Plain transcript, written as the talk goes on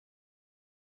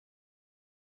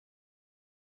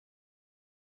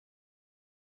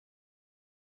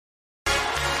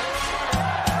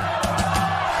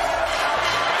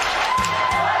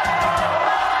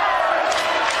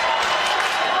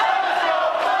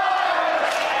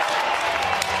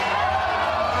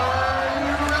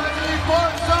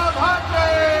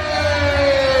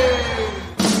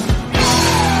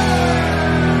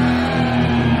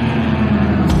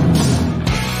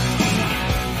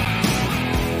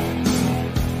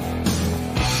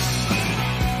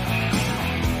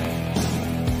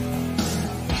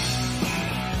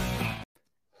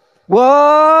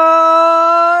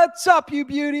What's up, you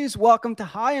beauties? Welcome to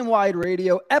High and Wide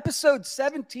Radio, episode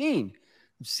 17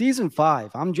 of season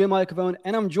 5. I'm Jim Icavone,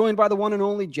 and I'm joined by the one and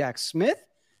only Jack Smith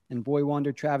and boy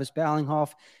wonder Travis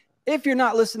Ballinghoff. If you're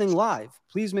not listening live,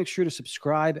 please make sure to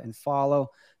subscribe and follow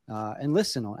and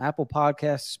listen on Apple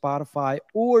Podcasts, Spotify,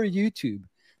 or YouTube.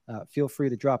 Feel free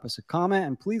to drop us a comment,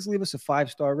 and please leave us a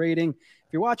 5-star rating.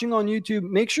 If you're watching on YouTube,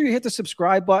 make sure you hit the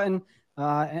subscribe button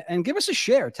and give us a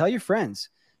share. Tell your friends.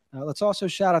 Let's also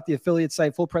shout out the affiliate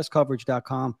site,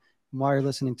 fullpresscoverage.com. And while you're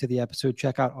listening to the episode,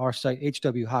 check out our site,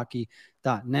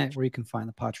 hwhockey.net, where you can find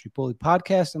the Pod Street Bully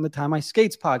podcast and the Time I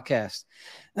Skates podcast.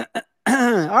 All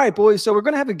right, boys. So we're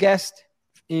going to have a guest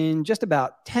in just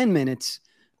about 10 minutes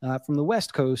from the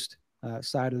West Coast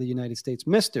side of the United States,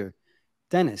 Mr.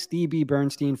 Dennis D.B.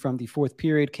 Bernstein from the Fourth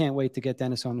Period. Can't wait to get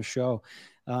Dennis on the show.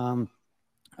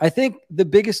 I think the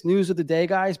biggest news of the day,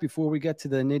 guys, before we get to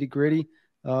the nitty-gritty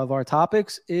of our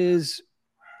topics, is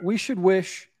we should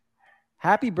wish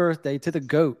happy birthday to the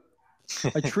GOAT,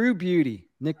 a true beauty,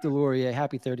 Nick Deslauriers.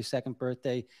 Happy 32nd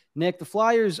birthday, Nick. The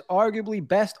Flyers' arguably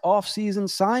best off-season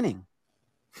signing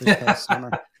this past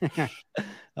summer.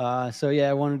 So,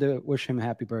 yeah, I wanted to wish him a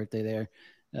happy birthday there.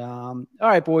 All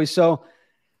right, boys. So,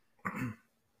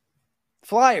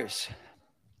 Flyers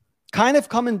kind of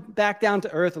coming back down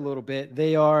to earth a little bit.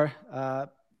 They are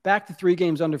back to 3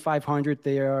 games under 500.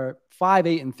 They are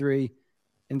 5-8-3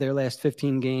 in their last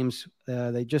 15 games.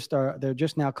 They're just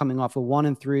now coming off a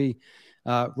 1-3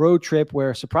 road trip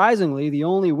where, surprisingly, the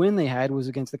only win they had was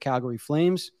against the Calgary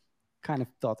Flames. Kind of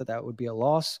thought that would be a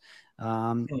loss.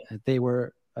 They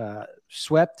were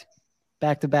swept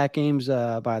back-to-back games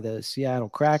by the Seattle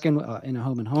Kraken in a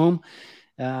home-and-home.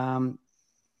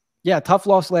 Tough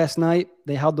loss last night.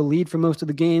 They held the lead for most of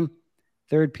the game.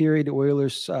 Third period, the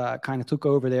Oilers kind of took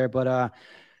over there. But,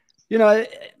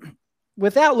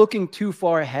 without looking too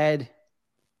far ahead,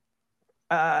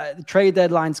 the trade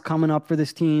deadline's coming up for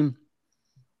this team.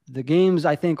 The games,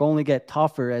 I think, only get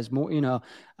tougher as more,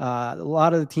 a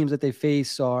lot of the teams that they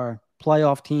face are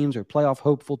playoff teams or playoff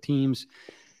hopeful teams.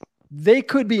 They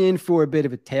could be in for a bit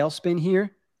of a tailspin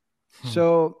here.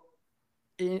 So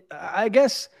I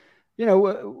guess,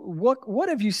 what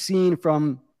have you seen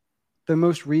from the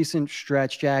most recent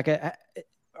stretch, Jack?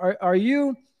 Are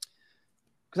you,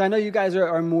 because I know you guys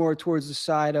are more towards the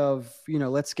side of,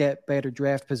 let's get better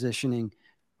draft positioning.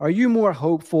 Are you more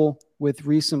hopeful with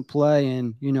recent play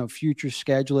and, future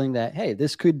scheduling that, hey,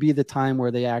 this could be the time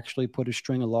where they actually put a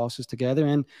string of losses together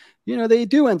and, they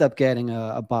do end up getting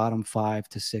a bottom 5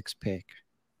 to 6 pick?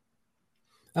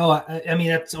 Oh, I mean,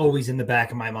 that's always in the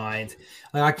back of my mind.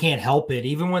 I can't help it.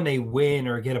 Even when they win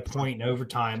or get a point in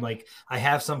overtime, like I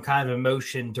have some kind of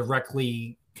emotion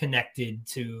directly connected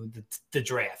to the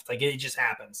draft. Like it just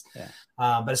happens. Yeah.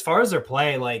 But as far as their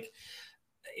play,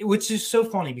 which is so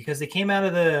funny because they came out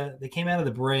of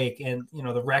the break and,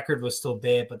 the record was still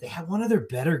bad, but they had one of their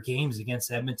better games against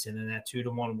Edmonton in that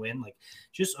 2-1 win. Like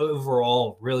just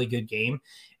overall really good game.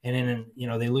 And then,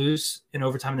 they lose in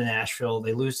overtime to Nashville.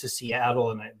 They lose to Seattle,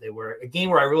 and they were a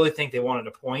game where I really think they wanted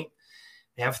a point.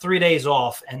 They have 3 days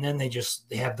off, and then they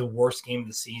have the worst game of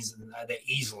the season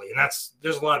easily. And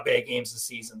there's a lot of bad games this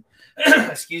season.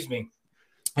 Excuse me.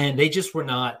 And they just were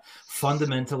not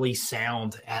fundamentally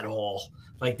sound at all.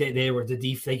 Like they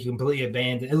completely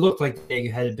abandoned. It looked like they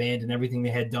had abandoned everything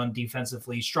they had done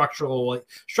defensively, structurally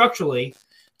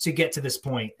to get to this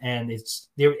point. And as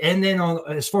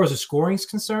far as the scoring is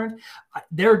concerned,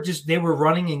 they were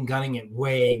running and gunning it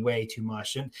way too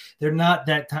much. And they're not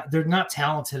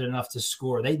talented enough to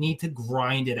score. They need to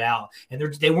grind it out. And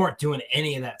they weren't doing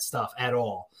any of that stuff at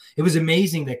all. It was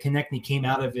amazing that Konechny came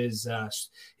out of his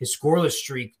scoreless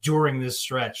streak during this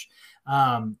stretch.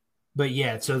 But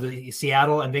yeah, so the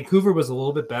Seattle and Vancouver was a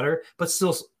little bit better, but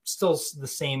still the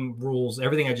same rules.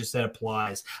 Everything I just said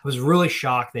applies. I was really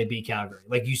shocked they beat Calgary,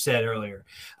 like you said earlier.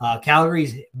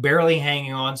 Calgary's barely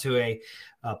hanging on to a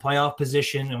playoff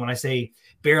position, and when I say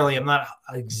barely, I'm not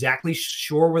exactly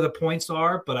sure where the points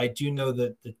are, but I do know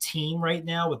that the team right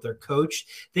now with their coach,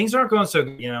 things aren't going so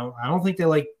good. I don't think they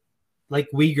like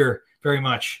Uyghur very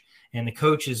much, and the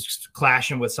coach is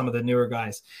clashing with some of the newer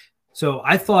guys. So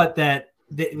I thought that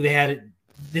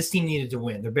this team needed to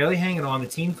win. They're barely hanging on. The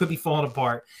team could be falling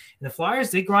apart. And the Flyers,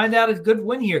 they grind out a good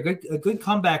win here, a good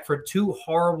comeback for 2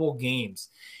 horrible games.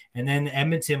 And then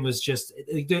Edmonton was just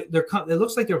it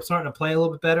looks like they're starting to play a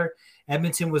little bit better.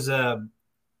 Edmonton was I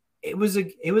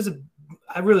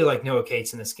really like Noah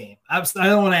Cates in this game. I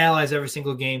don't want to analyze every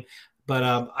single game,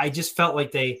 but I just felt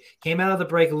like they came out of the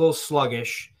break a little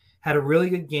sluggish, had a really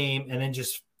good game, and then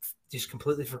just just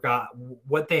completely forgot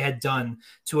what they had done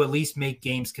to at least make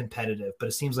games competitive. But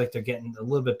it seems like they're getting a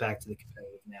little bit back to the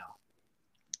competitive now.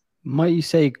 Might you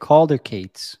say Calder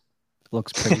Cates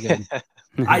looks pretty good?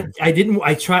 I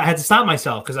had to stop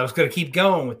myself because I was going to keep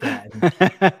going with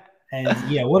that.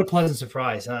 And yeah, what a pleasant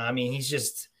surprise. I mean, he's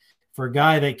just, for a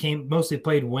guy that mostly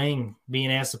played wing,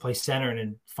 being asked to play center and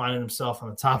then finding himself on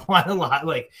the top line a lot.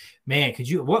 Like, man,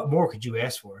 what more could you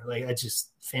ask for? Like, it's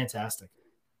just fantastic.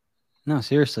 No,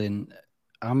 seriously. And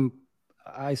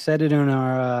I said it in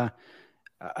our,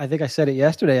 I think I said it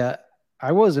yesterday.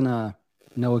 I wasn't a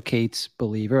Noah Cates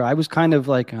believer. I was kind of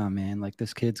like, oh man, like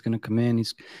this kid's going to come in.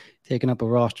 He's taking up a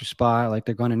roster spot. Like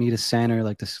they're going to need a center.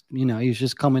 Like this, he's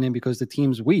just coming in because the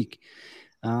team's weak.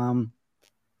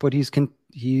 But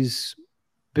he's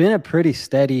been a pretty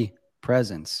steady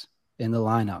presence in the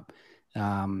lineup.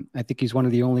 I think he's one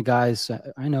of the only guys.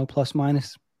 I know plus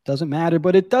minus doesn't matter,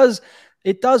 but it does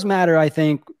matter. I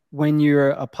think when you're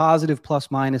a positive plus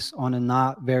minus on a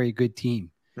not very good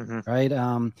team, right?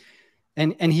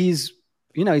 And he's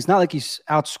not like he's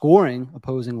outscoring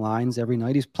opposing lines every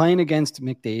night. He's playing against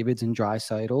McDavid's and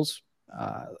Draisaitl's,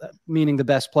 meaning the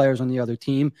best players on the other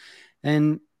team,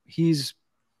 and he's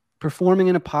performing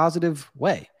in a positive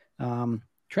way.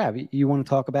 Trav, you want to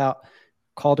talk about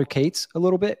Calder Cates a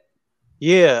little bit?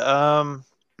 Yeah,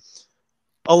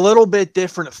 a little bit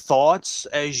different thoughts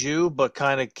as you, but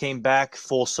kind of came back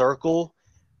full circle.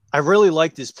 I really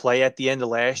liked his play at the end of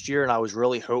last year, and I was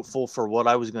really hopeful for what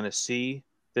I was going to see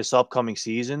this upcoming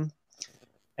season.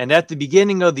 And at the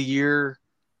beginning of the year,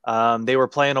 they were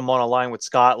playing him on a line with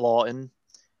Scott Lawton,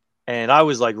 and I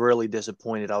was like really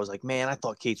disappointed. I was like, man, I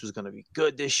thought Cates was going to be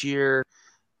good this year.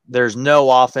 There's no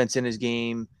offense in his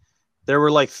game. There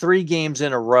were like 3 games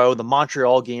in a row. The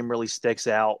Montreal game really sticks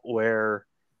out where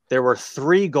there were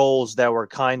 3 goals that were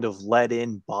kind of let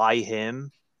in by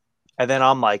him. And then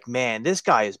I'm like, man, this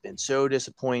guy has been so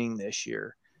disappointing this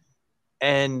year.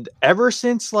 And ever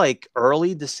since like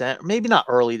early December, maybe not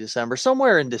early December,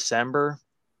 somewhere in December,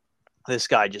 this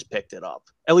guy just picked it up,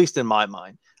 at least in my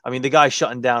mind. I mean, the guy's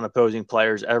shutting down opposing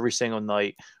players every single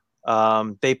night.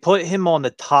 They put him on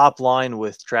the top line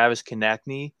with Travis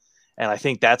Konecny, and I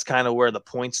think that's kind of where the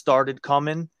points started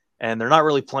coming. And they're not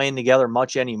really playing together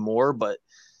much anymore, but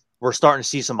we're starting to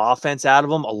see some offense out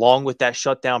of them along with that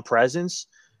shutdown presence.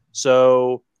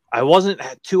 So I wasn't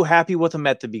too happy with him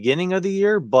at the beginning of the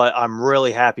year, but I'm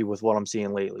really happy with what I'm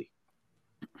seeing lately.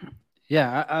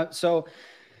 Yeah.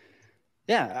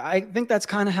 I think that's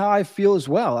kind of how I feel as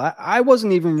well. I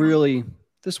wasn't even really,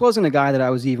 this wasn't a guy that I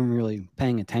was even really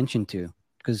paying attention to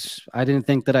because I didn't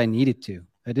think that I needed to.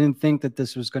 I didn't think that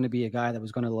this was going to be a guy that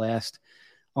was going to last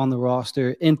on the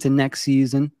roster into next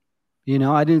season.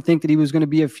 I didn't think that he was going to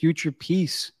be a future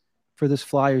piece for this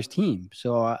Flyers team.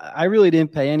 So I really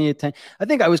didn't pay any attention. I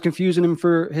think I was confusing him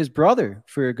for his brother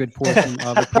for a good portion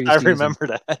of the preseason. I remember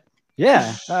that.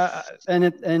 Yeah.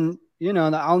 And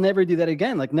I'll never do that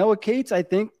again. Like Noah Cates, I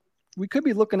think we could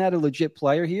be looking at a legit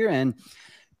player here. And,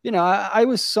 I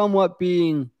was somewhat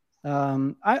being,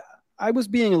 I was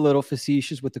being a little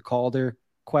facetious with the Calder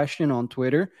question on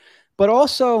Twitter, but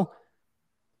also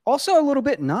a little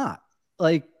bit not.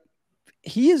 Like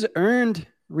he has earned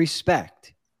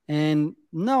respect. And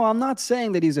no, I'm not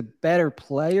saying that he's a better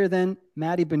player than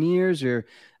Matty Beniers or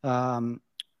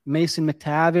Mason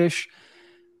McTavish.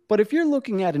 But if you're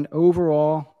looking at an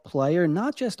overall player,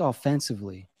 not just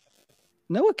offensively,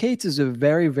 Noah Cates is a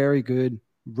very, very good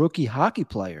rookie hockey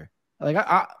player. Like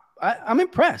I'm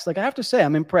impressed. Like I have to say,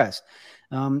 I'm impressed.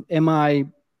 Am I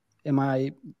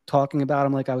talking about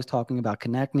him like I was talking about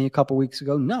Konecny a couple weeks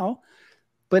ago? No.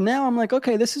 But now I'm like,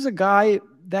 okay, this is a guy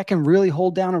that can really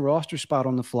hold down a roster spot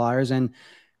on the Flyers. And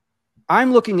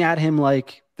I'm looking at him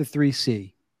like the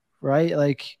 3C, right?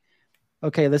 Like,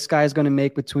 okay, this guy's going to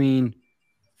make between,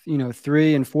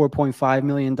 $3 and $4.5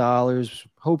 million,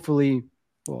 hopefully,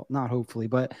 well, not hopefully,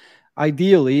 but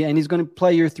ideally, and he's going to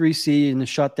play your 3C in the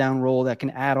shutdown role that can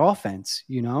add offense,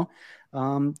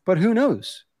 but who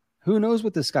knows? Who knows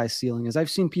what this guy's ceiling is? I've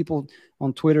seen people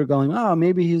on Twitter going, oh,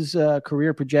 maybe his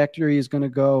career trajectory is going to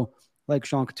go like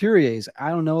Sean Couturier's. I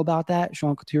don't know about that.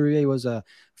 Sean Couturier was a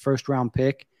first-round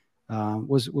pick.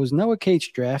 Was Noah Cates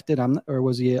drafted? Or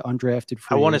was he undrafted?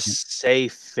 I want to say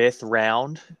 5th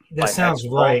round. That sounds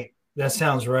right. That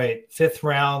sounds right. 5th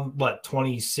round,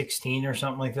 2016 or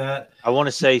something like that? I want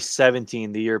to say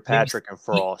 17, the year Patrick and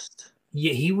Frost.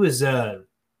 He was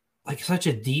like such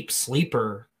a deep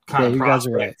sleeper kind of prospect. Guys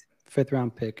are right. 5th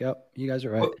round pick. Yep, you guys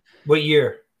are right. What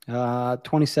year?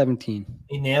 2017.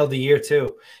 He nailed the year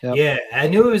too. Yep. Yeah, I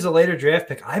knew it was a later draft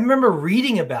pick. I remember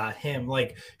reading about him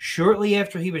like shortly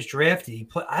after he was drafted. He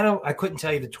put I couldn't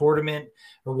tell you the tournament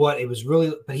or what. It was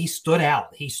really, but he stood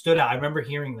out. He stood out. I remember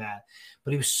hearing that.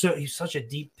 But he was such a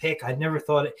deep pick. I never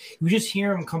thought it. You would just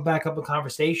hear him come back up in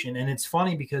conversation, and it's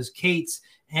funny because Cates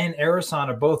and Ersan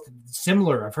are both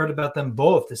similar. I've heard about them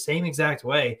both the same exact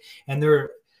way, and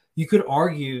you could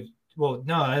argue. Well,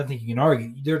 no, I don't think you can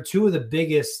argue. They're two of the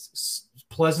biggest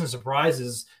pleasant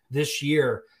surprises this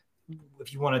year.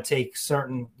 If you want to take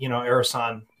certain,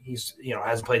 Ersan, he's,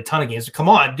 hasn't played a ton of games. Come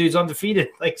on, dude's undefeated.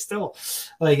 Like still,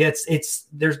 like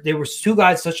there was two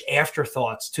guys, such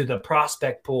afterthoughts to the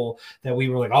prospect pool that we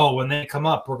were like, oh, when they come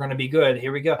up, we're going to be good.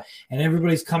 Here we go. And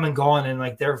everybody's come and gone, and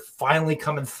like, they're finally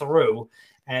coming through.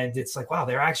 And it's like, wow,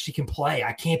 they actually can play.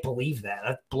 I can't believe that.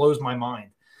 That blows my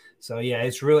mind. So yeah,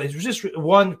 it was just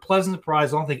one pleasant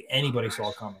surprise. I don't think anybody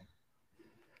saw coming.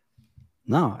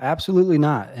 No, absolutely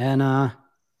not. And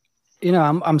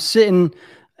I'm sitting.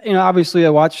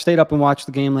 Obviously, stayed up and watched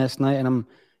the game last night, and I'm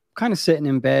kind of sitting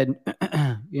in bed,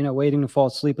 waiting to fall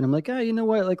asleep. And I'm like, you know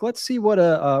what? Like, let's see what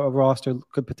a roster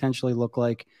could potentially look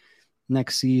like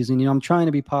next season. I'm trying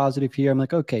to be positive here. I'm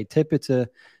like, okay, Tippett's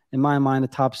in my mind, a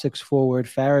top 6 forward.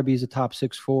 Farabee's a top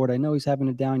 6 forward. I know he's having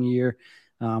a down year.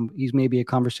 He's maybe a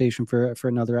conversation for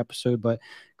another episode, but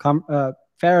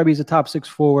Farabee's a top 6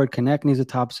 forward. Konechny's a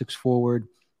top 6 forward.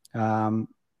 And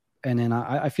then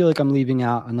I feel like I'm leaving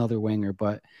out another winger,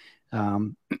 but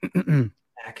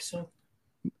Atkinson?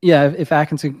 Yeah, if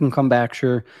Atkinson can come back,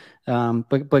 sure.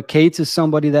 But Cates is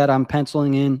somebody that I'm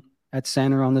penciling in at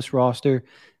center on this roster.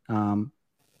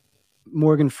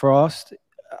 Morgan Frost,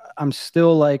 I'm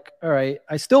still like, all right,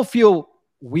 I still feel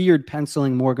weird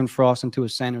penciling Morgan Frost into a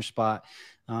center spot.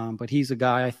 But he's a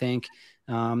guy, I think.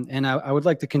 And I would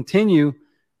like to continue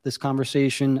this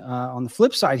conversation on the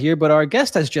flip side here, but our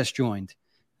guest has just joined.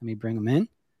 Let me bring him in.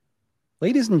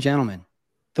 Ladies and gentlemen,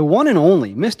 the one and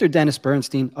only Mr. Dennis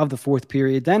Bernstein of the Fourth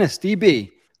Period. Dennis,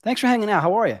 DB, thanks for hanging out.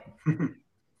 How are you?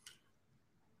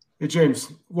 Hey,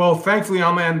 James. Well, thankfully,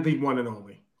 I'm the one and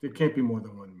only. There can't be more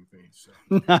than one with me. So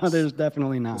no, there's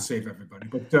definitely not. We'll save everybody.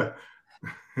 But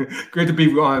great to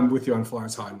be on with you on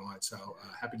Flyers High and Wide. So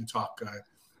happy to talk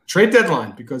trade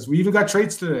deadline because we even got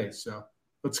trades today. So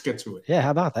let's get to it. Yeah, how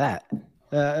about that?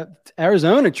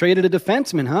 Arizona traded a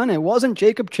defenseman, huh? And it wasn't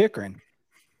Jacob Chychrun.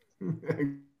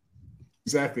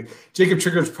 Exactly. Jacob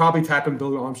Chychrun's probably tapping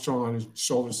Bill Armstrong on his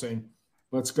shoulder saying,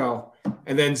 let's go.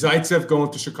 And then Zaitsev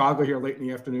going to Chicago here late in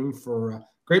the afternoon for a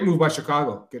great move by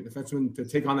Chicago, getting defenseman to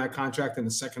take on that contract in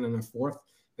the second and the fourth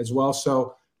as well.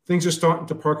 So things are starting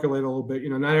to percolate a little bit.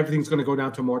 Not everything's going to go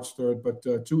down to March 3rd, but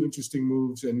two interesting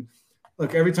moves. And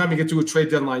look, every time you get to a trade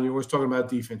deadline, you're always talking about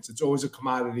defense. It's always a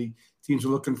commodity teams are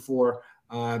looking for.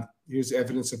 Here's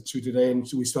evidence of two today. And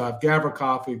so we still have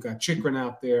Gavrikov. We've got Chychrun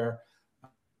out there.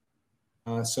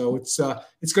 So it's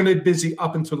going to be busy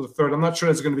up until the 3rd. I'm not sure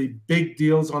there's going to be big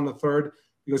deals on the 3rd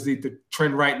because the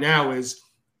trend right now is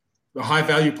the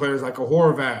high-value players like a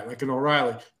Horvat, like an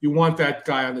O'Reilly. You want that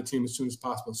guy on the team as soon as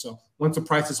possible. So once the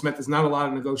price is met, there's not a lot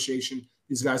of negotiation.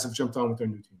 These guys have jumped on with their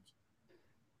new teams.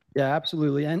 Yeah,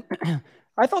 absolutely. And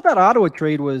I thought that Ottawa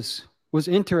trade was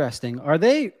interesting.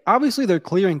 Obviously they're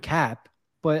clearing cap,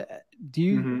 but do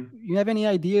you have any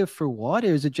idea for what?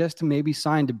 Or is it just to maybe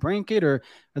sign DeBrincat, or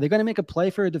are they going to make a play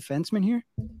for a defenseman here?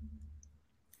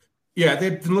 Yeah,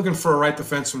 they've been looking for a right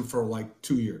defenseman for like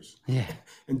 2 years. Yeah.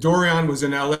 And Dorian was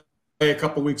in LA a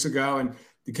couple of weeks ago, and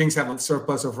the Kings have a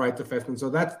surplus of right defensemen. So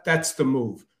that's the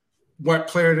move. What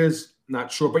player it is,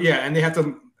 not sure. But yeah, and they have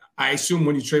to, I assume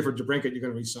when you trade for DeBrincat, you're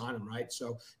going to re-sign him, right?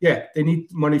 So yeah, they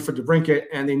need money for DeBrincat,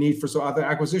 and they need for some other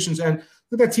acquisitions. And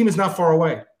look, that team is not far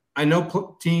away. I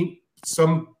know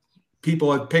some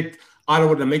people had picked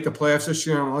Ottawa to make the playoffs this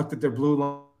year, and I looked at their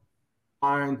blue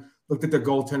line, looked at their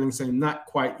goaltending, saying not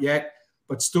quite yet.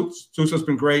 But Stutzle's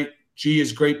been great. G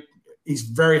is great. He's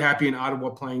very happy in Ottawa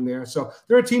playing there. So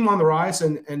they're a team on the rise,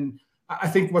 and I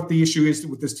think what the issue is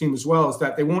with this team as well is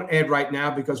that they won't add right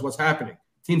now because what's happening?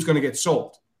 Team's going to get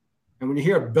sold. And when you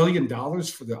hear $1 billion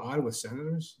for the Ottawa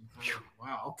Senators,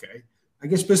 wow, okay. I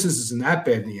guess business isn't that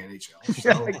bad in the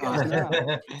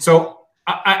NHL. So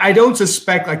I don't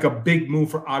suspect like a big move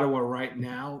for Ottawa right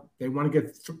now. They want to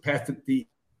get past the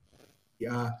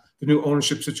new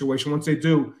ownership situation. Once they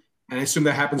do, and I assume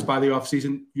that happens by the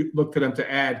offseason, you look to them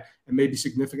to add, and maybe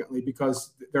significantly,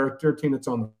 because they're a team that's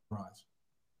on the rise.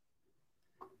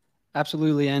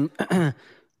 Absolutely. And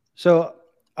so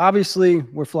obviously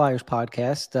we're Flyers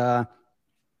podcast.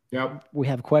 Yep. We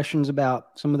have questions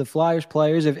about some of the Flyers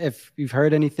players. If you've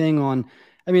heard anything on,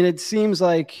 I mean, it seems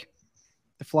like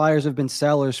the Flyers have been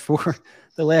sellers for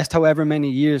the last however many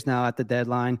years now at the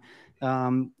deadline.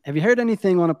 Have you heard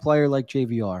anything on a player like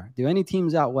JVR? Do any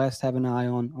teams out west have an eye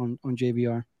on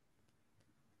JVR?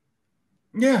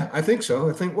 Yeah, I think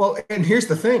so. Well, and here's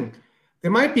the thing.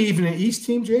 There might be even an East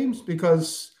team, James,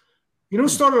 because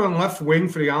started on left wing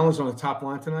for the Islanders on the top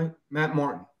line tonight? Matt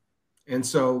Martin. And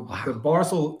so the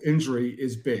Barzal injury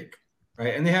is big,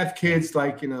 right? And they have kids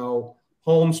like,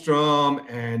 Holmstrom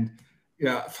and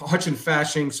Hutchin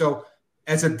Fashing. So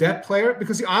as a depth player,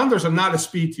 because the Islanders are not a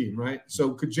speed team, right?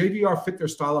 So could JVR fit their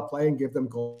style of play and give them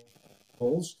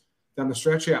goals down the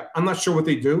stretch? Yeah, I'm not sure what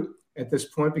they do at this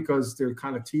point because they're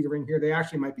kind of teetering here. They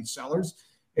actually might be sellers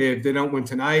if they don't win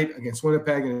tonight against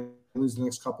Winnipeg and lose the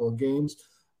next couple of games.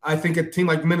 I think a team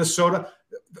like Minnesota,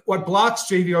 what blocks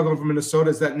JVR going from Minnesota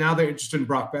is that now they're interested in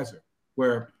Brock Besser,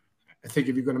 where I think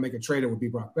if you're going to make a trade, it would be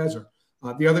Brock Besser.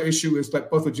 The other issue is that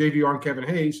both with JVR and Kevin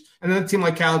Hayes, and then a team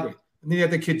like Calgary. And then you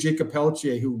had the kid Jacob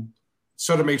Pelletier, who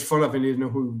sort of made fun of and didn't know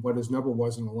what his number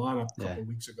was in the lineup a couple of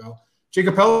weeks ago.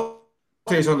 Jacob Pelletier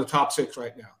is on the top 6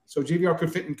 right now. So JVR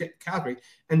could fit in Calgary.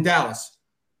 And Dallas.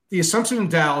 The assumption in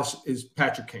Dallas is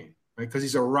Patrick Kane, right? Because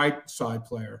he's a right side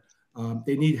player.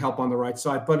 They need help on the right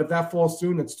side. But if that falls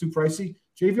through and it's too pricey,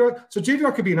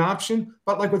 JVR could be an option.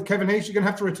 But like with Kevin Hayes, you're going to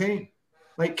have to retain.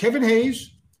 Like Kevin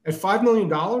Hayes at $5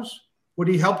 million, would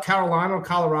he help Carolina or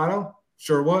Colorado?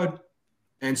 Sure would.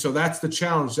 And so that's the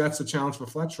challenge. That's the challenge for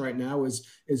Fletcher right now is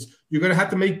you're going to have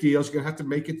to make deals. You're going to have to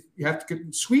make it. You have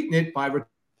to sweeten it by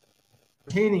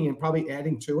retaining and probably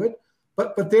adding to it.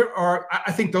 But there are,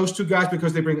 I think those two guys,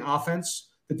 because they bring offense,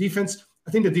 the defense,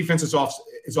 I think the defense is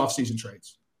off-season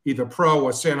trades. Either Pro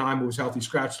or Sanheim, who was healthy,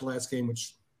 scratched the last game,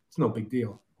 which is no big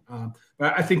deal.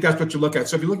 But I think that's what you look at.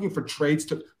 So if you're looking for trades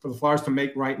for the Flyers to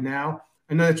make right now,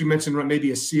 I know that you mentioned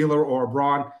maybe a Sealer or a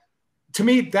Braun. To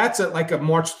me, that's like a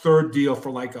March 3rd deal for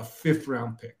like a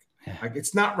 5th-round pick. Yeah. Like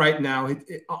it's not right now.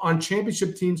 On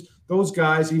championship teams, those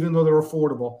guys, even though they're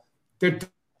affordable, they're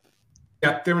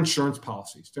insurance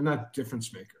policies. They're not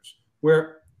difference makers.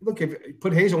 Where, look, if you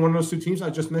put Hayes on one of those two teams I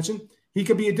just mentioned, he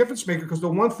could be a difference maker because the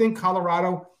one thing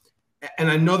Colorado,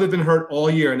 and I know they've been hurt all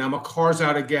year, and now McCarr's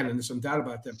out again, and there's some doubt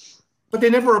about them, but they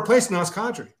never replaced Nas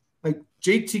Kadri. Like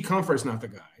JT Comfort's not the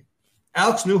guy.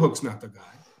 Alex Newhook's not the guy.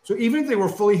 So even if they were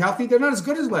fully healthy, they're not as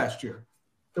good as last year.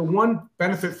 The one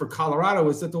benefit for Colorado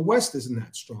is that the West isn't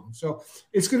that strong. So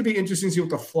it's going to be interesting to see what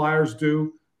the Flyers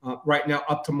do right now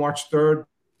up to March 3rd.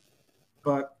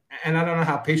 And I don't know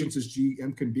how patient this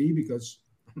GM can be because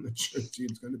I'm not sure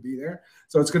GM's going to be there.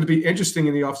 So it's going to be interesting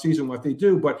in the offseason what they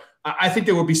do. But I think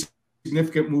there will be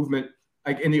significant movement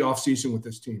like in the offseason with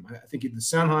this team. I think either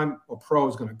Sanheim or Pro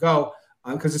is going to go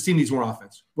because this team needs more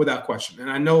offense without question.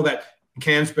 And I know that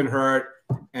Cam's been hurt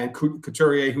and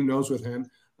Couturier, who knows with him.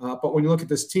 But when you look at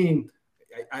this team,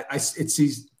 it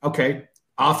sees, okay,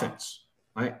 offense.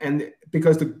 Right? And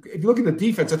because if you look at the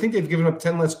defense, I think they've given up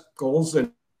 10 less goals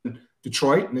than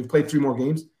Detroit, and they've played 3 more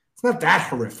games. It's not that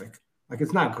horrific. Like,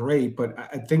 it's not great, but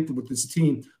I think that with this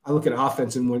team, I look at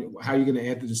offense and how you're going to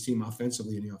add to this team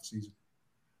offensively in the offseason.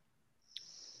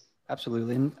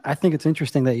 Absolutely. And I think it's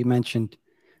interesting that you mentioned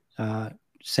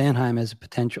Sanheim as a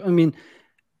potential. I mean,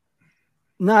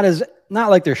 not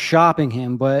like they're shopping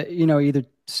him, but, either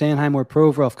Sanheim or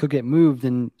Provorov could get moved,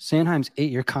 and Sanheim's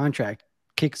 8-year contract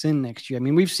kicks in next year. I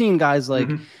mean, we've seen guys like,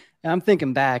 I'm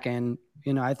thinking back, and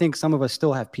I think some of us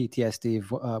still have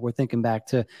PTSD. We're thinking back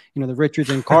to, the Richards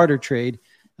and Carter trade.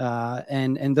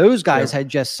 And those guys had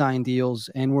just signed deals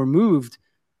and were moved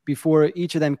before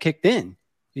each of them kicked in,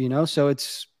 So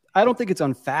I don't think it's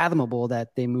unfathomable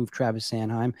that they moved Travis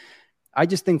Sanheim. I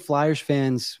just think Flyers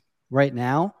fans right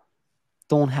now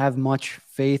don't have much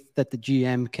faith that the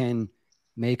GM can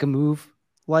make a move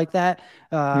like that.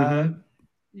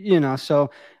 So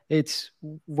it's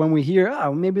when we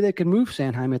hear, maybe they could move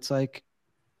Sanheim. It's like,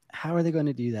 how are they going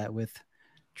to do that with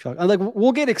Chuck? Like,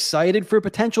 we'll get excited for a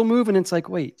potential move, and it's like,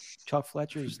 wait, Chuck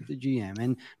Fletcher's the GM,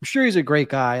 and I'm sure he's a great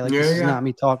guy. Like, this is not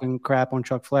me talking crap on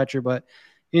Chuck Fletcher, but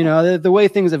the way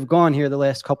things have gone here the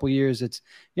last couple of years, it's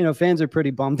fans are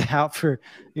pretty bummed out for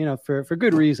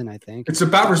good reason. I think it's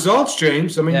about results,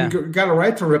 James. I mean, you got a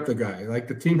right to rip the guy. Like,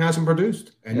 the team hasn't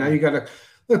produced, and now you got to.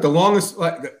 Look, the longest,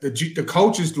 like the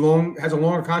coach has a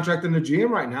longer contract than the GM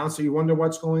right now, so you wonder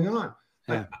what's going on.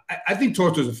 Yeah. I think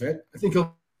Tortor's a fit. I think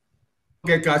he'll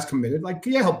get guys committed. Like,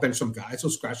 he'll bench some guys,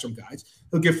 he'll scratch some guys,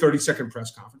 he'll give 30-second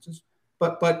press conferences.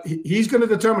 But he's going to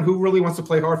determine who really wants to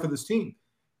play hard for this team.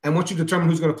 And once you determine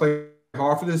who's going to play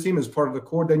hard for this team as part of the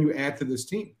core, then you add to this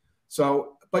team.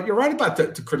 So, but you're right about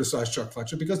to criticize Chuck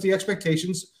Fletcher because the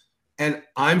expectations. And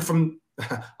I'm from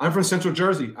Central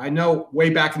Jersey. I know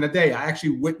way back in the day, I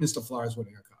actually witnessed the Flyers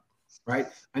winning a cup. right?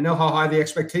 I know how high the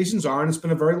expectations are, and it's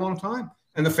been a very long time,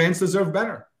 and the fans deserve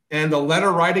better. And the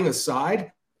letter writing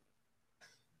aside,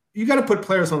 you got to put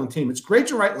players on the team. It's great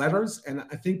to write letters, and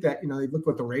I think that, they look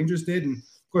what the Rangers did, and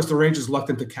of course the Rangers lucked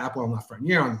into cap well enough for a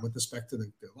year with respect to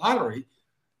the lottery.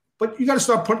 But you got to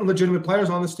start putting legitimate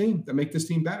players on this team that make this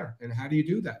team better. And how do you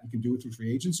do that? You can do it through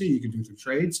free agency. You can do it through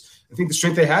trades. I think the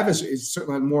strength they have is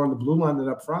certainly more on the blue line than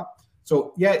up front.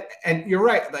 So, yeah, and you're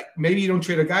right. Like, maybe you don't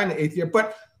trade a guy in the 8th year.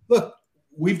 But, look,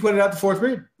 we've put it out the 4th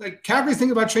grade. Like, Calgary's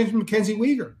thinking about trading Mackenzie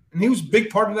Weegar. And he was a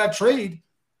big part of that trade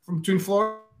between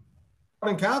Florida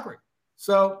and Calgary.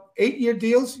 So 8-year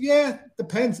deals, yeah,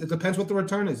 depends. It depends what the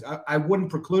return is. I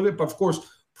wouldn't preclude it. But, of course,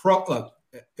 look,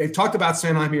 they've talked about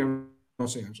Sanheim here in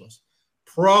Los Angeles.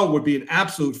 Pro would be an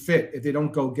absolute fit if they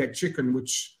don't go get Chicken,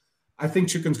 which I think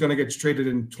Chicken's going to get traded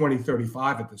in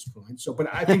 2035 at this point. So,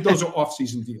 but I think those are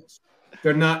off-season deals.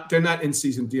 They're not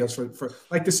in-season deals for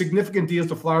like the significant deals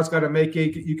the Flyers got to make.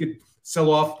 You could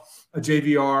sell off a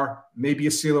JVR, maybe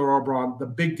a Sealer or a Braun. The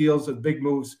big deals, the big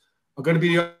moves are going to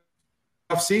be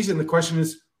off-season. The question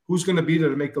is, who's going to be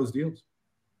there to make those deals?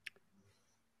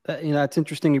 It's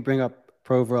interesting you bring up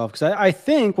Provorov, because I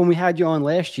think when we had you on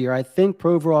last year, I think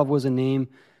Provorov was a name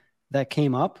that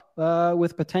came up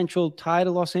with potential tie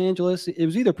to Los Angeles. It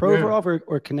was either Provorov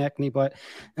or Konechny, but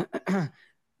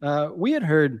we had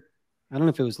heard, I don't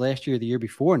know if it was last year or the year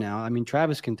before now. I mean,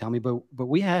 Travis can tell me, but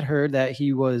we had heard that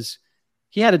he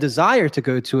had a desire to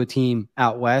go to a team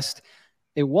out west.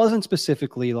 It wasn't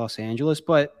specifically Los Angeles,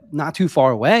 but not too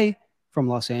far away from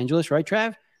Los Angeles, right,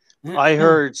 Trav? I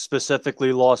heard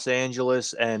specifically Los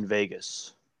Angeles and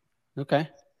Vegas. Okay.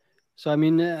 So, I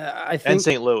mean, I think... And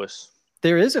St. Louis.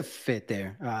 There is a fit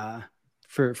there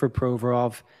for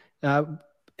Provorov.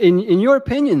 In your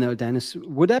opinion, though, Dennis,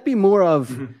 would that be more of...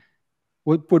 Mm-hmm.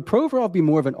 Would Provorov be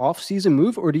more of an off-season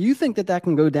move, or do you think that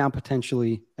can go down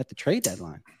potentially at the trade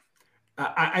deadline?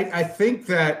 I think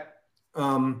that,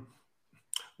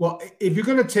 if you're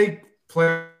going to take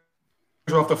players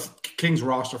off the Kings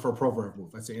roster for a Provorov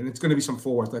move, let's say, and it's going to be some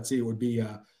forwards. Let's see, it would be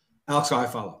Alex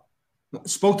Iafallo.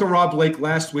 Spoke to Rob Blake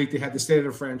last week. They had the state of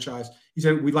the franchise. He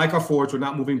said, we like our forwards. We're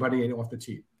not moving Buddy off the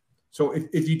team. So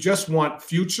if you just want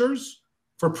futures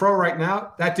for Pro right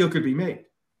now, that deal could be made,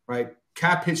 right?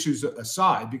 Cap issues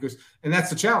aside, and that's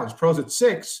the challenge. Pro's at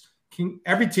 6.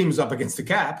 Every team is up against the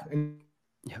cap, and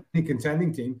any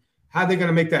contending team. How are they going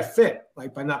to make that fit?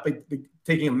 Like by not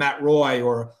taking a Matt Roy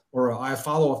or a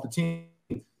Iafallo off the team.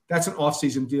 That's an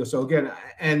off-season deal. So again,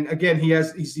 he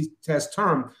has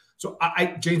term. So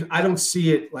James, I don't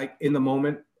see it like in the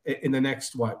moment in the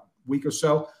next week or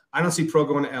so. I don't see Pro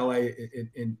going to LA.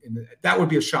 That would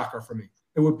be a shocker for me.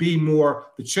 It would be more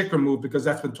the Chikrin move because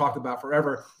that's been talked about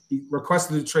forever. He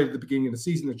requested the trade at the beginning of the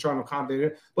season. The Toronto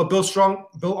accommodated it, but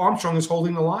Bill Armstrong is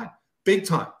holding the line big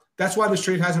time. That's why this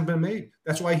trade hasn't been made.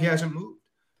 That's why he hasn't moved.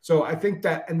 So I think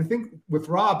that, and the thing with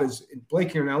Rob is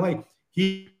Blake here in LA,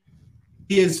 he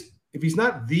is, if he's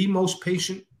not the most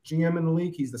patient GM in the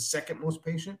league, he's the second most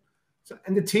patient. So,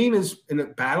 and the team is in a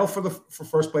battle for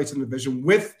first place in the division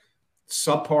with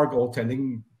subpar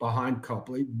goaltending behind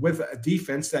Copley, with a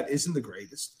defense that isn't the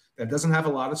greatest, that doesn't have a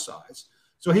lot of size.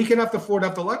 So he can have to afford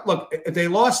up the luck. Look, if they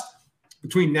lost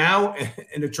between now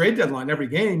and the trade deadline every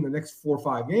game, the next 4 or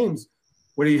 5 games,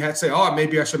 what do you have to say? Oh,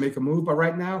 maybe I should make a move. But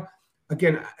right now,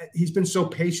 again, he's been so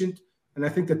patient, and I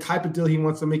think the type of deal he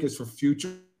wants to make is for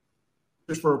future,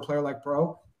 just for a player like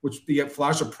Pro, which the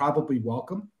Flyers are probably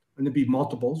welcome, and there'd be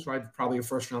multiples, right? Probably a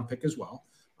first-round pick as well.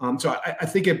 So I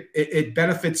think it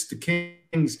benefits the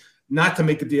Kings not to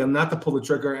make a deal, not to pull the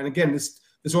trigger. And again, this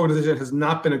organization has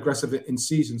not been aggressive in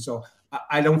season, so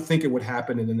I don't think it would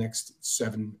happen in the next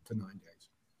 7 to 9 days.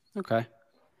 Okay.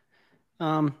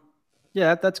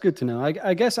 Yeah, that's good to know.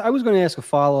 I guess I was going to ask a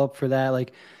follow-up for that.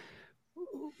 Like,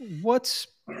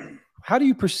 how do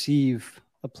you perceive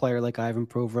a player like Ivan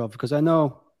Provorov? Because I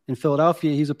know in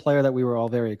Philadelphia, he's a player that we were all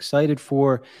very excited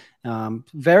for.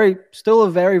 Still a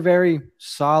very, very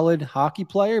solid hockey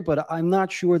player, but I'm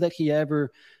not sure that he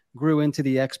ever grew into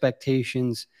the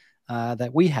expectations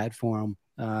that we had for him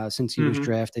since he was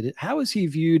drafted. How is he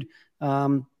viewed,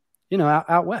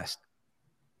 out west?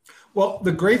 Well,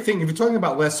 the great thing, if you're talking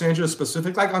about Los Angeles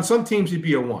specific, like on some teams, he'd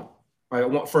be a 1, right?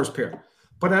 A first pair.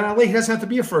 But in LA, he doesn't have to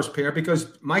be a first pair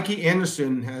because Mikey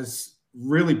Anderson has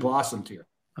really blossomed here.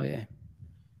 Oh, yeah.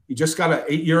 He just got an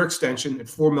 8-year extension at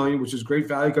 $4 million, which is great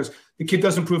value because the kid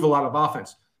doesn't prove a lot of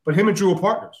offense. But him and Drew are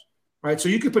partners, right? So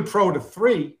you could put Pro to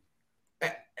 3.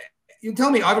 You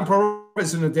tell me Ivan Pro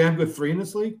isn't a damn good 3 in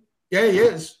this league? Yeah, he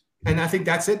is. And I think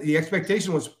that's it. The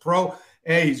expectation was Pro,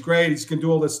 hey, he's great. He's going to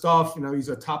do all this stuff. He's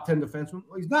a top 10 defenseman.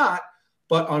 Well, he's not.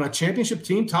 But on a championship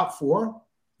team, top 4,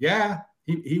 Yeah,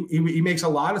 he makes a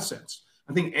lot of sense.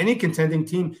 I think any contending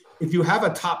team, if you have a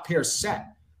top pair set,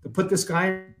 to put this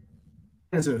guy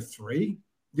as a 3,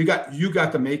 you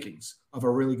got the makings of a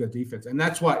really good defense, and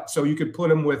that's what. So you could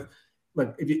put him with,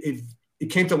 like, if it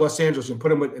came to Los Angeles and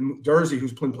put him with Jersey,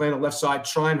 who's playing on the left side,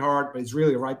 trying hard, but he's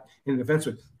really right in the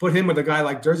defenseman. Put him with a guy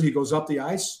like Jersey, who goes up the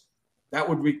ice. That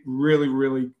would be really,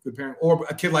 really good pairing. Or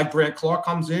a kid like Brandt Clark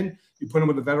comes in, you put him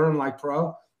with a veteran like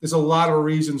Pro. There's a lot of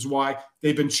reasons why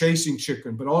they've been chasing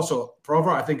Chychrun, but also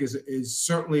Provorov, I think, is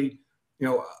certainly,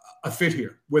 a fit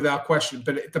here without question.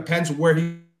 But it depends where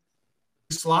he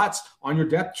slots on your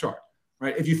depth chart,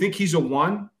 right? If you think he's a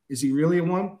 1, is he really a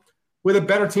 1? With a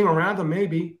better team around him,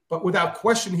 maybe, but without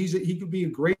question, he could be a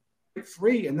great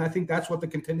 3, and I think that's what the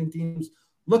contending teams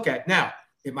look at. Now,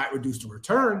 it might reduce the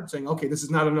return, saying, okay, this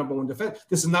is not a number 1 defense.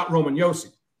 This is not Roman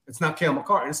Josi. It's not Cale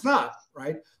Makar. And it's not,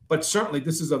 right? But certainly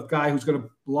this is a guy who's going to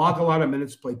log a lot of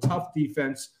minutes, play tough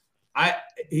defense.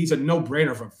 He's a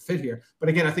no-brainer for a fit here. But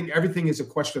again, I think everything is a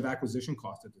question of acquisition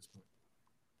cost at this point.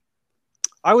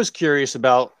 I was curious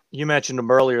about, you mentioned him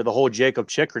earlier, the whole Jakob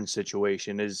Chychrun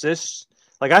situation. Is this,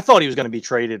 like, I thought he was going to be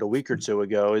traded a week or 2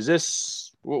 ago. Is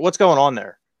this, what's going on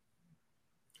there?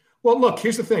 Well, look,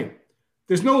 here's the thing.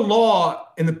 There's no law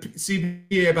in the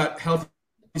CBA about healthy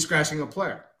scratching a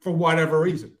player for whatever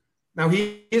reason. Now,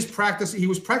 he was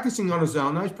practicing on his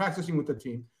own. Now he's practicing with the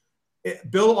team.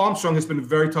 Bill Armstrong has been a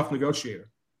very tough negotiator.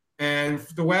 And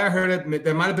the way I heard it,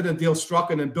 there might have been a deal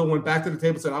struck, and then Bill went back to the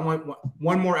table and said, I want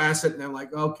one more asset. And they're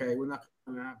like, okay, we're not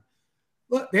going to have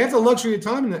it. Look, they have the luxury of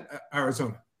time in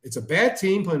Arizona. It's a bad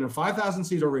team playing in a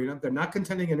 5,000-seat arena. They're not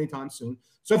contending anytime soon.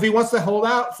 So if he wants to hold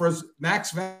out for his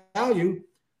max value,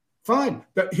 fine.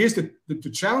 But here's the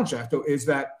challenge, Jack, though, is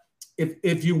that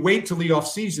if you wait to lead off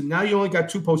season, now you only got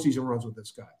 2 postseason runs with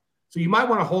this guy. So you might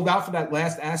want to hold out for that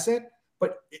last asset,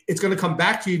 but it's going to come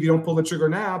back to you if you don't pull the trigger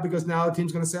now, because now the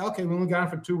team's going to say, okay, we only got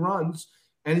him for 2 runs,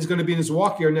 and he's going to be in his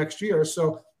walk year next year.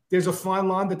 So there's a fine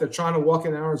line that they're trying to walk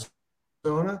in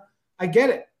Arizona. I get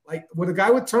it. Like, with a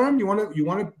guy with term, you want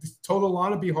to toe the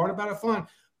line and be hard about it, fine.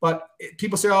 But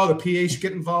people say, oh, the PA should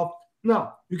get involved.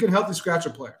 No, you can help the scratch a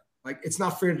player. Like, it's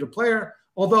not fair to the player,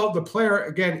 although the player,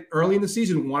 again, early in the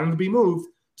season wanted to be moved.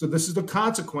 So this is the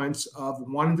consequence of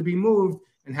wanting to be moved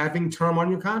and having term on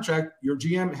your contract. Your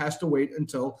GM has to wait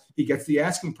until he gets the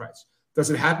asking price. Does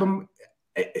it happen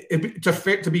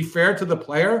to be fair to the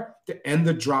player, to end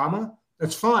the drama?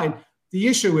 That's fine. The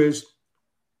issue is,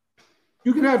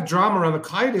 you can have drama around the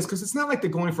Coyotes because it's not like they're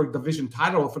going for a division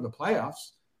title for the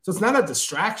playoffs. So it's not a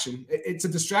distraction. It's a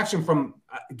distraction from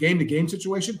a game-to-game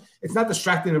situation. It's not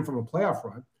distracting them from a playoff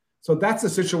run. So that's the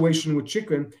situation with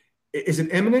Chychrun. Is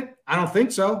it imminent? I don't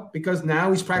think so, because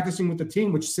now he's practicing with the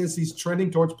team, which says he's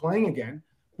trending towards playing again,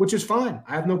 which is fine.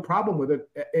 I have no problem with it.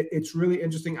 It's really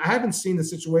interesting. I haven't seen the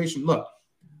situation. Look,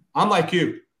 I'm like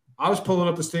you. I was pulling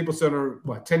up the Staples Center,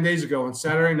 10 days ago on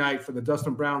Saturday night for the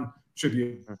Dustin Brown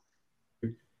tribute.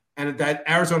 And that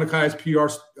Arizona Coyotes PR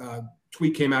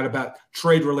tweet came out about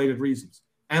trade-related reasons.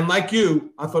 And like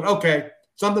you, I thought, okay,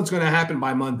 something's going to happen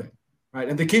by Monday, right?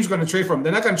 And the Kings are going to trade for him.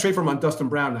 They're not going to trade for him on Dustin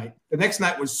Brown night. The next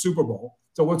night was Super Bowl.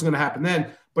 So what's going to happen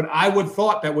then? But I would have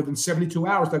thought that within 72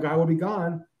 hours, the guy will be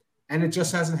gone. And it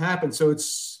just hasn't happened. So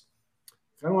it's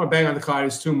 – I don't want to bang on the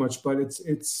Coyotes too much, but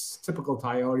it's typical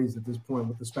Coyotes at this point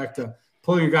with respect to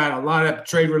pulling a guy on a lot of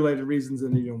trade-related reasons,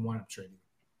 and you don't want him trading.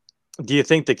 Do you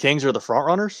think the Kings are the front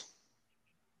runners?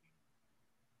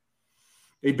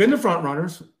 They've been the front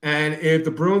runners, and if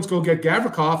the Bruins go get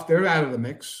Gavrikov, they're out of the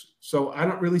mix. So I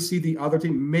don't really see the other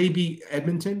team, maybe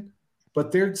Edmonton,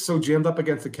 but they're so jammed up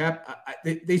against the cap.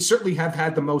 They certainly have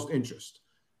had the most interest,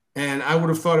 and I would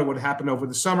have thought it would happen over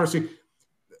the summer. See,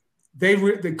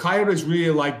 the Coyotes really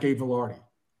like Gabe Vilardi,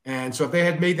 and so if they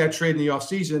had made that trade in the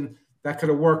offseason, that could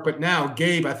have worked. But now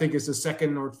Gabe, I think, is the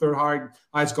second or third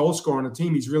highest goal scorer on the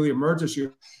team. He's really emerged this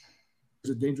year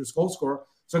as a dangerous goal scorer.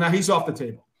 So now he's off the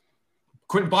table.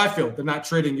 Quentin Byfield, they're not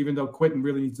trading, even though Quentin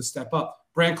really needs to step up.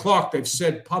 Brandt Clark, they've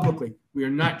said publicly, we are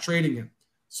not trading him.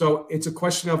 So it's a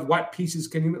question of what pieces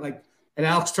can you, like, and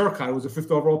Alex Turcotte was a 5th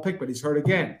overall pick, but he's hurt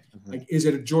again. Mm-hmm. Like, is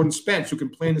it a Jordan Spence who can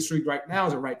play in the street right now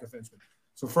as a right defenseman?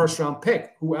 So first-round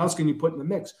pick. Who else can you put in the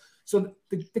mix? So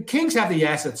the Kings have the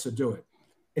assets to do it.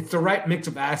 It's the right mix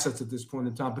of assets at this point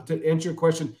in time. But to answer your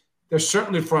question, they're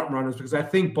certainly front runners because I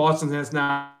think Boston has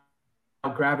now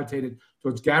gravitated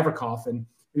towards Gavrikov. And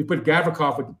if you put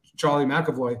Gavrikov with Charlie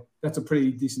McAvoy, that's a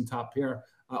pretty decent top pair.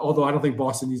 Although I don't think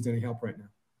Boston needs any help right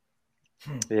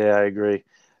now. Yeah, I agree.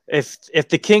 If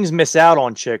the Kings miss out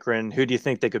on Chychrun, who do you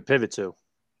think they could pivot to?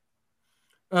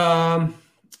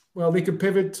 Well, they could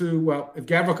pivot to, if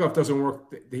Gavrikov doesn't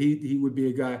work, he would be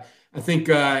a guy. I think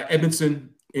Edmondson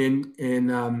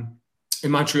in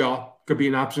Montreal could be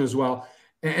an option as well.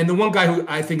 And the one guy who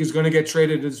I think is going to get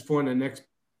traded at this point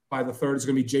by the third is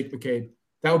going to be Jake McCabe.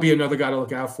 That would be another guy to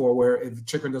look out for, where if the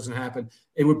Chikrin doesn't happen,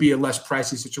 it would be a less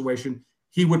pricey situation.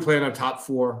 He would play in our top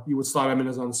four. You would slot him in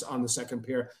as on the second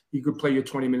pair. He could play you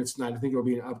 20 minutes tonight. I think it will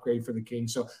be an upgrade for the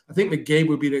Kings. So I think McCabe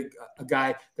would be a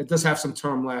guy that does have some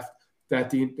term left that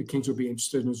the Kings would be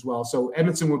interested in as well. So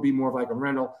Edmondson would be more of like a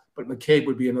rental, but McCabe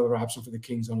would be another option for the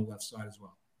Kings on the left side as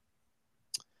well.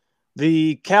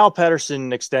 The Cal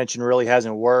Peterson extension really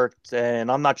hasn't worked,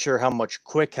 and I'm not sure how much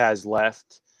Quick has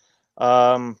left.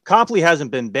 Copley hasn't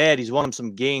been bad. He's won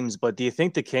some games, but do you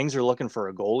think the Kings are looking for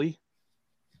a goalie?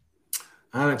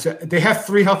 They have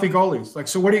 3 healthy goalies.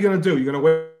 So what are you going to do? You're going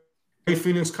to wait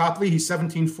Phoenix Copley? He's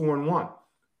 17-4-1.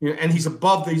 And he's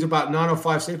about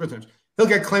 905 save percentage. He'll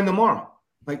get claimed tomorrow.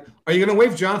 Are you going to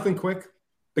waive Jonathan Quick,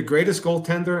 the greatest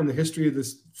goaltender in the history of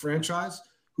this franchise,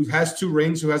 who has 2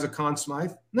 rings, who has a Conn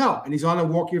Smythe? No, and he's on a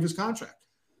walk year of his contract.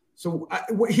 So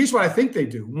here's what I think they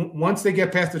do. Once they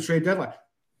get past the trade deadline,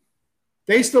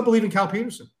 they still believe in Cal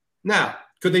Peterson. Now,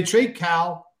 could they trade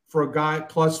Cal for a guy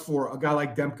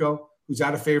like Demko, who's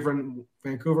out of favor in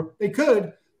Vancouver? They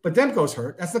could, but Demko's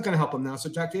hurt. That's not going to help him now. So,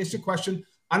 Jack, to answer your question,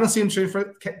 I don't see him trading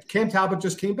for Cam Talbot.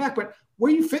 Just came back, but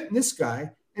where you fitting this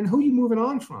guy and who are you moving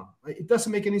on from? It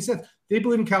doesn't make any sense. They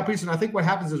believe in Cal Peterson. I think what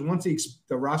happens is once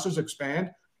the rosters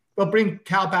expand, they'll bring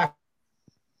Cal back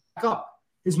up.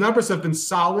 His numbers have been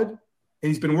solid, and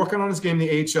he's been working on his game in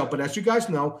the AHL. But as you guys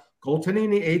know, goaltending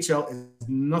in the AHL is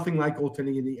nothing like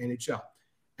goaltending in the NHL.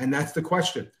 And that's the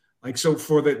question. So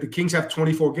for the Kings have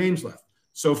 24 games left.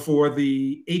 So for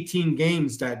the 18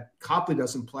 games that Copley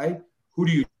doesn't play, who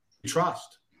do you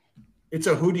trust? It's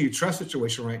a who do you trust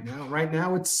situation right now. Right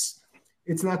now, it's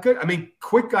not good. I mean,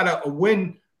 Quick got a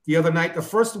win the other night, the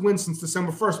first win since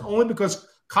December 1st, only because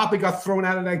Copley got thrown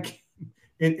out of that game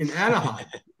in Anaheim,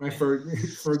 right, for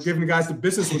giving the guys the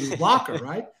business with his blocker,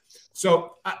 right?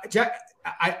 So, Jack,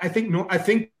 I think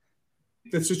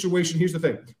the situation, here's the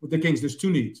thing. With the Kings, there's 2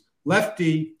 needs.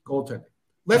 Lefty, goaltending.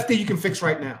 Lefty you can fix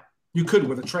right now. You could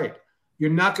with a trade. You're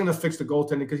not going to fix the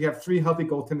goaltending because you have 3 healthy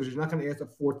goaltenders. You're not going to add a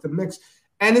 4th to mix.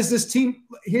 And is this team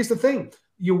 – here's the thing.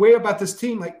 You weigh about this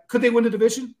team, could they win the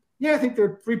division? Yeah, I think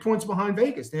they're 3 points behind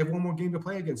Vegas. They have 1 more game to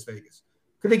play against Vegas.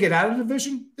 Could they get out of the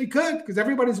division? They could, because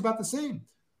everybody's about the same.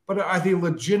 But are they a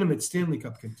legitimate Stanley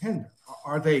Cup contender?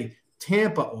 Are they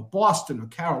Tampa or Boston or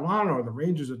Carolina or the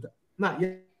Rangers? Not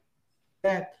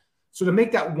yet. So to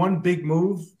make that one big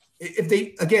move, if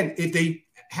they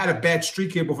had a bad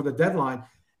streak here before the deadline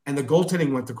and the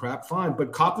goaltending went to crap, fine.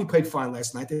 But Copley played fine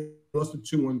last night. They lost a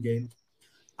 2-1 game.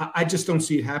 I just don't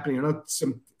see it happening.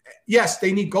 Yes,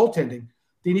 they need goaltending.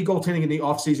 They need goaltending in the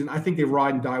offseason. I think they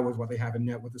ride and die with what they have in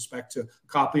net with respect to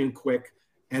Copley and Quick.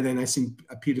 And then I see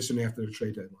Peterson after the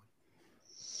trade deadline.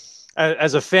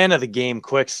 As a fan of the game,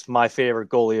 Quick's my favorite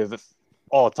goalie of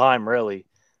all time, really.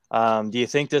 Do you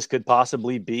think this could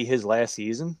possibly be his last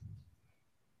season?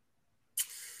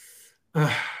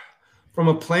 From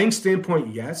a playing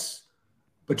standpoint, yes.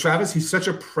 But Travis, he's such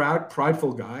a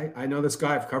prideful guy. I know this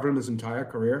guy. I've covered him his entire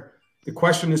career. The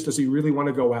question is, does he really want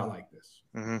to go out like this?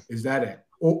 Mm-hmm. Is that it?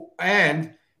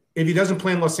 And if he doesn't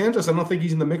play in Los Angeles, I don't think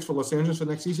he's in the mix for Los Angeles for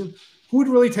next season. Who would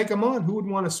really take him on? Who would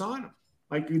want to sign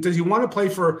him? Does he want to play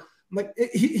for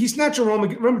 – he's not Jerome.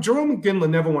 Remember, Jerome McGinley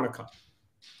never won a cup.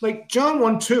 John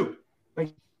won 2.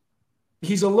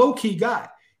 He's a low-key guy.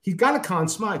 He's got a Conn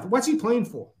Smythe. What's he playing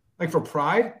for? For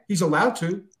pride? He's allowed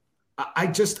to.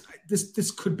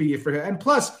 This could be it for him. And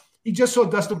plus, he just saw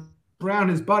Dustin Brown,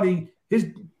 his buddy,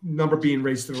 his number being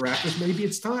raised to the rafters. Maybe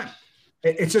it's time.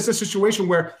 It's just a situation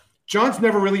where John's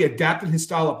never really adapted his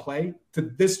style of play to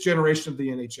this generation of the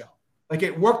NHL.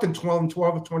 It worked in 12 and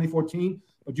 2014,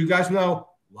 but you guys know,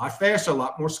 a lot faster, a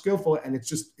lot more skillful, and it's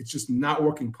just not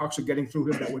working. Pucks are getting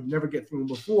through him that would never get through him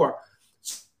before.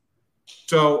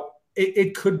 So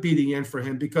it could be the end for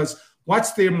him because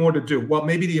what's there more to do? Well,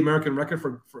 maybe the American record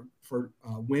for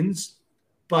wins,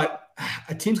 but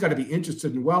a team's got to be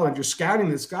interested in and you're scouting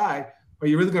this guy. Are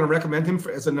you really going to recommend him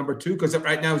as a number 2? Because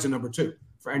right now he's a number 2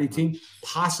 for any team,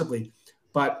 possibly.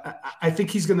 But I think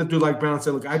he's going to do like Brown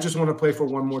said. Look, I just want to play for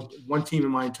one team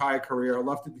in my entire career. I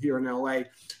loved it here in LA.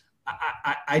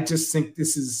 I just think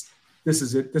this is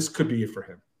it. This could be it for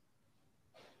him.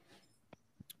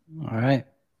 All right.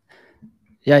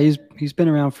 Yeah, he's been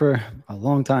around for a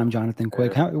long time, Jonathan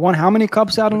Quick. Won how many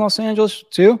cups out in Los Angeles?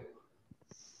 2?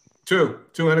 2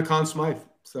 and a Conn Smythe.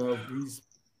 So he's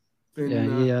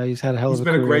been he's had a hell of a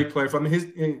career. He's been a great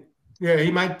player. Yeah,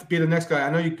 he might be the next guy. I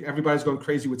know everybody's going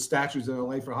crazy with statues in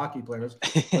LA for hockey players,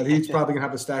 but he's probably going to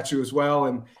have a statue as well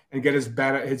and get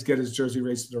his jersey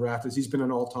raised to the rafters. He's been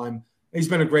he's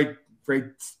been a great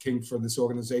king for this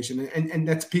organization. And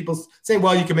that's people say,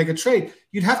 well, you can make a trade.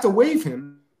 You'd have to waive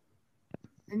him.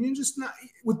 And you're just not,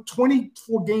 with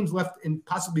 24 games left in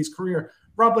possibly his career,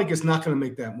 Rob Blake is not going to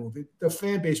make that move. The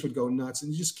fan base would go nuts,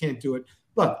 and you just can't do it.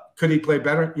 Look, could he play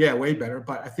better? Yeah, way better.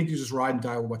 But I think you just ride and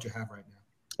die with what you have right now.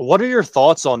 What are your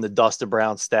thoughts on the Dustin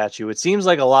Brown statue? It seems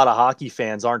like a lot of hockey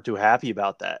fans aren't too happy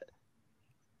about that.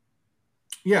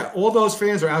 Yeah, all those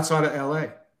fans are outside of LA.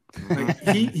 Like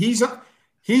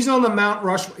he's on the Mount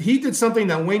Rushmore. He did something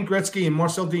that Wayne Gretzky and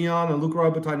Marcel Dion and Luc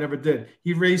Robitaille never did.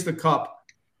 He raised the cup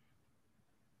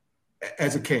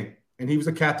as a king, and he was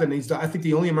the captain. He's, I think,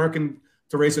 the only American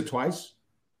to raise it twice,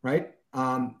 right?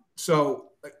 So,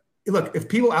 look, if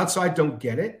people outside don't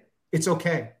get it, it's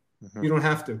okay. Mm-hmm. You don't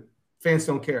have to. Fans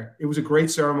don't care. It was a great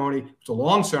ceremony. It's a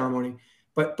long ceremony,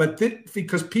 but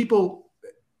because people,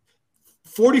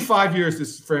 45 years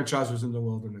this franchise was in the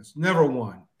wilderness, never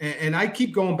won. And I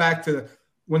keep going back to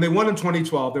when they won in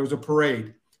 2012. There was a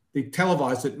parade. They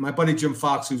televised it. My buddy Jim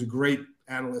Fox, who's a great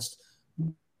analyst,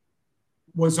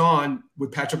 was on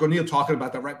with Patrick O'Neill talking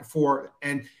about that right before,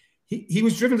 and he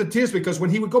was driven to tears because when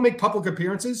he would go make public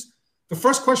appearances, the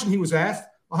first question he was asked,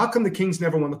 well, how come the Kings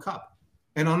never won the cup?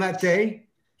 And on that day,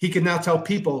 he could now tell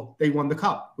people they won the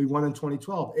cup. We won in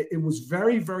 2012. It was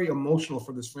very, very emotional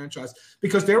for this franchise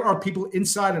because there are people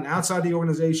inside and outside the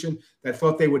organization that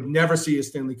thought they would never see a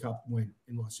Stanley Cup win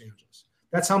in Los Angeles.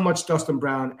 That's how much Dustin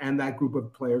Brown and that group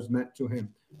of players meant to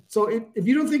him. So if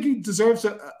you don't think he deserves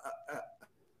a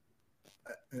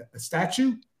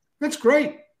statue, that's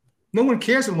great. No one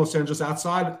cares in Los Angeles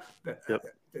outside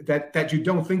that you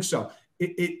don't think so.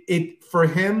 It for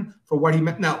him, for what he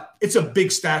meant. Now, it's a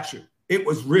big statue. It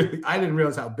was really, I didn't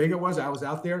realize how big it was. I was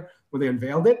out there when they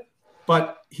unveiled it,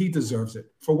 but he deserves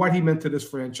it for what he meant to this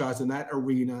franchise in that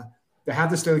arena. To have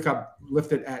the Stanley Cup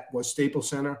lifted at Staples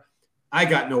Center, I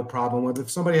got no problem with it.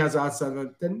 If somebody has outside of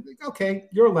it, then okay,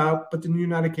 you're allowed, but then you're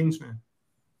not a Kings fan.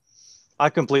 I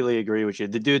completely agree with you.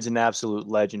 The dude's an absolute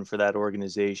legend for that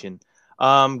organization.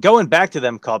 Going back to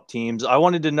them Cup teams, I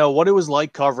wanted to know what it was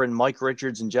like covering Mike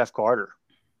Richards and Jeff Carter.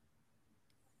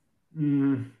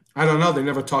 I don't know. They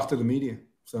never talked to the media,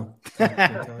 so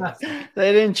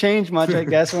they didn't change much, I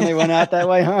guess, when they went out that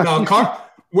way, huh? No,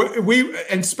 we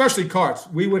and especially Carts.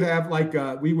 We would have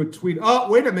we would tweet. Oh,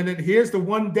 wait a minute! Here's the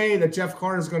one day that Jeff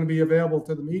Carter is going to be available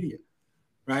to the media,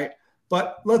 right?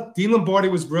 But look, Dean Lombardi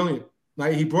was brilliant.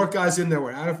 Like he brought guys in that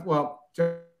were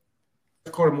Jeff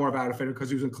Carter more of out of it because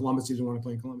he was in Columbus. He didn't want to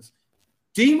play in Columbus.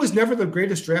 Dean was never the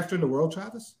greatest drafter in the world,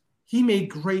 Travis. He made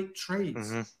great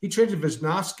trades. Mm-hmm. He traded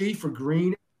Wisnowski for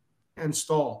Green and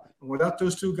Stahl. And without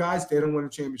those two guys, they don't win a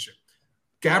championship.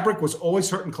 Gabrick was always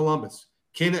hurt in Columbus.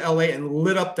 Came to LA and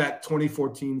lit up that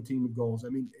 2014 team with goals. I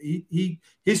mean,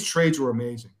 his trades were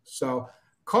amazing. So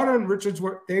Carter and Richards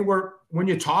were when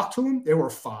you talk to them, they were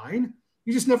fine.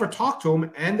 You just never talked to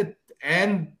them, and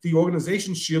the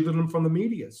organization shielded them from the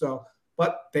media. So,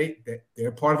 but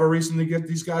they're part of a reason to get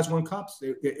these guys won cups.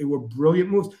 They were brilliant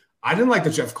moves. I didn't like the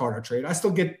Jeff Carter trade. I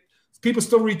still get people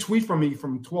still retweet from me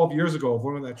from 12 years ago of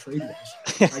one of that trade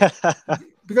was.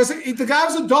 Because the guy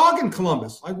was a dog in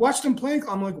Columbus. I watched him play.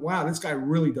 I'm like, wow, this guy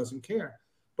really doesn't care.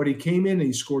 But he came in and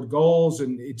he scored goals,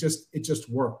 and it just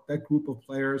worked. That group of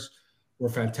players were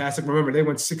fantastic. Remember, they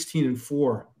went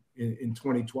 16-4 in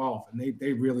 2012, and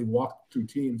they really walked through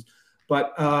teams.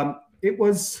 But it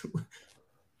was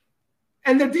 –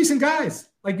 and they're decent guys.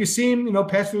 Like you see him,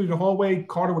 pass through the hallway,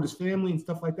 Carter with his family and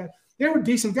stuff like that. They were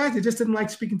decent guys. They just didn't like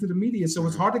speaking to the media. So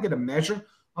it's hard to get a measure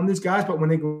on these guys. But when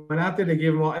they went out there, they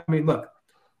gave them all – I mean, look,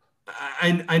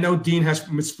 I know Dean has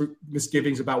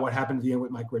misgivings about what happened at the end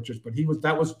with Mike Richards, but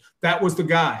that was the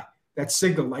guy that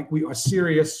signaled, like, we are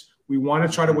serious. We want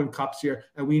to try to win cups here,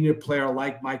 and we need a player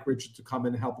like Mike Richards to come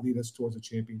in and help lead us towards a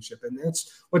championship. And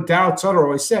that's what Darryl Sutter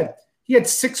always said. He had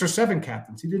 6 or 7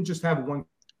 captains. He didn't just have one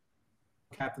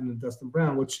captain in Dustin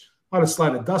Brown, which might have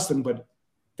slighted Dustin, but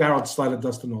Darryl slighted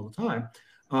Dustin all the time.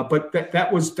 But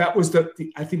that was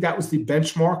I think that was the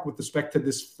benchmark with respect to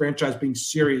this franchise being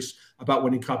serious about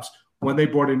winning cups when they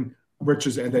brought in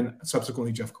Richards and then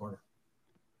subsequently Jeff Carter.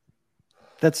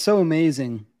 That's so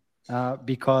amazing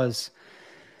because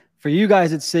for you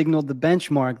guys, it signaled the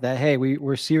benchmark that, hey,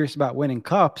 we're serious about winning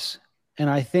cups. And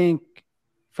I think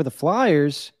for the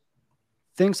Flyers,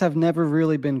 things have never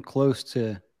really been close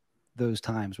to those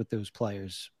times with those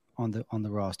players on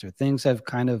the roster. Things have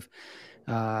kind of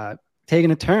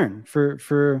taken a turn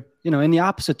for in the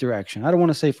opposite direction. I don't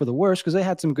want to say for the worse, because they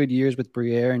had some good years with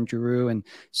Briere and Giroux and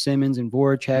Simmons and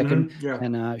Voracek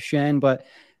and Shen. But,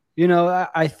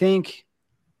 I think,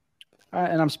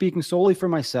 and I'm speaking solely for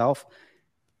myself,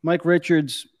 Mike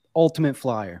Richards, ultimate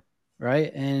flyer,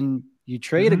 right? And you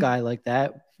trade a guy like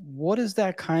that. What does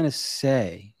that kind of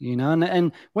say?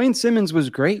 And Wayne Simmons was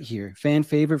great here, fan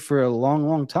favorite for a long,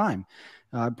 long time.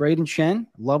 Braden Shen,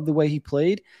 loved the way he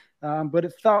played. But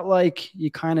it felt like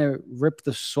you kind of ripped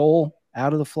the soul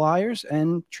out of the Flyers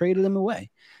and traded them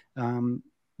away.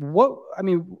 What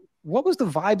was the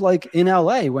vibe like in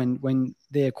LA when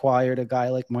they acquired a guy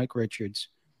like Mike Richards?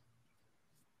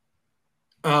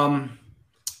 That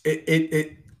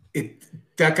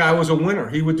guy was a winner.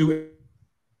 He would do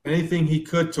anything he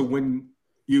could to win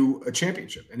you a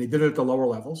championship, and he did it at the lower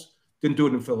levels. Didn't do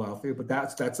it in Philadelphia, but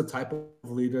that's the type of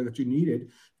leader that you needed,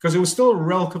 because it was still a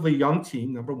relatively young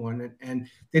team, number one, and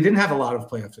they didn't have a lot of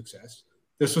playoff success.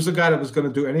 This was a guy that was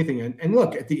going to do anything. And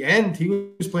look, at the end, he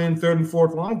was playing third and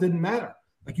fourth line. Didn't matter.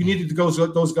 Like, you needed to go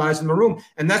those guys in the room.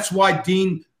 And that's why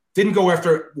Dean didn't go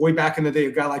after, way back in the day,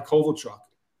 a guy like Kovalchuk,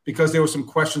 because there were some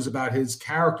questions about his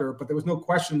character, but there was no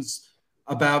questions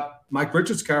about Mike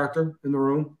Richards' character in the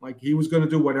room. Like, he was going to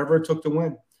do whatever it took to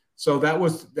win. So that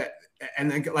was that.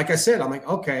 And then, like I said, I'm like,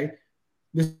 okay,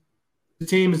 this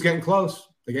team is getting close.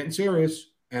 They're getting serious.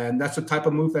 And that's the type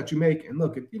of move that you make. And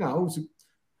look, it's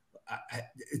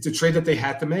a trade that they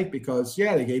had to make, because,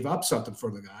 they gave up something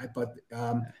for the guy. But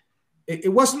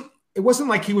it wasn't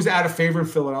like he was out of favor in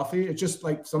Philadelphia. It's just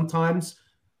like sometimes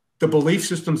the belief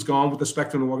system's gone with the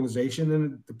Spectrum organization,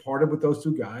 and it departed with those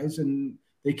two guys. And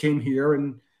they came here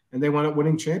and they wound up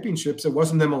winning championships. It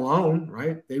wasn't them alone,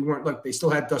 right? They weren't, like, they still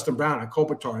had Dustin Brown and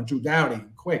Kopitar and Drew Doughty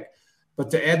and Quick. But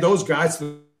to add those guys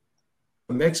to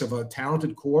the mix of a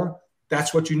talented core,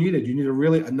 that's what you needed. You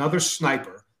needed another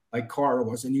sniper like Carter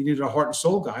was, and you needed a heart and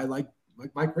soul guy like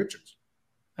Mike Richards.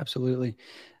 Absolutely.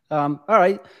 All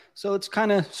right. So let's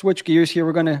kind of switch gears here.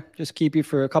 We're going to just keep you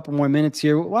for a couple more minutes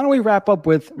here. Why don't we wrap up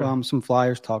with some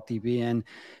Flyers Talk TV? And,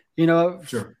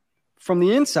 sure. From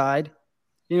the inside,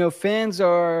 fans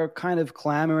are kind of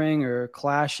clamoring or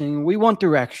clashing. We want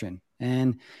direction.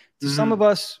 And to some of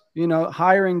us,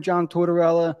 hiring John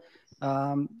Tortorella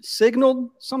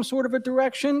signaled some sort of a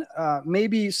direction.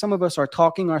 Maybe some of us are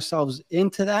talking ourselves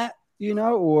into that,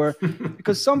 or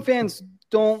because some fans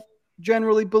don't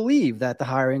generally believe that the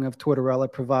hiring of Tortorella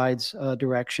provides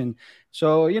direction.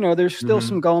 So, there's still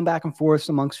some going back and forth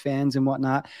amongst fans and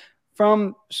whatnot.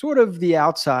 From sort of the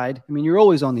outside, I mean, you're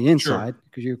always on the inside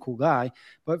because you're a cool guy,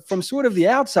 but from sort of the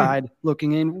outside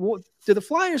looking in, do the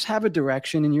Flyers have a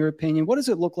direction in your opinion? What does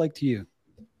it look like to you?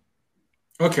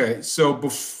 Okay, so the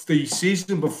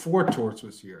season before Torts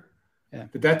was here,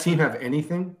 did that team have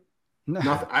anything? No.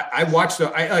 Nothing. I watched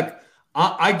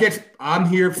I'm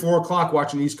here at 4:00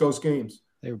 watching East Coast games.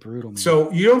 They were brutal, man. So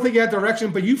you don't think you had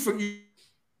direction, but you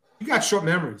got short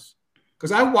memories.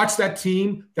 Because I watched that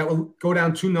team that will go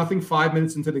down 2-0 5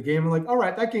 minutes into the game. I'm like, all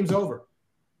right, that game's over.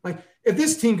 Like, if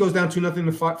this team goes down 2-0 in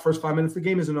the first 5 minutes, the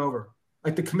game isn't over.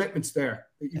 Like, the commitment's there.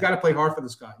 You got to play hard for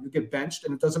this guy. You get benched,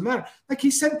 and it doesn't matter. Like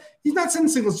he said, he's not sending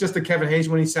signals just to Kevin Hayes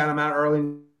when he sat him out early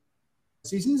in the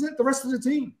season. He's the rest of the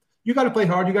team. You got to play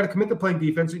hard. You got to commit to playing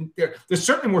defense. There's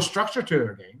certainly more structure to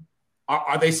their game.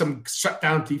 Are they some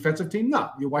shut-down defensive team?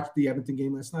 No. You watched the Edmonton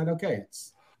game last night. Okay,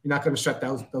 you're not going to shut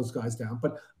those guys down.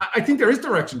 But I think there is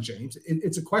direction change.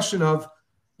 It's a question of,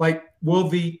 like,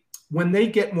 when they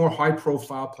get more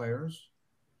high-profile players,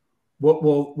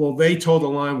 will they toe the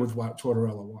line with what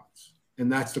Tortorella wants?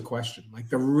 And that's the question. Like,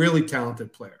 the really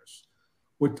talented players.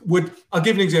 I'll give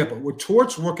you an example. Would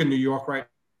Torts work in New York right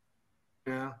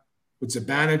now with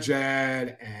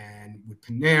Zibanejad and with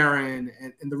Panarin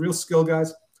and the real skill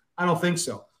guys? I don't think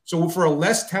so. So for a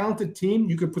less talented team,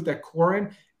 you could put that core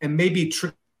in and maybe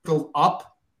trickle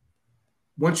up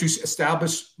once you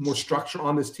establish more structure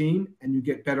on this team and you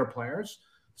get better players.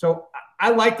 So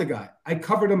I like the guy. I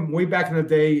covered him way back in the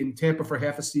day in Tampa for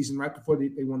half a season right before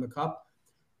they won the Cup.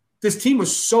 This team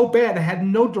was so bad. It had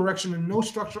no direction and no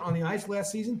structure on the ice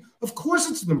last season. Of course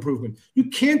it's an improvement. You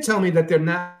can't tell me that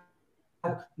they're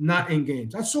not in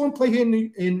games. I saw him play here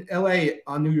in L.A.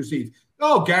 on New Year's Eve.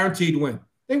 Oh, guaranteed win.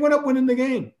 They went up winning the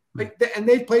game. And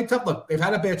they've played tough. Look, they've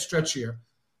had a bad stretch here.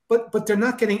 But they're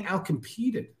not getting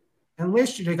out-competed. And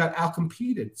last year they got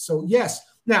out-competed. So, yes.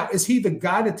 Now, is he the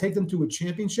guy to take them to a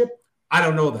championship? I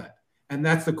don't know that. And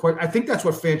that's the question. I think that's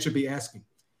what fans should be asking.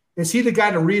 Is he the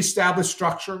guy to reestablish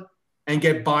structure and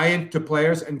get buy-in to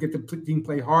players and get the team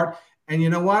play hard? And you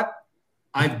know what?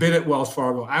 I've been at Wells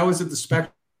Fargo. I was at the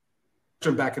Spectrum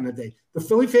back in the day. The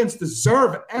Philly fans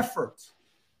deserve effort.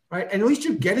 right? And at least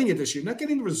you're getting it this year. Not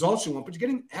getting the results you want, but you're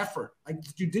getting effort like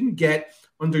you didn't get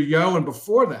under Yo and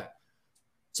before that.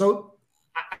 So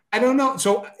I don't know.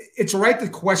 So it's right to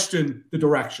question the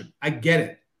direction. I get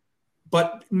it.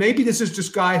 But maybe this is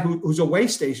just guy who's a way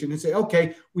station and say,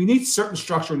 okay, we need certain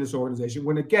structure in this organization.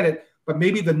 We're going to get it, but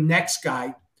maybe the next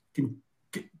guy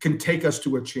can take us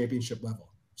to a championship level.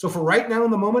 So for right now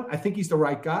in the moment, I think he's the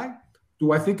right guy.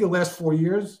 Do I think he'll last 4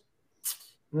 years?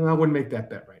 No, I wouldn't make that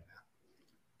bet right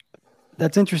now.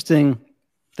 That's interesting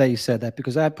that you said that,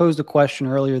 because I posed a question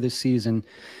earlier this season.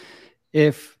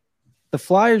 If the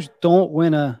Flyers don't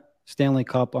win a Stanley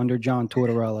Cup under John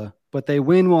Tortorella, but they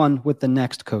win one with the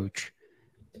next coach,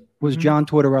 was John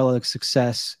Tortorella a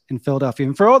success in Philadelphia?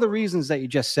 And for all the reasons that you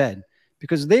just said,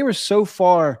 because they were so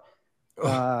far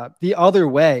the other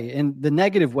way, in the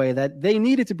negative way, that they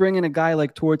needed to bring in a guy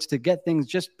like Torts to get things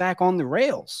just back on the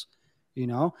rails, you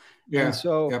know? Yeah. And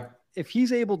so if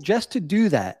he's able just to do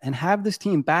that and have this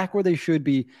team back where they should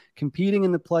be, competing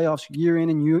in the playoffs year in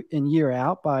and year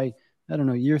out by, I don't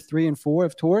know, year 3 and 4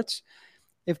 of Torts,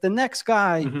 if the next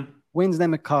guy wins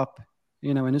them a cup,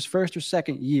 you know, in his first or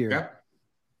second year,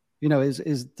 you know,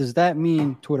 does that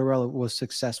mean Tortorella was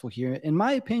successful here? In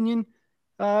my opinion,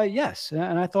 yes.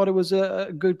 And I thought it was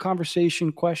a good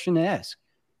conversation question to ask.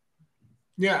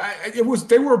 Yeah,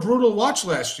 they were a brutal watch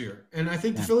last year. And I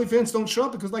think the Philly fans don't show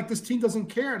up because, like, this team doesn't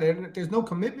care. There's no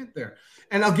commitment there.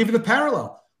 And I'll give you the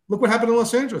parallel. Look what happened in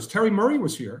Los Angeles. Terry Murray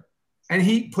was here, and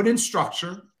he put in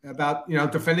structure about, you know,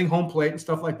 defending home plate and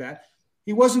stuff like that.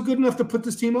 He wasn't good enough to put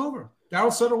this team over.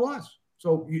 Daryl Sutter was.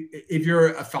 So if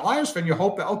you're a Flyers fan, you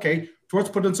hope that, okay, Torts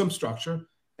put in some structure,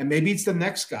 and maybe it's the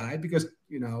next guy because,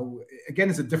 you know, again,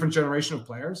 it's a different generation of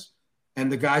players.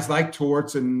 And the guys like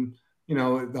Torts and, you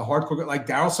know, the hardcore, like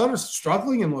Daryl Sutter's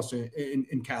struggling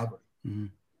in Calgary.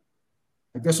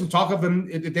 Like, there's some talk of him.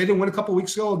 If they didn't win a couple of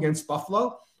weeks ago against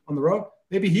Buffalo on the road,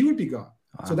 maybe he would be gone.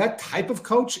 Wow. So that type of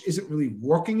coach isn't really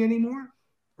working anymore,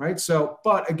 right? So,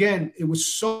 but again, it was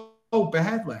so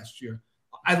bad last year.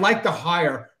 I like the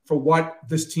hire for what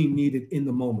this team needed in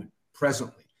the moment,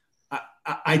 presently.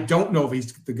 I don't know if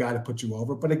he's the guy to put you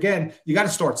over, but again, you got to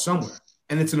start somewhere,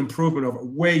 and it's an improvement over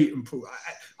way improved.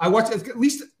 I watch, at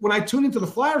least when I tune into the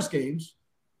Flyers games,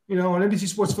 you know, on NBC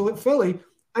Sports Philly,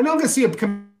 I know I'm going to see a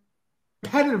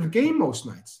competitive game most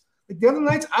nights. Like the other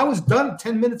nights, I was done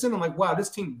 10 minutes in. I'm like, wow,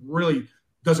 this team really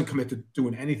doesn't commit to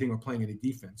doing anything or playing any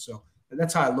defense. So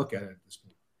that's how I look at it at this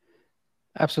point.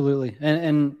 Absolutely.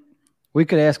 And we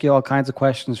could ask you all kinds of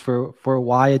questions for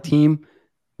why a team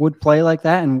would play like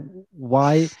that, and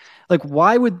why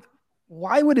would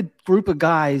a group of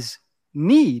guys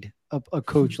need a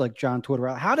coach like John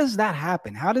Tortorella? How does that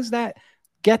happen? How does that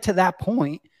get to that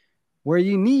point where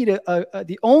you need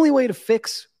the only way to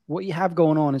fix what you have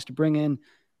going on is to bring in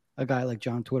a guy like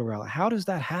John Tortorella? How does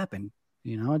that happen?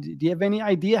 You know, do you have any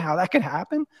idea how that could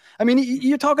happen? I mean,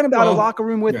 you're talking about a locker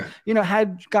room with, you know,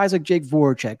 had guys like Jake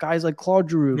Voracek, guys like Claude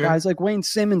Giroux, guys like Wayne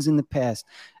Simmons in the past.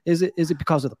 Is it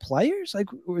because of the players? Like,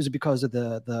 or is it because of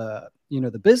the you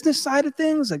know, the business side of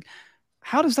things? Like,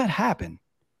 how does that happen?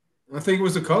 I think it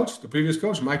was the coach, the previous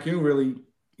coach, Mike Yeo. Really,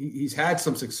 he's had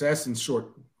some success in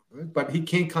short, but he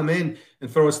can't come in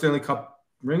and throw a Stanley Cup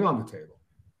ring on the table,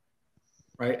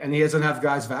 right? And he doesn't have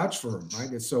guys vouch for him,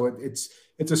 right? So it's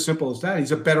as simple as that.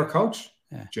 He's a better coach,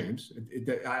 James.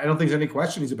 I don't think there's any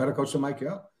question. He's a better coach than Mike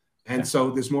Yeo. And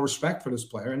so there's more respect for this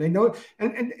player. And they know it.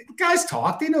 And guys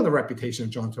talk. They know the reputation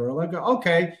of John Tortorella. Like,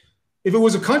 okay, if it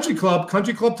was a country club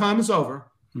time is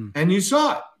over. And you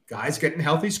saw it. Guys getting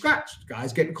healthy scratched.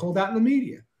 Guys getting called out in the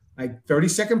media. Like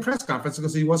 30-second press conference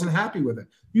because he wasn't happy with it.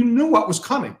 You knew what was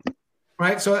coming,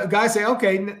 right? So guys say,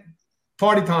 okay,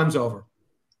 party time's over.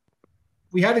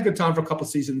 We had a good time for a couple of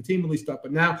seasons. The team released up,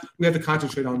 but now we have to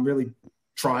concentrate on really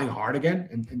trying hard again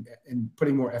and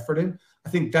putting more effort in. I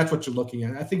think that's what you're looking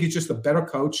at. I think he's just a better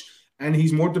coach, and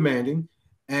he's more demanding,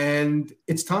 and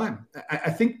it's time. I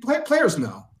think players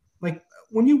know. Like,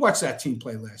 when you watch that team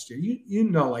play last year, you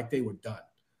know, like, they were done.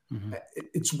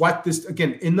 It's what this,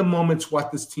 again, in the moments, what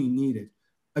this team needed.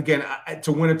 Again,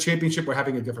 to win a championship, we're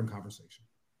having a different conversation.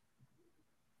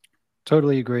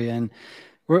 Totally agree. And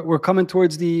we're coming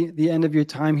towards the end of your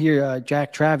time here.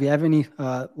 Jack, Trav, you have any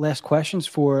last questions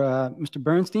for Mr.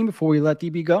 Bernstein before we let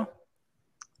DB go?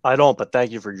 I don't, but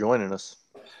thank you for joining us.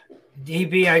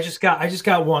 DB, I just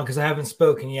got one because I haven't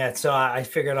spoken yet, so I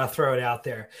figured I'll throw it out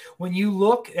there. When you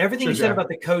look, everything you said about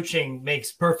the coaching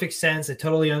makes perfect sense. I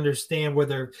totally understand where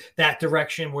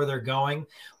they're going.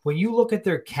 When you look at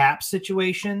their cap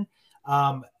situation,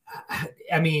 I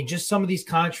mean, just some of these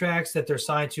contracts that they're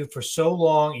signed to for so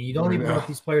long, and you don't even know if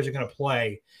these players are going to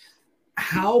play.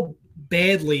 How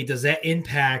badly does that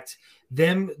impact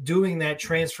them doing that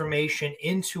transformation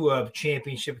into a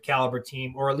championship caliber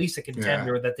team, or at least a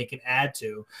contender that they can add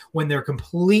to when they're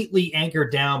completely anchored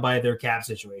down by their cap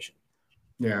situation.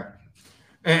 Yeah.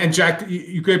 And Jack,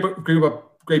 you bring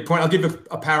up a great point. I'll give you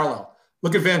a parallel.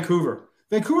 Look at Vancouver.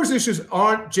 Vancouver's issues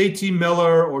aren't JT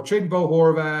Miller or trading Bo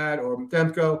Horvat or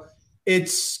Demko.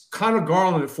 It's Connor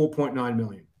Garland at $4.9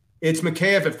 million. It's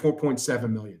Mikheyev at $4.7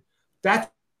 million. That's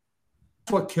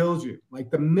what kills you.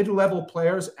 Like the mid-level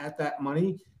players at that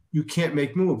money, you can't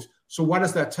make moves. So what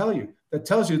does that tell you? That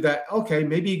tells you that, okay,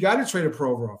 maybe you got to trade a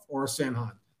Provorov or a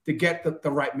Sanheim to get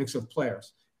the right mix of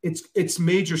players. It's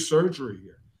major surgery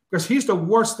here because he's the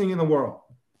worst thing in the world.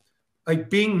 Like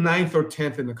being 9th or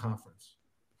 10th in the conference.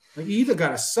 Like you either got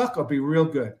to suck or be real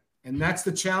good. And that's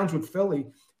the challenge with Philly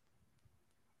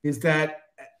is that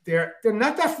they're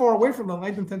not that far away from the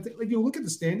 9th and 10th. Like you look at the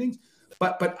standings,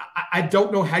 but I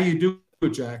don't know how you do it,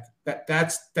 Jack.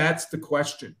 That's the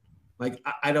question. Like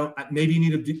I don't. Maybe you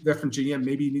need a different GM.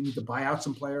 Maybe you need to buy out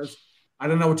some players. I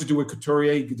don't know what to do with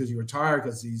Couturier. Does he retire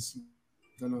because he's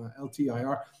done a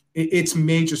LTIR? It's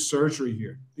major surgery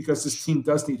here because this team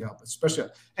does need help, especially.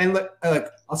 And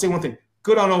I'll say one thing: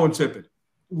 good on Owen Tippett.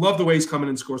 Love the way he's coming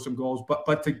and score some goals.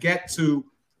 But to get to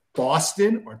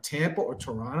Boston or Tampa or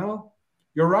Toronto,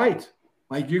 you're right.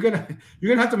 Like you're gonna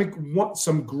have to make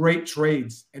some great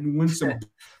trades and win some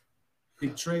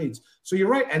big trades. So you're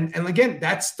right. And again,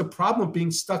 that's the problem of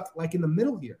being stuck like in the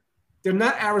middle here. They're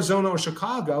not Arizona or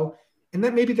Chicago, and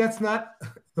maybe that's not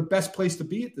the best place to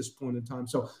be at this point in time.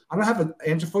 So I don't have an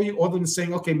answer for you other than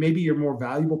saying, okay, maybe you're more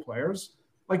valuable players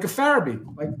like a Farabee.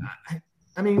 Like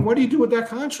I mean, what do you do with that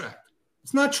contract?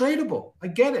 It's not tradable. I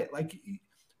get it. Like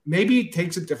maybe it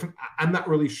takes a different. I'm not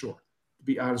really sure, to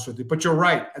be honest with you. But you're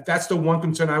right. That's the one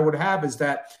concern I would have is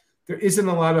that there isn't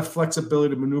a lot of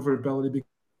flexibility, maneuverability,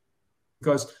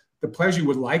 because the players you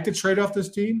would like to trade off this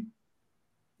team,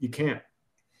 you can't.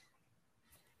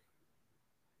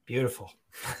 Beautiful.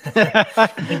 I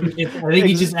think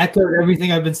you just echoed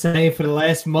everything I've been saying for the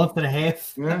last month and a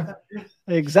half. Yeah,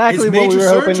 exactly it's what we were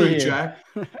hoping to hear. Jack.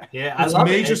 Yeah, it's I love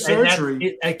major it.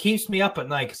 surgery. It keeps me up at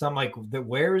night because I'm like,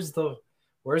 where's the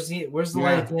light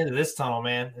at the end of this tunnel,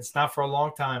 man? It's not for a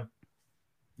long time.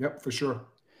 Yep, for sure.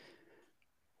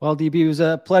 Well, DB, it was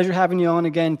a pleasure having you on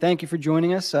again. Thank you for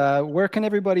joining us. Where can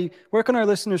our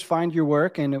listeners find your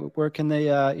work, and where can they,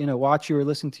 watch you or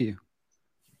listen to you?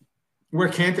 Where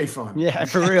can't they find me? Yeah,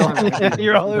 for real.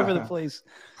 You're all over the place.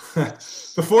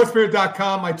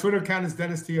 TheFourthPeriod.com. My Twitter account is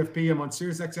Dennis TFP. I'm on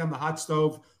SiriusXM, The Hot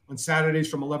Stove, on Saturdays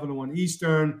from 11 to 1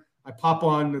 Eastern. I pop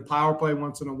on the Power Play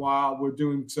once in a while. We're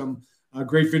doing some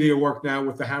great video work now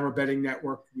with the Hammer Betting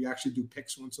Network. We actually do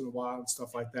picks once in a while and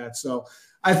stuff like that. So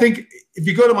I think if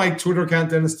you go to my Twitter account,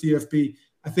 Dennis TFP,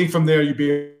 I think from there you'll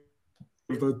be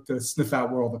able to sniff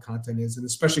out where all the content is. And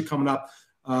especially coming up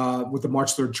with the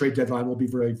March 3rd trade deadline, we'll be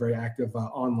very, very active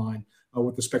online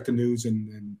with respect to news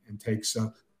and takes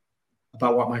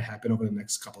about what might happen over the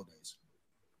next couple of days.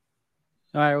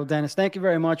 All right, well, Dennis, thank you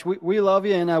very much. We love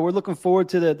you, and we're looking forward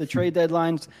to the trade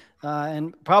deadlines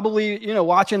and probably,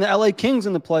 watching the LA Kings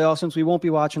in the playoffs since we won't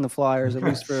be watching the Flyers, at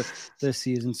least for this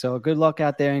season. So good luck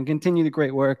out there and continue the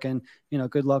great work, and,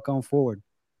 good luck going forward.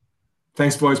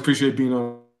 Thanks, boys. Appreciate being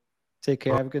on. Take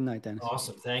care. Have a good night, Dennis.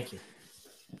 Awesome. Thank you.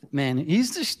 Man,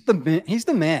 he's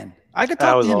the man. I could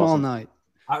talk to him all night.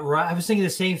 I was thinking the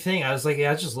same thing. I was like, I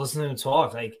was just listening to him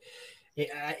talk. Like,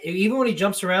 even when he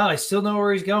jumps around, I still know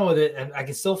where he's going with it, and I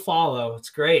can still follow. It's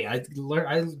great. I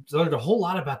learned a whole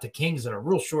lot about the Kings in a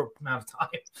real short amount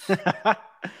of time.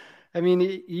 I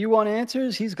mean, you want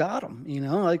answers? He's got them.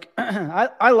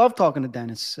 I love talking to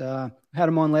Dennis. Had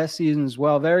him on last season as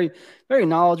well. Very, very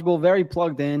knowledgeable, very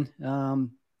plugged in.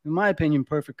 In my opinion,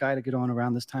 perfect guy to get on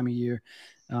around this time of year.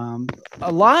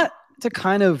 A lot to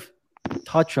kind of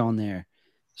touch on there.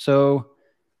 So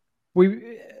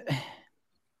we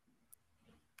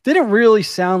didn't really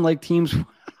sound like teams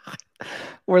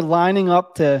were lining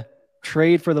up to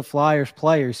trade for the Flyers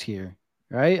players here,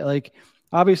 right? Like,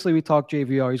 obviously we talked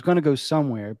JVR. He's going to go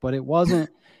somewhere, but it wasn't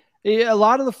 – a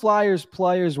lot of the Flyers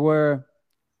players were,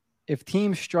 if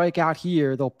teams strike out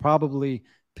here, they'll probably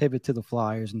pivot to the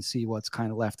Flyers and see what's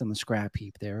kind of left in the scrap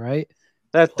heap there, right?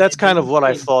 That's kind of what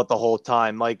I thought the whole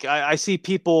time. Like, I see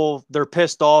people, they're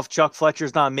pissed off. Chuck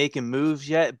Fletcher's not making moves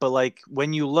yet. But, like,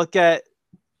 when you look at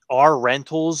our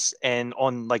rentals and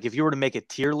on, like, if you were to make a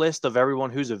tier list of everyone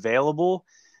who's available,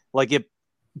 like,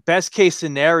 best case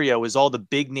scenario is all the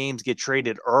big names get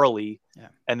traded early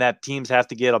and that teams have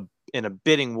to get in a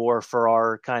bidding war for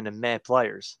our kind of meh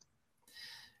players.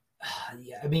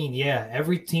 I mean,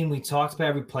 every team we talked about,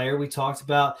 every player we talked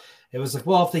about, it was like,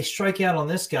 well, if they strike out on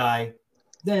this guy,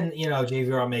 then,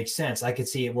 JVR makes sense. I could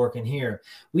see it working here.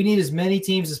 We need as many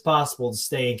teams as possible to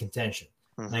stay in contention.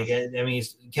 Mm-hmm. Like, I mean,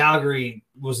 Calgary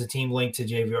was a team linked to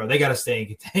JVR. They got to stay in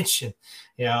contention.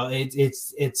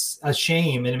 It's a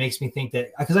shame, and it makes me think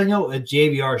that because I know a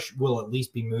JVR will at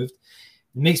least be moved.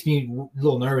 It makes me a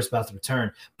little nervous about the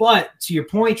return. But to your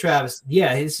point, Travis,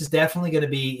 yeah, this is definitely going to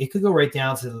be. It could go right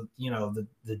down to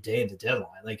the day of the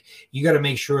deadline. Like, you got to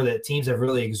make sure that teams have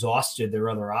really exhausted their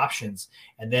other options,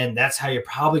 and then that's how you're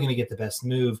probably going to get the best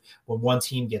move when one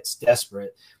team gets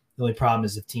desperate. The only problem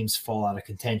is if teams fall out of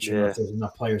contention or if there's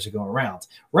enough players to go around.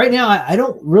 Right now, I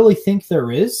don't really think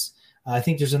there is. I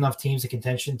think there's enough teams in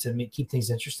contention to keep things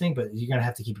interesting, but you're going to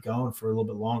have to keep it going for a little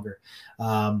bit longer.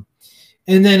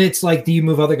 And then it's like, do you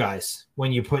move other guys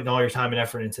when you're putting all your time and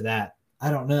effort into that? I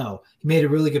don't know. You made a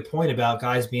really good point about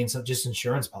guys being just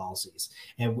insurance policies.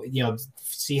 And,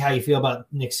 see how you feel about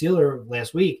Nick Seeler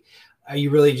last week. Are you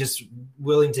really just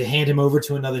willing to hand him over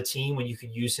to another team when you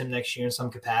could use him next year in some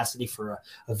capacity for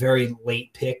a very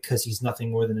late pick because he's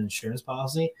nothing more than an insurance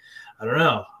policy? I don't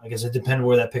know. I guess it depends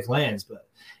where that pick lands. But,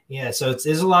 yeah, so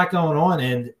there's a lot going on,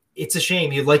 and it's a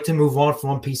shame. You'd like to move on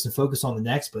from one piece and focus on the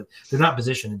next, but they're not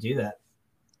positioned to do that.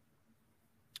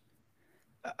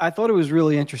 I thought it was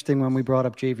really interesting when we brought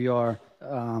up JVR.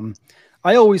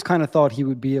 I always kind of thought he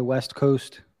would be a West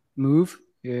Coast move.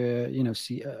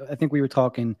 I think we were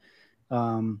talking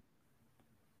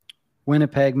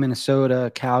Winnipeg,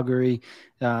 Minnesota, Calgary.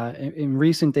 In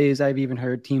recent days, I've even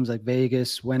heard teams like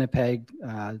Vegas, Winnipeg,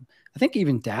 I think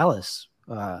even Dallas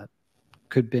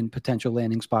could have been potential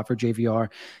landing spot for JVR.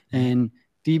 And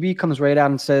DB comes right out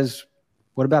and says,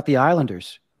 what about the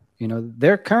Islanders?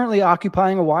 They're currently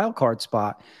occupying a wild card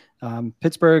spot.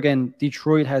 Pittsburgh and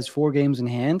Detroit has 4 games in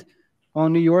hand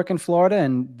on New York and Florida,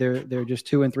 and they're just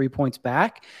 2 and 3 points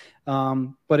back.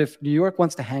 But if New York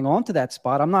wants to hang on to that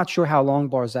spot, I'm not sure how long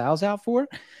Barzal's out for.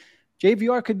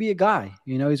 JVR could be a guy.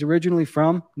 He's originally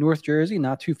from North Jersey,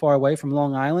 not too far away from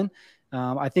Long Island.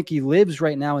 I think he lives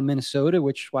right now in Minnesota,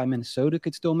 which is why Minnesota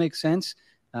could still make sense.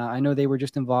 I know they were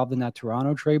just involved in that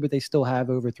Toronto trade, but they still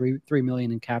have over $3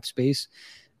 million in cap space.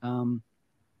 Like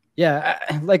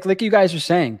you guys are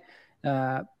saying,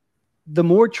 the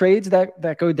more trades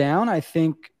that go down, I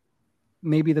think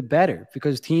maybe the better,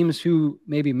 because teams who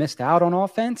maybe missed out on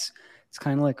offense, it's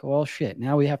kind of like, well, shit,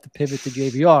 now we have to pivot to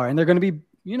JVR, and they're going to be,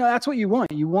 that's what you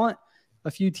want. You want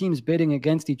a few teams bidding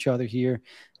against each other here.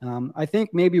 I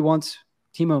think maybe once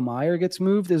Timo Meier gets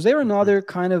moved, is there another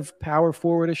kind of power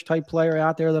forwardish type player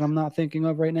out there that I'm not thinking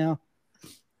of right now?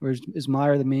 Or is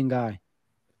Meier the main guy?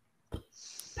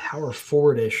 Power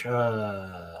forwardish.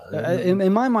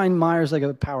 In my mind, Meier's like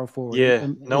a power forward. Yeah,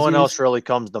 no one else really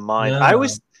comes to mind. No.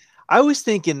 I was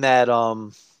thinking that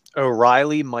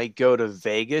O'Reilly might go to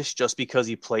Vegas just because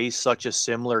he plays such a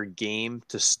similar game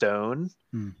to Stone.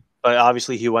 But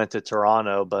obviously he went to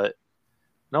Toronto, but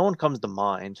no one comes to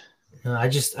mind.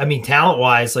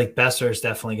 Talent-wise, like Besser's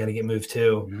definitely got to get moved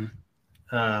too.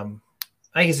 I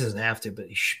guess he doesn't have to, but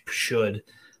he should.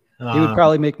 He would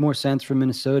probably make more sense for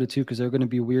Minnesota too, because they're going to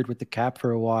be weird with the cap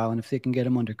for a while, and if they can get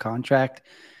him under contract,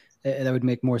 that would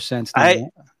make more sense.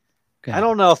 I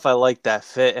don't know if I like that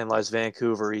fit unless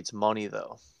Vancouver eats money,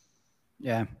 though.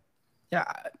 Yeah,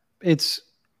 it's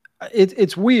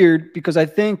weird because I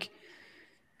think,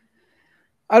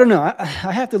 I don't know. I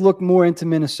have to look more into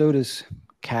Minnesota's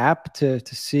cap to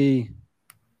see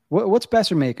what's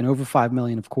Besser making. Over $5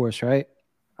 million, of course, right?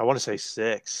 I want to say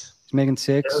 6. He's making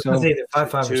 6. So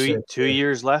five or 6. 2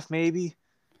 years left, maybe.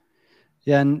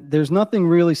 Yeah, and there's nothing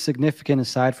really significant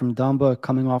aside from Dumba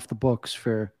coming off the books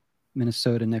for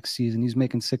Minnesota next season. He's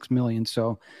making $6 million,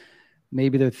 so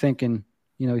maybe they're thinking,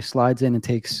 he slides in and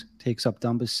takes up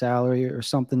Dumba's salary or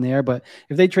something there. But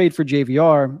if they trade for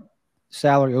JVR,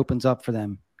 salary opens up for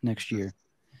them next year.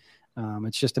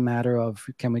 It's just a matter of,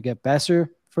 can we get Besser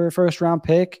for a first round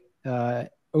pick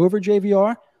over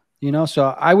JVR? So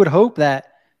I would hope that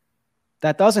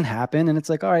doesn't happen, and it's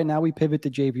like, all right, now we pivot to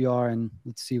JVR and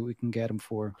let's see what we can get him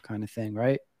for, kind of thing,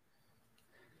 right?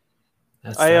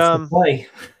 That's the play.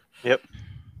 Yep.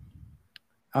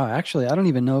 Oh, actually, I don't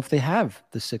even know if they have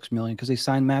the $6 million because they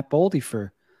signed Matt Boldy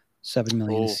for $7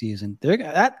 million a season.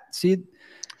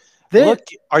 Look,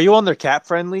 are you on their cap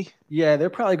friendly? Yeah, they're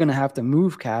probably going to have to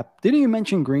move cap. Didn't you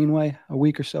mention Greenway a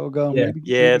week or so ago? Yeah,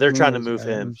 maybe they're trying to move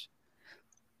him.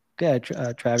 Yeah,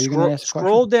 Travis, you're going to ask a question?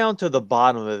 Scroll down to the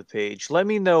bottom of the page. Let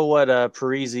me know what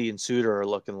Parisi and Suter are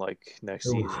looking like next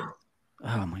season.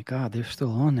 Oh my God, they're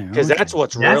still on there. Because that's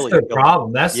what's really the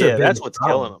problem. That's what's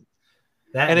killing them.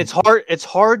 And it's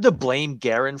hard to blame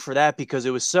Guerin for that because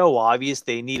it was so obvious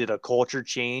they needed a culture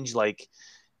change. Like,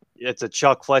 it's a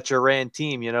Chuck Fletcher ran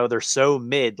team. You know, they're so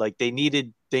mid. Like they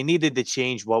needed to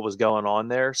change what was going on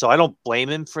there. So I don't blame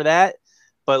him for that.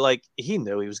 But like he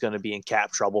knew he was going to be in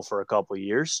cap trouble for a couple of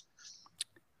years.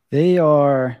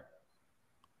 They're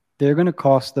going to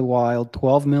cost the Wild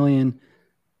 $12 million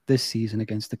this season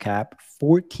against the cap,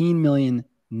 $14 million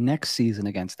next season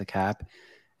against the cap,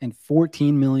 and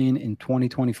 $14 million in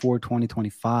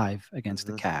 2024-2025 against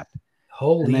the cap.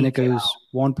 Holy and then it cow. goes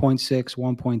 1.6,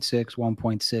 1.6,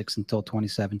 1.6 until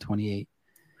 27-28.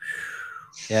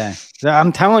 Yeah.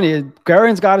 I'm telling you,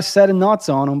 Guerin's got a set of nuts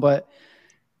on him, but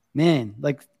man,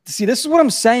 like, see, this is what I'm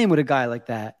saying with a guy like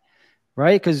that,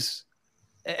 right? Because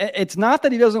it's not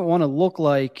that he doesn't want to look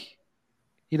like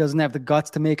he doesn't have the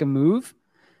guts to make a move,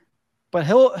 but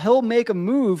he'll make a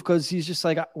move because he's just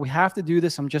like, we have to do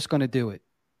this. I'm just going to do it,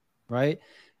 right?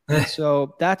 And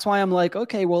so that's why I'm like,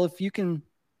 okay, well, if you can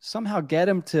somehow get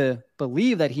him to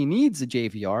believe that he needs a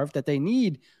JVR, that they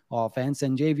need offense,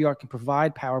 and JVR can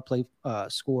provide power play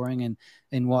scoring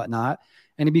and whatnot,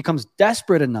 and he becomes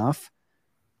desperate enough,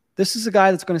 this is a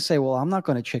guy that's going to say, well, I'm not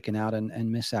going to chicken out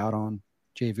and miss out on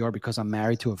JVR because I'm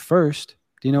married to a first.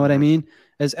 Do you know what I mean?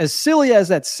 As silly as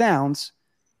that sounds,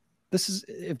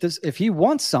 if he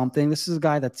wants something, this is a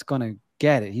guy that's going to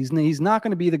get it. He's not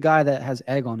going to be the guy that has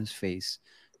egg on his face,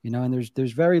 you know, and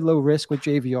there's very low risk with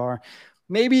JVR.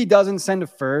 Maybe he doesn't send a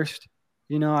first.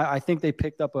 You know, I think they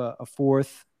picked up a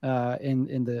fourth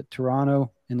in the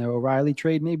Toronto, in the O'Reilly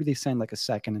trade. Maybe they send like a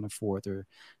second and a fourth, or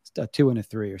a 2 and a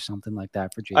 3 or something like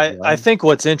that for JVR. I think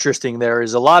what's interesting there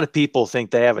is a lot of people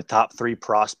think they have a top 3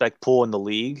 prospect pool in the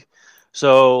league.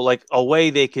 So like a way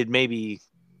they could maybe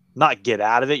not get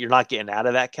out of it, you're not getting out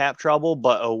of that cap trouble,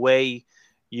 but a way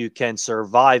you can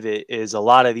survive it is a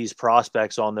lot of these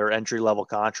prospects on their entry-level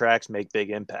contracts make big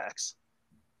impacts.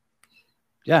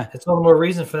 Yeah. It's all the more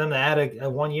reason for them to add a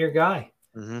 1-year guy.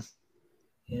 Mm-hmm.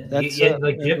 Yeah,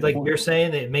 like you're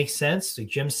saying, it makes sense. Like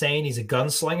Jim's saying, he's a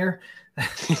gunslinger.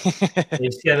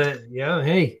 He's got to, you know,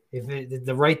 hey, if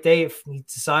the right day, if he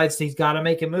decides he's got to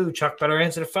make a move, Chuck better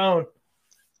answer the phone.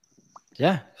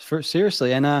 Yeah,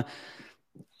 seriously. And,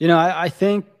 you know, I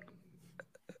think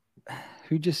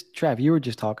Trav, you were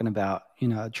just talking about, you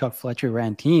know, Chuck Fletcher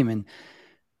ran team, and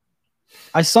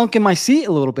I sunk in my seat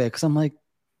a little bit because I'm like,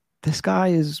 this guy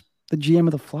is the GM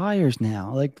of the Flyers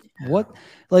now. Like, what?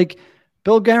 Like,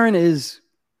 Bill Guerin is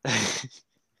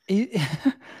he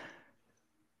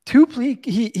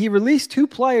released 2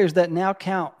 players that now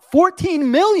count $14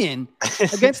 million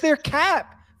against their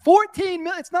cap. $14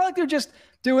 million. It's not like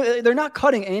they're not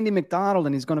cutting Andy McDonald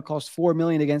and he's going to cost $4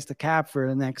 million against the cap for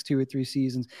the next 2 or 3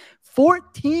 seasons.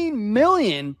 $14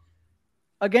 million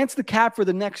against the cap for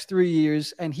the next 3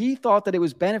 years, and he thought that it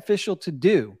was beneficial to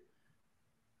do.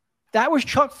 That was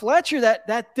Chuck Fletcher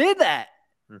that did that.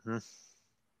 Mm-hmm.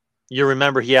 You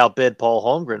remember he outbid Paul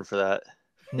Holmgren for that.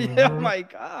 Yeah, my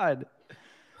God.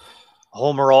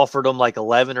 Homer offered him like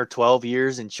 11 or 12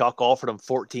 years, and Chuck offered him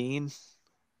 14.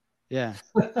 Yeah.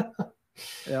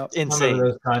 Yep. Insane.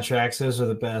 Those contracts, those are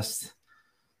the best.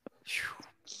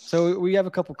 So we have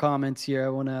a couple comments here I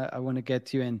want to get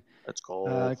to, and that's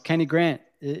cool. Kenny Grant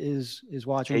is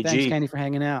watching. KG. Thanks, Kenny, for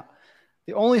hanging out.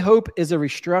 The only hope is a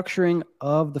restructuring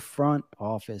of the front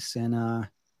office. And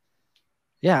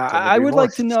yeah, I would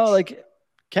like to know, like,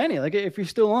 Kenny, like, if you're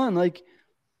still on, like,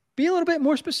 be a little bit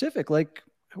more specific. Like,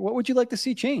 what would you like to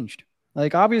see changed?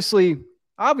 Like, obviously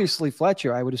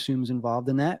Fletcher, I would assume, is involved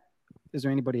in that. Is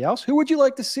there anybody else? Who would you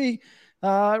like to see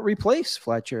replace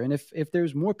Fletcher? And if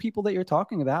there's more people that you're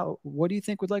talking about, what do you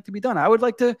think would like to be done? I would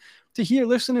like to hear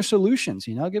listener solutions.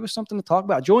 You know, give us something to talk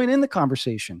about. Join in the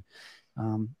conversation.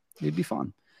 It'd be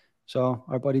fun. So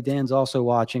our buddy Dan's also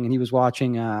watching, and he was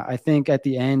watching, I think, at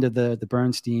the end of the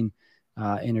Bernstein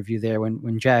interview there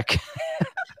when Jack,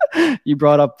 you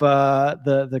brought up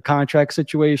the contract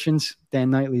situations. Dan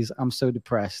Knightley's, I'm so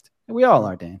depressed. And we all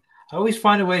are, Dan. I always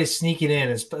find a way to sneak it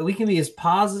in. We can be as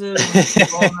positive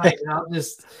all night, and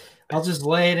I'll just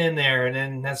lay it in there, and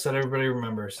then that's what everybody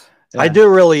remembers. Yeah. I do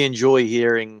really enjoy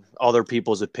hearing other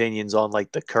people's opinions on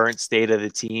like the current state of the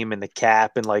team and the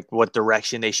cap and like what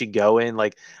direction they should go in.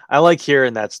 Like, I like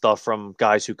hearing that stuff from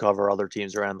guys who cover other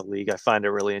teams around the league. I find it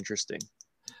really interesting.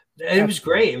 It was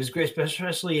great. It was great,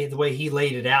 especially the way he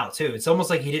laid it out too. It's almost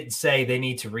like he didn't say they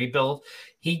need to rebuild.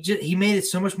 He made it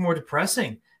so much more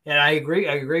depressing. And I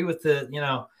agree with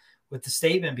the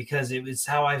statement, because it was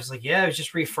how I was like, yeah, it was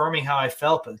just reaffirming how I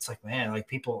felt. But it's like, man, like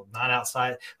people not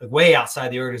outside, like way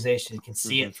outside the organization can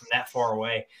see it from that far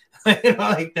away. You know,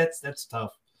 like that's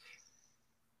tough.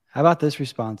 How about this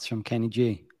response from Kenny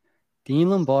G?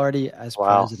 Dean Lombardi as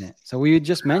president. So we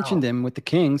just mentioned him with the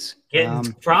Kings.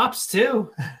 Getting props too.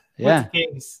 Yeah. With the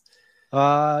Kings.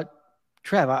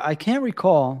 Trev, I can't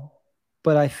recall,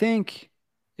 but I think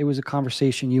it was a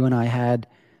conversation you and I had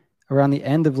around the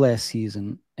end of last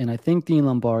season, and I think Dean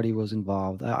Lombardi was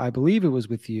involved. I believe it was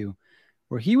with you,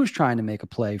 where he was trying to make a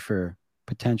play for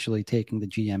potentially taking the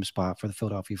GM spot for the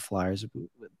Philadelphia Flyers.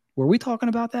 Were we talking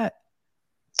about that?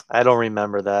 I don't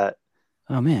remember that.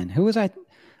 Oh, man. Who was I?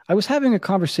 I was having a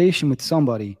conversation with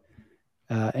somebody,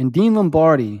 and Dean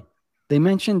Lombardi, they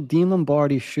mentioned Dean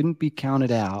Lombardi shouldn't be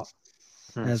counted out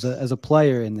as a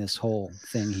player in this whole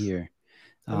thing here.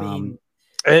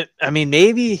 I mean,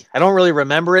 maybe. I don't really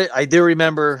remember it. I do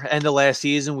remember end of last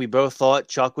season, we both thought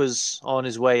Chuck was on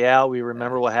his way out. We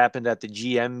remember what happened at the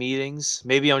GM meetings.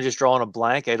 Maybe I'm just drawing a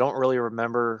blank. I don't really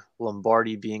remember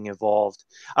Lombardi being involved.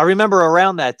 I remember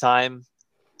around that time,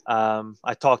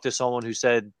 I talked to someone who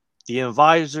said the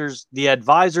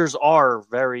advisors are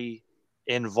very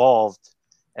involved,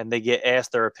 and they get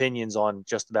asked their opinions on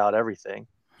just about everything.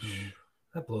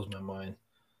 That blows my mind.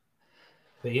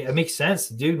 But yeah, it makes sense.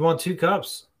 The dude won 2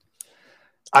 cups.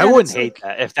 I wouldn't hate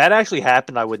that. If that actually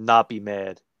happened, I would not be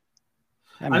mad.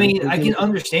 I mean, I can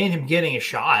understand him getting a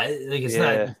shot. Like, it's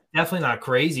not definitely not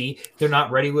crazy. They're not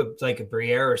ready with like a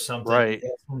Briere or something, right?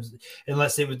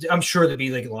 Unless it was, I'm sure there'd be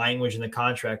like language in the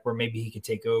contract where maybe he could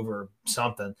take over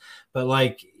something. But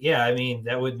like, yeah, I mean,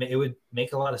 it would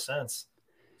make a lot of sense.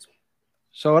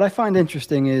 So what I find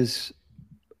interesting is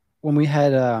when we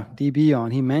had DB on,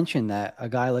 he mentioned that a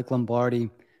guy like Lombardi,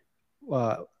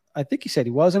 I think he said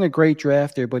he wasn't a great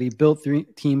drafter, but he built 3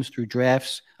 teams through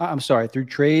drafts. Through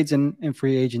trades and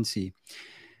free agency.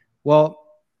 Well,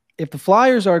 if the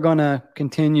Flyers are going to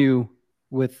continue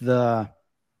with the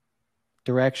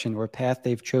direction or path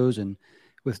they've chosen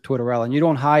with Tortorella, and you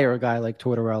don't hire a guy like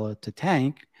Tortorella to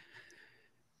tank,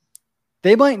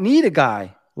 they might need a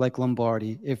guy like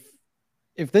Lombardi.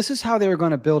 If this is how they're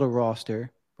going to build a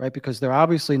roster, right? Because they're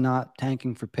obviously not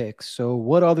tanking for picks. So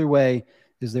what other way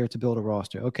is there to build a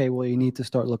roster? Okay, well, you need to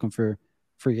start looking for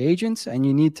free agents, and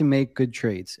you need to make good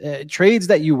trades, trades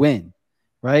that you win,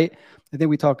 right? I think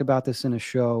we talked about this in a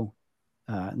show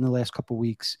in the last couple of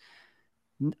weeks.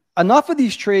 Enough of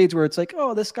these trades where it's like,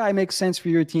 oh, this guy makes sense for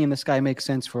your team, this guy makes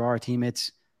sense for our team.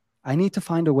 I need to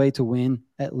find a way to win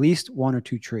at least 1 or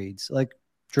 2 trades, like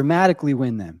dramatically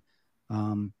win them.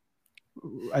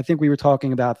 I think we were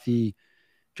talking about the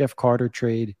Jeff Carter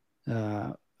trade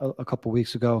a couple of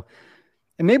weeks ago.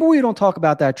 And maybe we don't talk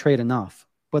about that trade enough,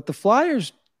 but the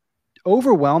Flyers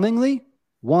overwhelmingly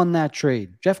won that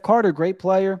trade. Jeff Carter, great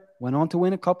player, went on to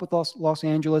win a cup with Los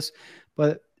Angeles,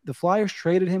 but the Flyers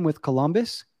traded him with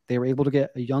Columbus. They were able to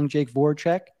get a young Jake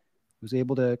Voracek, who was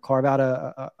able to carve out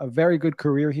a very good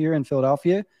career here in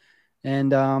Philadelphia,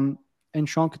 and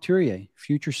Sean Couturier,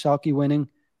 future Selke winning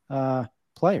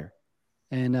player.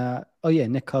 And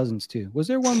Nick Cousins too. Was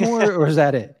there one more, or is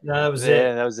that it? No, that was it.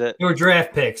 Yeah, that was it. They were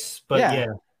draft picks, but yeah.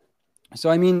 So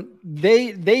I mean,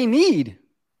 they need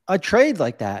a trade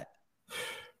like that,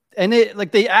 and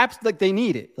they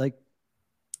need it. Like,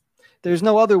 there's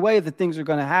no other way that things are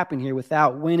going to happen here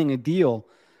without winning a deal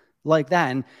like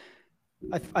that. And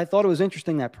I thought it was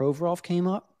interesting that Provorov came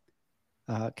up,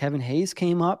 Kevin Hayes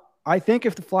came up. I think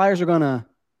if the Flyers are going to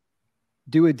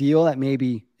do a deal that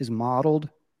maybe is modeled.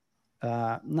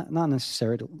 Not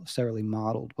necessarily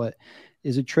modeled, but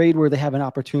is a trade where they have an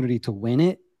opportunity to win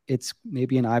it. It's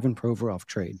maybe an Ivan Provorov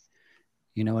trade.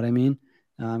 You know what I mean?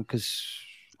 Because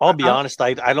I'll be honest,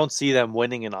 I don't see them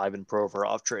winning an Ivan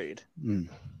Provorov trade. Mm.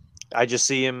 I just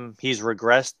see him. He's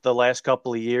regressed the last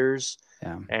couple of years,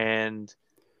 and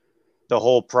the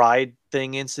whole pride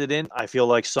thing incident. I feel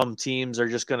like some teams are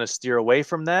just going to steer away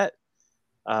from that.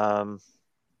 And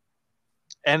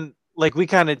like we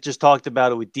kind of just talked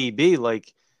about it with DB,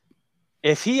 like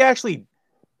if he actually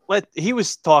he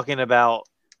was talking about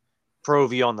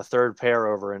Provy on the 3rd pair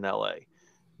over in LA,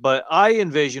 but I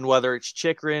envision whether it's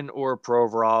Chychrun or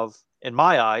Provorov, in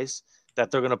my eyes,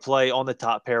 that they're going to play on the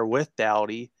top pair with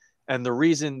Doughty. And the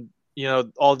reason,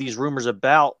 all these rumors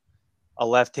about a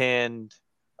left-hand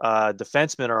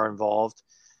defenseman are involved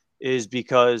is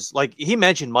because, like, he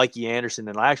mentioned Mikey Anderson,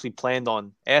 and I actually planned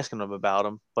on asking him about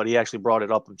him, but he actually brought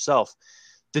it up himself.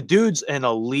 The dude's an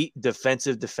elite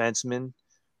defensive defenseman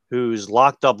who's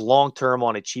locked up long-term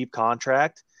on a cheap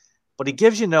contract, but he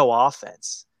gives you no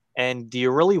offense. And do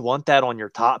you really want that on your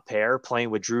top pair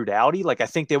playing with Drew Doughty? Like, I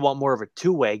think they want more of a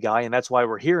two-way guy, and that's why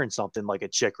we're hearing something like a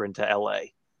Chychrun to LA.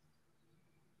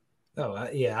 Oh,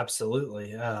 yeah,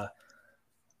 absolutely.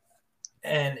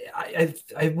 And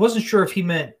I wasn't sure if he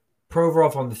meant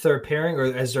Provorov on the 3rd pairing or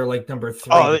as their like number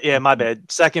 3. Oh, yeah, my bad.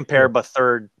 2nd pair, but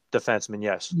 3rd defenseman,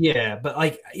 yes. Yeah, but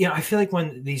like, I feel like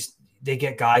when they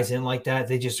get guys in like that,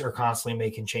 they just are constantly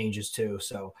making changes too.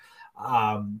 So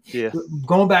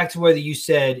Going back to whether you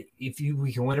said we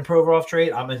can win a Provorov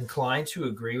trade, I'm inclined to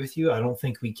agree with you. I don't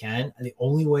think we can. The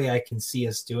only way I can see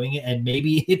us doing it, and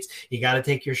maybe it's you got to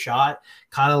take your shot,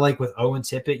 kind of like with Owen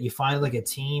Tippett. You find like a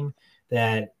team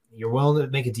that you're willing to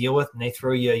make a deal with, and they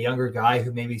throw you a younger guy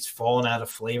who maybe he's fallen out of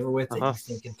flavor with that you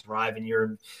think can thrive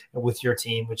with your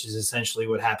team, which is essentially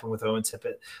what happened with Owen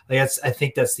Tippett. I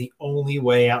think that's the only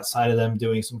way outside of them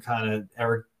doing some kind of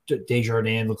Eric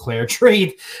Desjardins Leclerc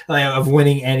trade of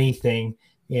winning anything.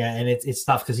 Yeah, and it's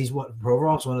tough because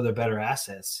Provorov's one of their better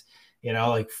assets.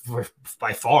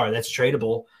 By far that's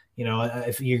tradable.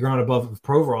 If you're going above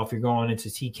Provorov, you're going into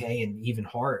TK and even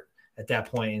Hart at that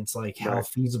point. It's like how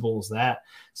feasible is that?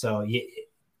 So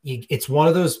it's one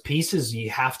of those pieces you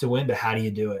have to win, but how do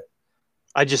you do it?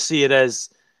 I just see it as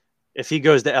if he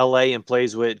goes to LA and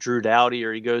plays with Drew Doughty,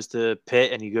 or he goes to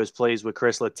Pitt and he plays with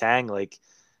Chris Letang, like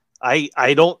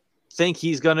I don't think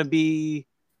he's going to be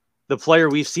the player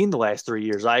we've seen the last 3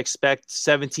 years. I expect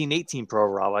 17-18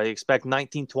 Provorov. I expect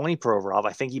 19-20 Provorov.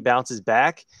 I think he bounces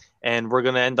back, and we're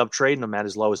going to end up trading him at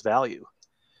his lowest value.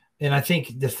 And I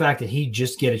think the fact that he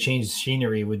just get a change of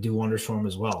scenery would do wonders for him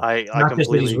as well. I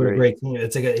completely agree. A great team.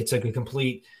 It's like a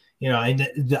complete, and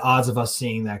the odds of us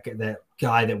seeing that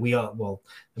guy that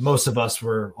most of us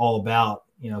were all about,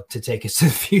 to take us to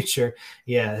the future.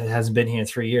 Yeah, it hasn't been here in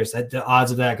 3 years. The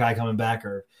odds of that guy coming back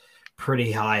are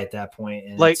pretty high at that point.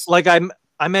 And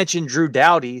I mentioned Drew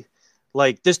Doughty,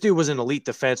 like this dude was an elite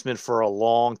defenseman for a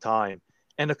long time.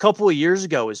 And a couple of years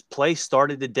ago, his play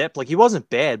started to dip. Like he wasn't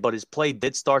bad, but his play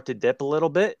did start to dip a little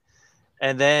bit.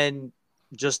 And then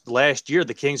just last year,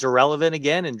 the Kings are relevant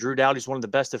again. And Drew Doughty's one of the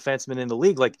best defensemen in the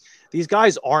league. Like these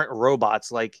guys aren't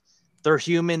robots. Like they're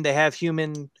human. They have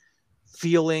human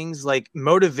feelings. Like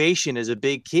motivation is a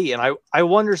big key. And I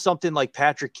wonder something like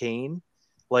Patrick Kane,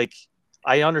 like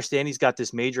I understand he's got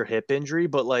this major hip injury,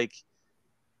 but like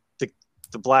the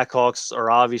Blackhawks are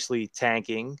obviously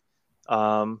tanking.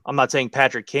 I'm not saying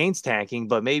Patrick Kane's tanking,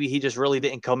 but maybe he just really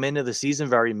didn't come into the season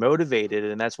very motivated.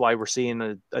 And that's why we're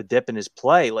seeing a dip in his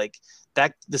play. Like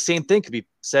that, the same thing could be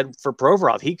said for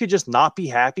Provorov. He could just not be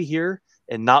happy here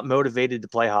and not motivated to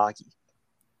play hockey.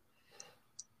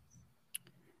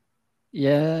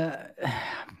 Yeah.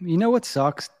 You know what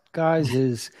sucks, guys,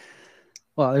 is,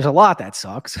 well, there's a lot that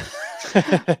sucks,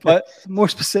 but more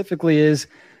specifically is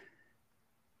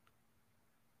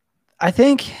I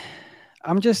think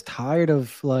I'm just tired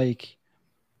of like,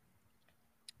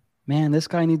 man, this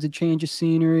guy needs a change of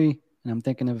scenery. And I'm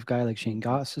thinking of a guy like Shane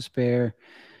Gostisbehere.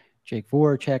 Jake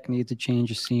Voracek needs a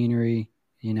change of scenery.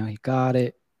 He got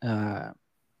it. I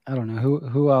don't know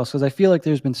who else, because I feel like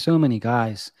there's been so many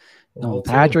guys.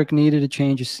 Patrick needed a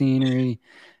change of scenery.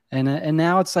 And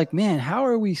now it's like, man, how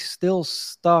are we still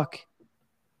stuck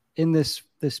in this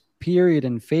period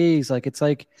and phase? Like, it's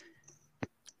like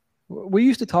we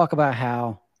used to talk about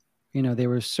how, there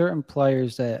were certain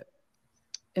players that,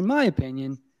 in my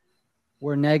opinion,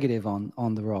 were negative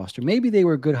on the roster. Maybe they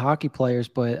were good hockey players,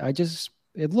 but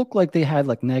it looked like they had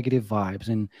like negative vibes.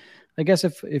 And I guess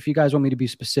if you guys want me to be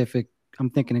specific, I'm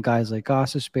thinking of guys like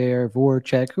Gostisbehere,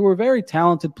 Voracek, who were very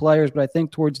talented players, but I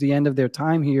think towards the end of their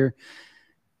time here,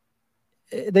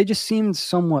 they just seemed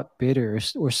somewhat bitter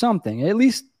or something, at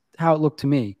least how it looked to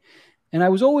me. And I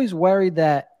was always worried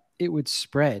that it would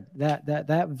spread, that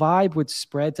vibe would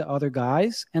spread to other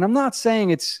guys. And I'm not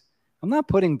saying I'm not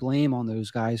putting blame on those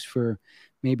guys for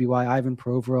maybe why Ivan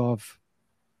Provorov,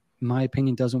 in my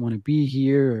opinion, doesn't want to be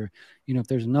here, or, if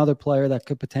there's another player that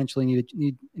could potentially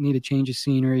need a change of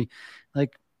scenery.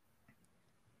 Like,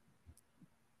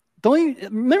 don't you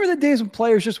remember the days when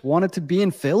players just wanted to be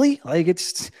in Philly? Like,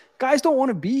 it's guys don't want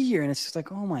to be here. And it's just like,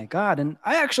 oh my God. And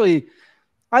I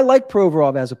like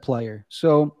Provorov as a player.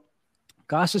 So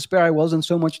Gostisbehere, I wasn't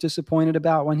so much disappointed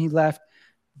about when he left.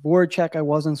 Voracek, I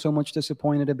wasn't so much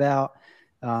disappointed about.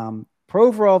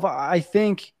 Provorov, I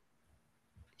think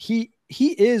he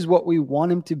is what we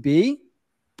want him to be,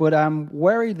 but I'm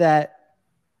worried that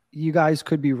you guys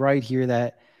could be right here,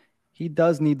 that he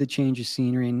does need the change of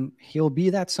scenery, and he'll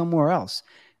be that somewhere else.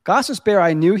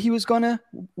 Gostisbehere,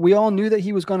 we all knew that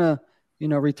he was going to,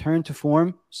 return to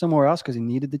form somewhere else because he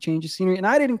needed the change of scenery, and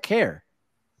I didn't care.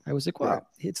 I was like, well,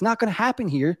 it's not going to happen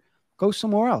here. Go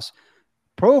somewhere else.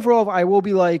 Provorov, I will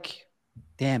be like,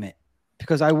 damn it,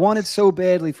 because I wanted so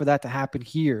badly for that to happen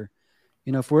here.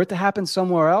 For it to happen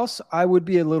somewhere else, I would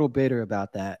be a little bitter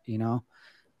about that,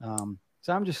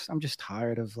 So I'm just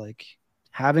tired of like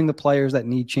having the players that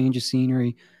need change of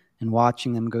scenery and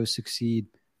watching them go succeed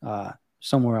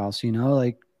somewhere else,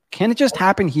 like, can it just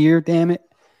happen here? Damn it.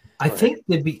 I think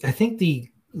the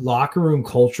locker room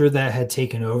culture that had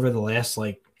taken over the last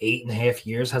like 8.5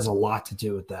 years has a lot to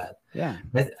do with that. Yeah.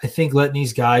 I think letting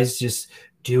these guys just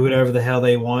do whatever the hell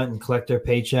they want and collect their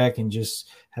paycheck and just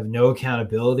have no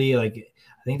accountability. Like,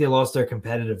 I think they lost their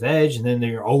competitive edge, and then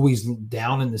they're always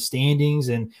down in the standings.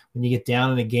 And when you get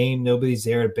down in a game, nobody's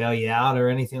there to bail you out or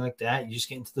anything like that. You just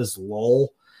get into this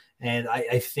lull. And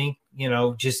I think,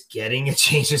 just getting a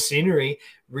change of scenery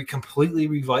completely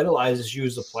revitalizes you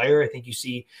as a player. I think you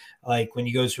see, like, when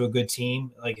you go to a good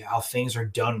team, like how things are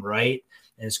done right.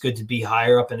 And it's good to be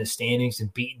higher up in the standings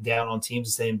and beaten down on teams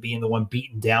instead of being the one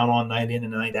beaten down on night in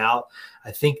and night out.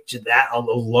 I think that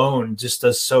alone just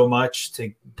does so much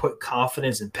to put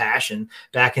confidence and passion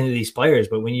back into these players.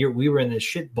 But when we were in this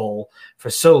shit bowl for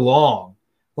so long,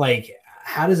 like,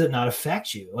 how does it not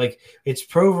affect you? Like, it's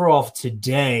Provorov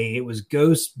today. It was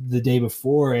Ghost the day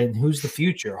before. And who's the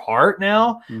future? Hart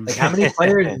now? Like, how many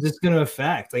players is this going to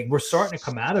affect? Like, we're starting to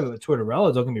come out of it with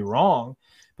Tortorella. Don't get me wrong.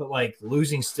 But, like,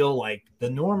 losing still, like, the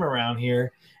norm around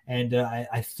here. And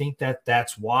I think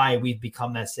that's why we've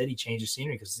become that city, change of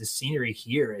scenery, because the scenery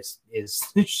here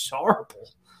is horrible.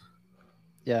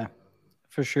 Yeah,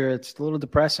 for sure. It's a little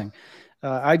depressing.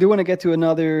 I do want to get to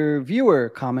another viewer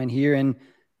comment here. And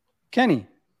Kenny,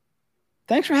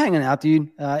 thanks for hanging out, dude.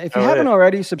 If you haven't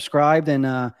already subscribed, and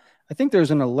I think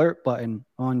there's an alert button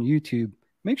on YouTube,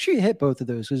 make sure you hit both of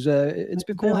those, because it's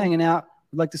been cool hanging out.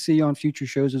 I'd like to see you on future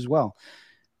shows as well.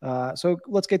 So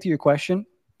let's get to your question.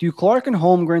 Do Clark and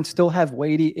Holmgren still have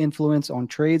weighty influence on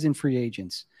trades and free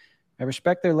agents? I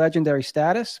respect their legendary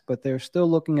status, but they're still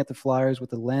looking at the Flyers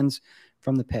with a lens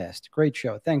from the past. Great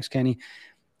show. Thanks, Kenny.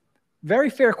 Very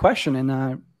fair question.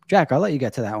 And Jack, I'll let you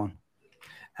get to that one.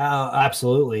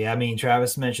 Absolutely. I mean,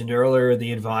 Travis mentioned earlier,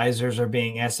 the advisors are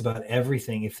being asked about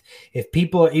everything. If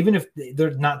people, even if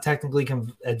they're not technically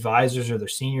advisors or they're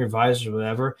senior advisors or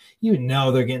whatever,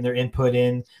 they're getting their input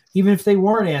in, even if they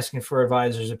weren't asking for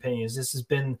advisors' opinions.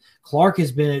 Clark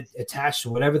has been attached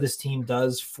to whatever this team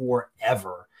does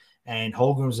forever. And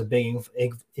Holmgren's a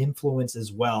big influence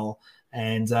as well.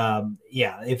 And I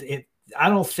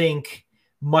don't think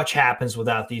much happens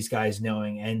without these guys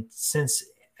knowing. And since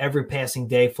every passing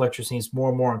day, Fletcher seems more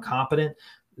and more incompetent,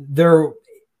 their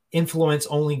influence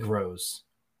only grows.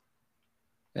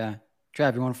 Yeah.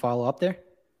 Trav, you want to follow up there?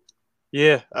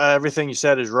 Yeah, everything you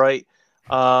said is right.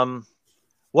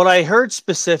 What I heard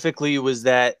specifically was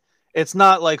that it's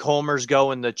not like Homer's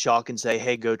going to Chuck and say,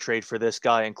 hey, go trade for this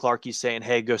guy, and Clarkie's saying,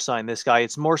 hey, go sign this guy.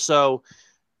 It's more so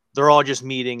they're all just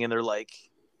meeting and they're like,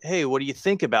 hey, what do you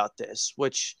think about this?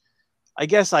 Which I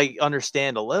guess I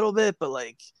understand a little bit, but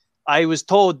like, I was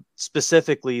told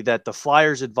specifically that the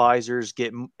Flyers advisors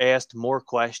get asked more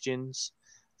questions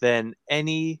than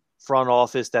any front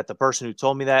office that the person who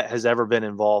told me that has ever been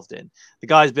involved in. The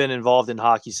guy's been involved in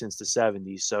hockey since the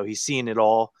 70s, so he's seen it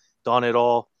all, done it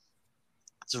all.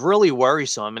 It's really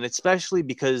worrisome, and especially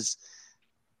because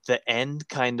the end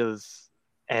kind of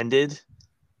ended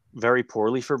very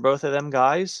poorly for both of them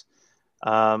guys.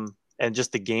 And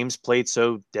just the game's played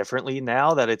so differently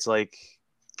now that it's like,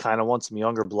 kind of want some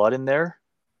younger blood in there.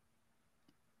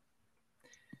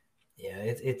 Yeah,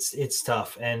 it's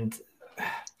tough. And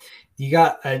you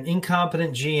got an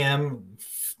incompetent GM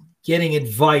getting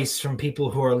advice from people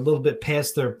who are a little bit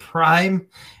past their prime.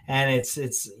 And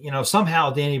it's somehow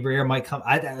Danny Briere might come.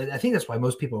 I think that's why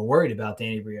most people are worried about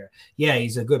Danny Briere. Yeah,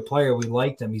 he's a good player. We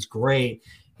liked him. He's great.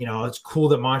 It's cool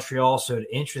that Montreal showed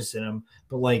interest in him,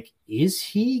 but like, is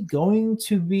he going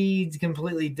to be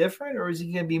completely different, or is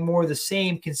he going to be more the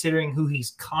same considering who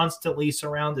he's constantly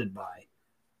surrounded by?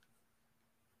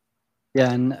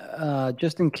 Yeah. And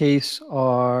just in case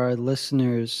our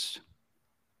listeners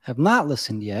have not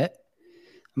listened yet,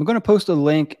 I'm going to post a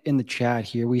link in the chat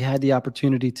here. We had the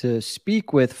opportunity to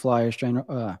speak with Flyers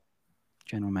general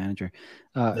manager,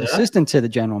 assistant to the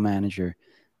general manager,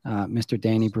 Mr.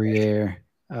 Danny Briere,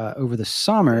 over the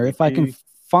summer. If I can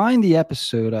find the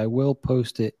episode, I will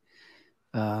post it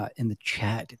in the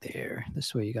chat there.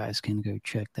 This way you guys can go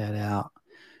check that out.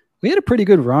 We had a pretty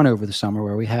good run over the summer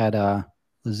where we had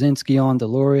Lazinski on,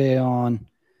 Delorier on.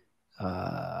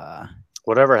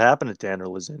 Whatever happened to Tanner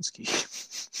Lazinski?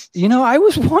 I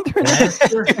was wondering a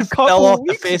fell off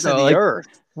the face of the earth.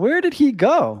 Where did he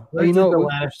go? Where did the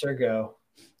Lannister go?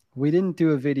 We didn't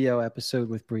do a video episode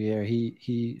with Briere.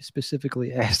 He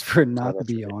specifically asked for not to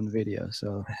be on video.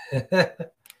 So,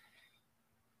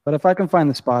 but if I can find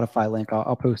the Spotify link,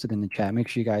 I'll post it in the chat. Make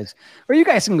sure you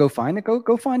guys can go find it.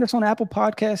 Go find us on Apple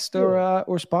Podcast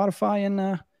or Spotify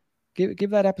and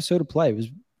give that episode a play. It was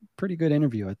a pretty good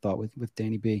interview, I thought, with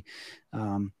Danny B.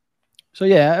 So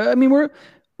yeah, I mean we're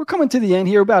coming to the end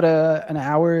here. About an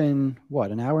hour and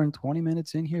 20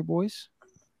 minutes in here, boys.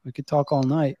 We could talk all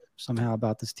night somehow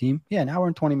about this team. Yeah, an hour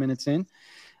and 20 minutes in.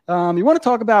 You want to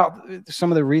talk about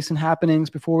some of the recent happenings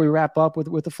before we wrap up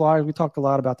with the Flyers? We talked a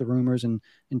lot about the rumors and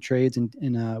trades and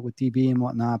with DB and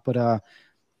whatnot, but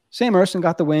Sam Ersson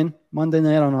got the win Monday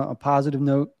night on a positive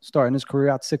note, starting his career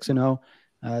out 6-0.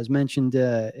 As mentioned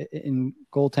in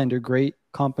goaltender, great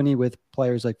company with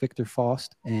players like Victor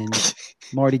Faust and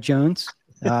Marty Jones.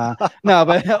 No,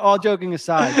 but all joking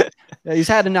aside, he's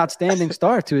had an outstanding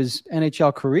start to his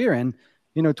NHL career. And,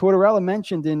 Tortorella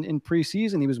mentioned in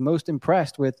preseason he was most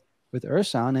impressed with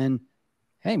Ersson. And,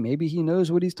 hey, maybe he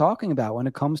knows what he's talking about when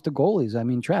it comes to goalies. I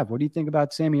mean, Trav, what do you think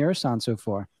about Sammy Ersson so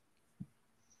far?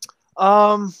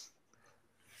 I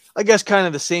guess kind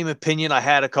of the same opinion I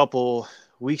had a couple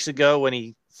weeks ago when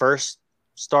he first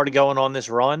started going on this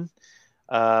run.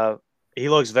 He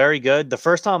looks very good. The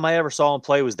first time I ever saw him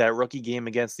play was that rookie game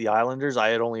against the Islanders. I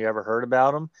had only ever heard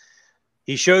about him.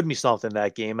 He showed me something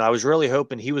that game. I was really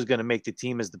hoping he was going to make the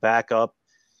team as the backup.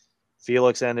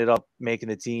 Felix ended up making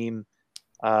the team.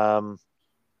 And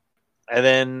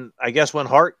then I guess when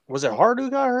was it Hart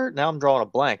who got hurt? Now I'm drawing a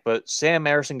blank, but Sam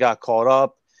Ersson got caught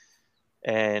up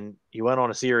and he went on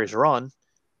a serious run.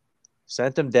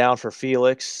 Sent him down for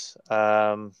Felix.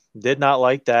 Did not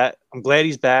like that. I'm glad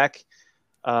he's back.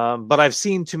 But I've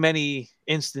seen too many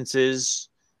instances.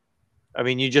 I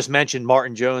mean, you just mentioned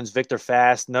Martin Jones, Victor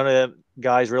Fast. None of the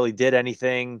guys really did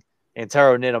anything.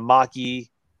 Antero Niittymaki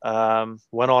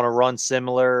went on a run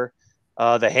similar.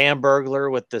 The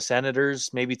Hamburglar with the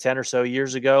Senators maybe 10 or so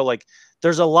years ago. Like,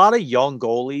 there's a lot of young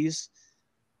goalies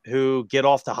who get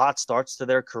off to hot starts to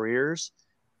their careers,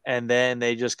 and then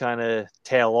they just kind of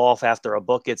tail off after a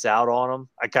book gets out on them.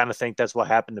 I kind of think that's what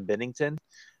happened to Binnington.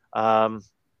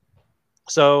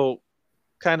 So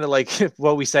kind of like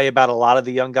what we say about a lot of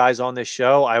the young guys on this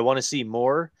show, I want to see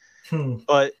more.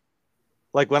 But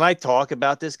like when I talk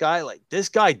about this guy, like this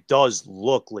guy does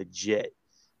look legit.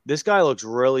 This guy looks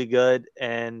really good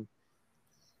and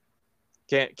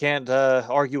can't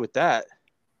argue with that.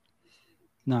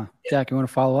 No. Jack, you want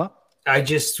to follow up? I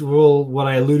just will what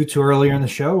I alluded to earlier in the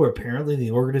show, where apparently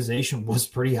the organization was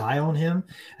pretty high on him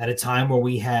at a time where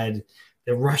we had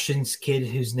the Russian kid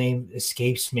whose name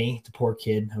escapes me, the poor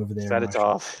kid over there.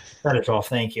 Fedotov,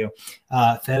 thank you.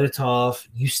 Fedotov,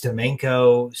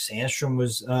 Ustimenko, Sandstrom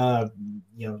was,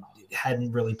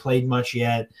 hadn't really played much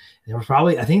yet. There were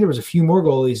I think there was a few more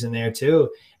goalies in there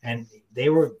too. And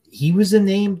he was a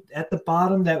name at the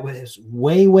bottom that was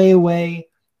way, way, way.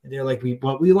 And they're like, we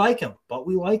like him.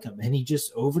 And he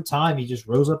just, over time, he just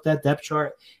rose up that depth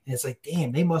chart. And it's like,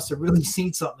 damn, they must have really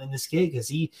seen something in this kid because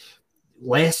he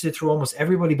lasted through almost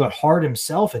everybody but Hart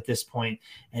himself at this point,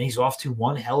 and he's off to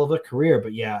one hell of a career.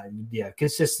 But yeah,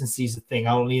 consistency is the thing.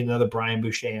 I don't need another Brian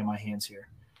Boucher in my hands here.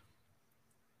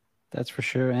 That's for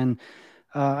sure. And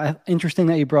interesting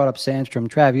that you brought up Sandstrom.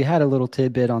 Trav, you had a little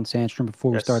tidbit on Sandstrom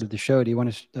before we started the show. Do you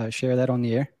want to share that on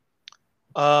the air?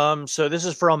 So this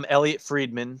is from Elliot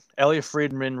Friedman. Elliot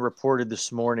Friedman reported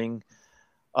this morning.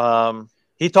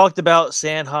 He talked about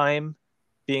Sanheim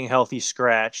being healthy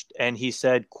scratched, and he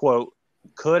said, quote,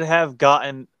 quote, Joel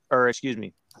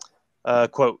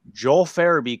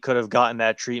Farabee could have gotten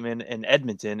that treatment in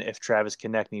Edmonton if Travis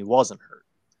Konechny wasn't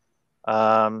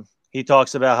hurt. He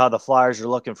talks about how the Flyers are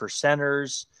looking for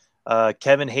centers.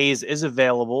 Kevin Hayes is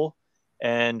available,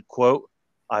 and quote,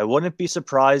 I wouldn't be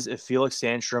surprised if Felix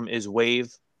Sandstrom is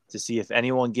waived to see if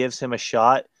anyone gives him a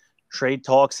shot. Trade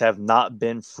talks have not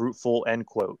been fruitful, end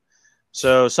quote.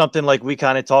 So something like we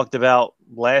kind of talked about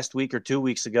last week or 2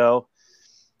 weeks ago.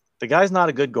 The guy's not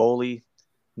a good goalie.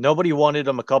 Nobody wanted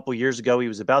him a couple years ago. He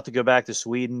was about to go back to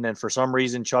Sweden, and for some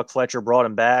reason, Chuck Fletcher brought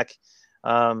him back.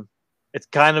 It's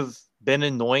kind of been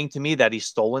annoying to me that he's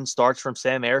stolen starts from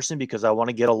Sam Ersson because I want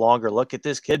to get a longer look at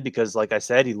this kid because, like I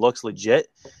said, he looks legit.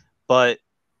 But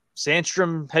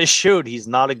Sandstrom has showed he's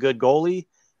not a good goalie.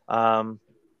 The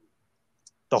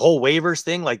whole waivers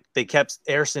thing, like they kept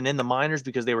Ersson in the minors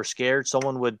because they were scared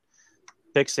someone would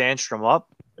pick Sandstrom up.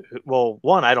 Well,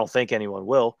 one, I don't think anyone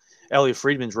will. Elliot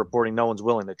Friedman's reporting no one's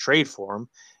willing to trade for him.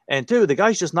 And two, the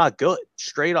guy's just not good.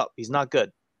 Straight up, he's not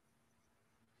good.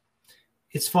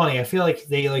 It's funny. I feel like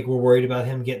they were worried about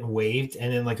him getting waived,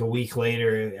 and then a week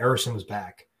later, Ersson was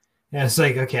back. And it's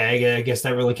like, okay, I guess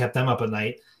that really kept them up at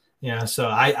night. Yeah, so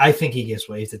I think he gets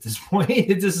waived at this point.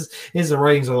 This is the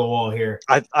writings on the wall here.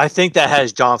 I think that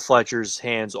has John Fletcher's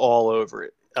hands all over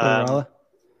it.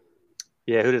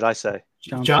 Yeah, who did I say?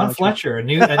 John Fletcher, a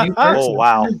new person. Oh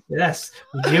wow! Yes,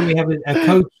 we have a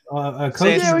coach.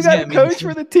 Yeah, we got a coach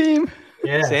for the team.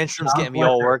 Yeah, Sandstrom's getting me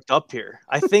all worked up here.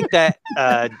 I think that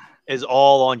is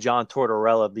all on John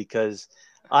Tortorella because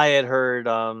I had heard,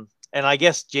 and I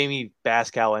guess Jamie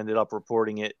Baskow ended up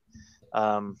reporting it.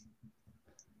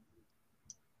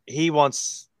 He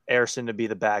wants Erson to be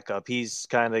the backup. He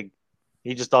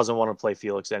just doesn't want to play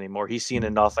Felix anymore. He's seen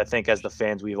enough, I think, as the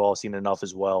fans, we've all seen enough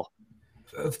as well.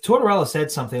 Tortorella said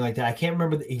something like that. I can't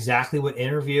remember exactly what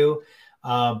interview,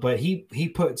 but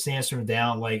he put Sandstrom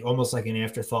down like almost like an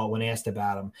afterthought when asked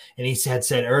about him. And he said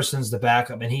Erson's the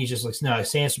backup, and he just looks, no,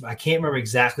 Sandstrom. I can't remember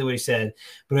exactly what he said,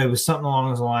 but it was something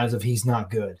along the lines of he's not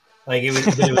good. Like it was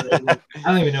I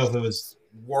don't even know if it was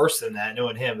worse than that,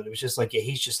 knowing him, but it was just like, yeah,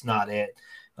 he's just not it.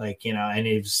 Like, and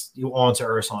it was on to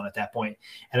Ersan at that point.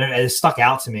 And it stuck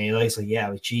out to me. Like, it's like, yeah,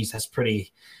 like, geez, that's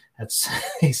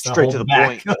he's straight to the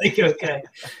point. Like, okay.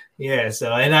 Yeah.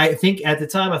 So, and I think at the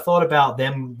time I thought about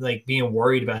them like being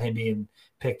worried about him being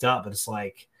picked up, but it's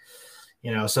like,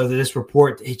 so this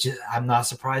report, I'm not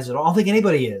surprised at all. I don't think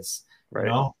anybody is,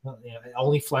 right.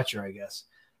 Only Fletcher, I guess.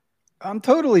 I'm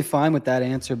totally fine with that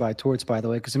answer by Torts, by the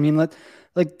way, because I mean,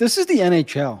 like this is the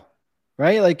NHL,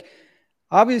 right? Like,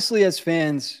 obviously, as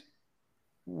fans,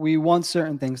 we want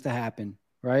certain things to happen,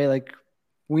 right? Like,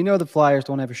 we know the Flyers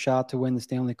don't have a shot to win the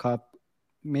Stanley Cup,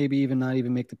 maybe even not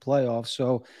even make the playoffs.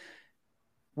 So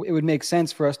it would make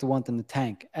sense for us to want them to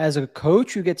tank. As a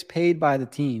coach who gets paid by the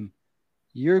team,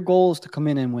 your goal is to come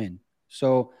in and win.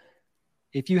 So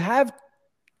if you have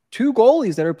two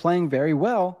goalies that are playing very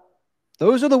well,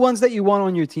 those are the ones that you want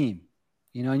on your team,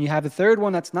 and you have a third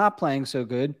one that's not playing so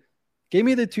good. Give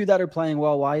me the two that are playing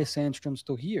well. Why is Sandstrom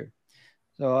still here?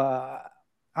 So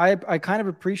I kind of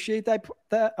appreciate that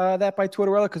by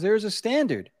Tortorella, because there's a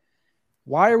standard.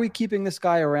 Why are we keeping this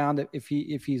guy around if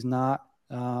he's not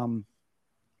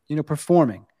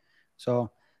performing? So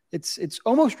it's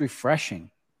almost refreshing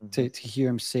to hear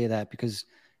him say that, because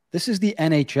this is the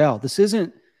NHL. This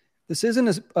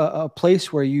isn't a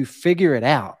place where you figure it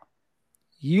out.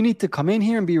 You need to come in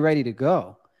here and be ready to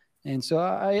go. And so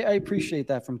I appreciate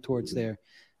that from Torts there.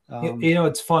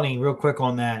 It's funny, real quick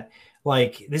on that.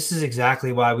 Like, this is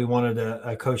exactly why we wanted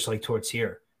a coach like Torts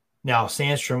here. Now,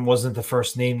 Sandstrom wasn't the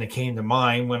first name that came to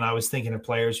mind when I was thinking of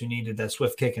players who needed that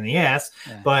swift kick in the ass,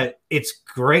 but it's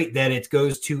great that it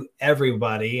goes to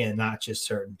everybody and not just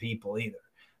certain people either.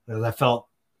 Because I felt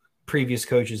previous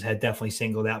coaches had definitely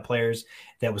singled out players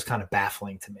that was kind of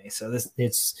baffling to me. So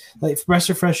it's like fresh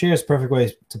air is a perfect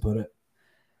way to put it.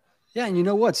 Yeah, and you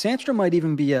know what? Sandstrom might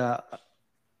even be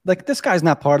this guy's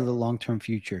not part of the long-term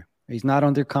future. He's not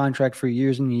under contract for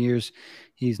years and years.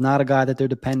 He's not a guy that they're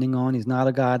depending on. He's not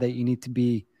a guy that you need to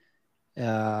be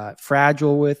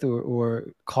fragile with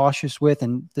or cautious with.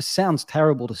 And this sounds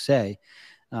terrible to say,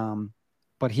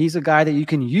 but he's a guy that you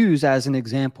can use as an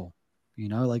example.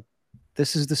 Like,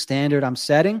 this is the standard I'm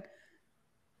setting.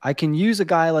 I can use a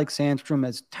guy like Sandstrom,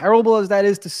 as terrible as that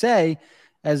is to say,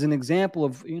 as an example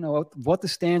of, what the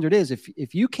standard is.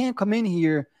 If you can't come in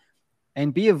here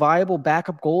and be a viable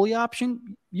backup goalie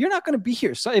option, you're not going to be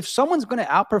here. So if someone's going to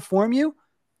outperform you,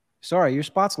 sorry, your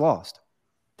spot's lost.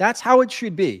 That's how it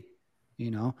should be,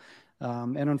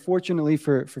 And unfortunately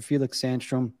for Felix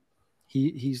Sandstrom,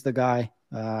 he's the guy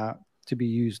to be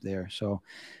used there. So,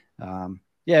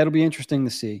 yeah, it'll be interesting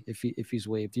to see if he's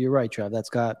waived. You're right, Trav. That's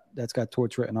got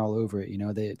Torts written all over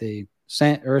it. They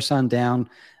sent Ersan down,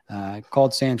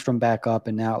 called Sandstrom back up,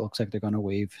 and now it looks like they're going to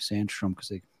waive Sandstrom because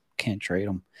they can't trade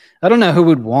him. I don't know who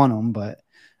would want him, but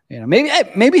maybe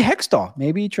Hextall.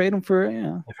 Maybe trade him for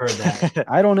I've heard that.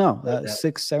 I don't know. 6th,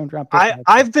 7th round pick.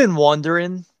 I've been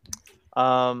wondering.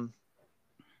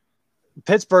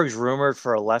 Pittsburgh's rumored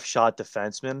for a left shot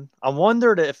defenseman. I'm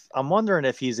wondering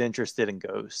if he's interested in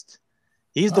Ghost.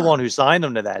 He's the one who signed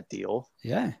him to that deal.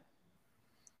 Yeah.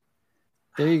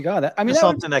 There you go.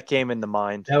 Something that came into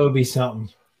mind. That would be something.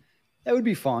 That would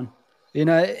be fun.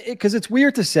 Because it's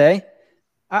weird to say.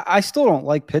 I still don't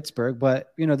like Pittsburgh,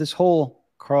 but, this whole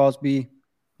Crosby,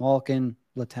 Malkin,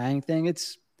 Letang thing,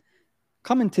 it's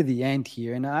coming to the end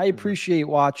here. And I appreciate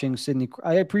watching Sidney.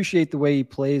 I appreciate the way he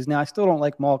plays. Now, I still don't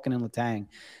like Malkin and Letang.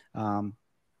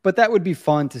 But that would be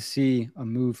fun to see a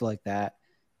move like that.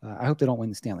 I hope they don't win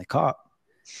the Stanley Cup.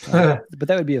 But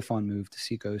that would be a fun move to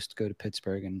see Ghost go to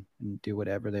Pittsburgh and do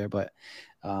whatever there. But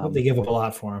I hope they give up a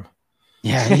lot for him.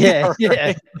 Yeah.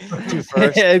 Yeah,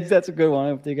 that's a good one. I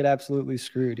hope they get absolutely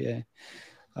screwed. Yeah.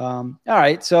 All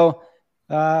right. So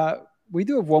we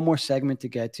do have one more segment to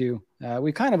get to.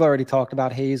 We kind of already talked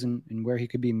about Hayes and where he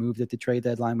could be moved at the trade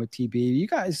deadline with TB. You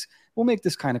guys, we'll make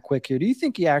this kind of quick here. Do you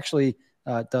think he actually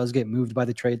does get moved by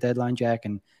the trade deadline, Jack?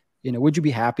 And would you be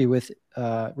happy with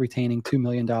retaining $2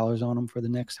 million on him for the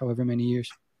next however many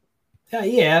years?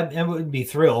 Yeah, I would be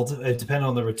thrilled. It depends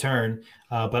on the return,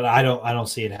 but I don't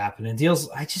see it happening. Deals,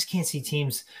 I just can't see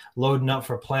teams loading up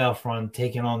for a playoff run,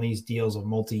 taking on these deals of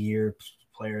multi-year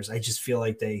players. I just feel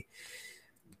like they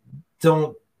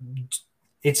don't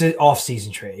it's an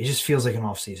off-season trade. It just feels like an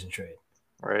off-season trade.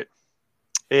 Right.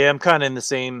 Yeah, I'm kind of in the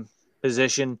same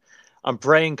position. I'm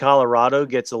praying Colorado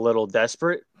gets a little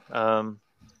desperate.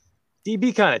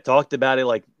 DB kind of talked about it.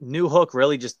 Like Newhook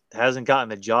really just hasn't gotten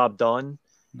the job done,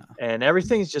 and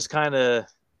everything's just kind of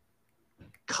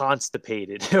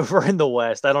constipated over in the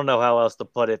West. I don't know how else to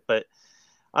put it, but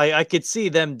I could see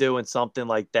them doing something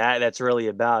like that. That's really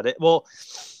about it. Well,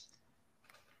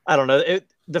 I don't know.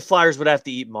 The Flyers would have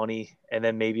to eat money, and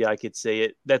then maybe I could see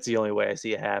it. That's the only way I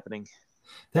see it happening.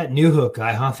 That Newhook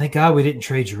guy, huh? Thank God we didn't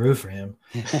trade Giroux for him.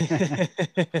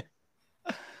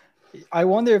 I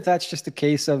wonder if that's just a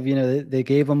case of, they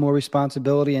gave him more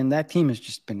responsibility, and that team has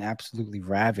just been absolutely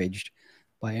ravaged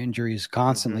by injuries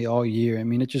constantly all year. I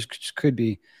mean, it just could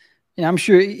be. I'm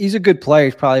sure he's a good player.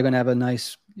 He's probably going to have a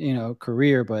nice,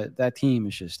 career, but that team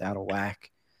is just out of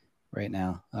whack right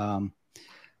now.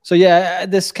 So yeah,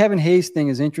 this Kevin Hayes thing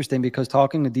is interesting because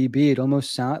talking to DB, it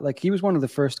almost sounded like he was one of the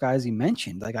first guys he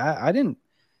mentioned. Like I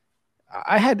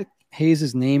had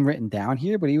Hayes' name written down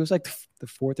here, but he was like the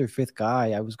fourth or fifth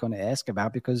guy I was going to ask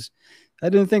about because I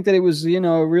didn't think that it was,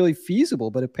 really feasible,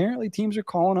 but apparently teams are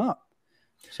calling up.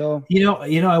 So,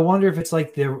 I wonder if it's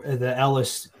like the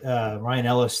Ellis, Ryan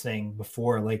Ellis thing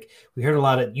before. Like we heard a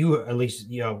lot of at least,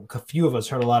 a few of us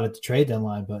heard a lot at the trade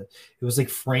deadline, but it was like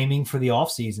framing for the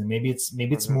offseason. Maybe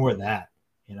it's more of that,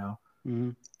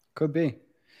 Mm-hmm. Could be.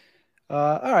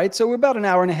 All right. So we're about an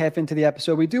hour and a half into the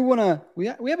episode. We do want to, we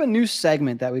have a new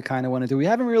segment that we kind of want to do. We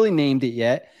haven't really named it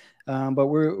yet, but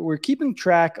we're keeping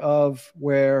track of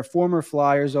where former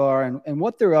Flyers are and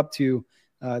what they're up to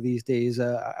these days.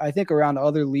 I think around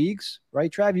other leagues,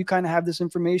 right, Trav? You kind of have this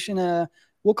information.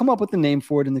 We'll come up with a name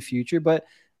for it in the future, but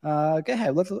go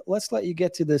ahead. Let's let you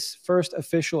get to this first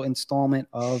official installment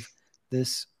of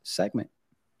this segment.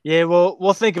 Yeah,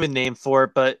 we'll think of a name for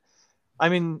it, but I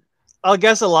mean, I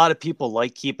guess a lot of people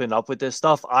like keeping up with this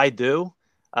stuff. I do.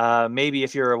 Maybe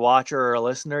if you're a watcher or a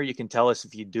listener, you can tell us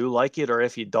if you do like it or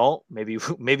if you don't. Maybe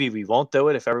we won't do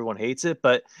it if everyone hates it.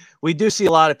 But we do see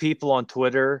a lot of people on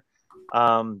Twitter.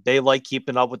 They like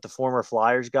keeping up with the former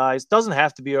Flyers guys. Doesn't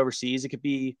have to be overseas. It could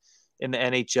be in the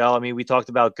NHL. I mean, we talked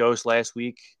about Ghost last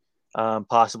week,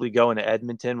 possibly going to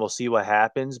Edmonton. We'll see what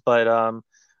happens. But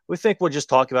we think we'll just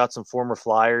talk about some former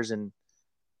Flyers and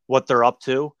what they're up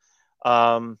to.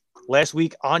 Last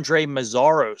week, Andre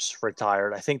Meszaros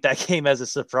retired. I think that came as a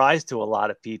surprise to a lot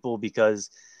of people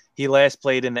because he last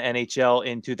played in the NHL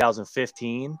in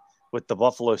 2015 with the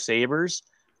Buffalo Sabres.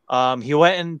 He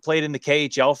went and played in the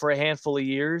KHL for a handful of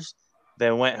years,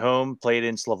 then went home, played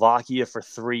in Slovakia for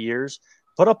 3 years,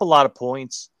 put up a lot of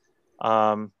points.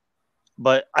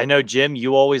 But I know, Jim,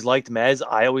 you always liked Mez.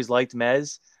 I always liked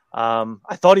Mez.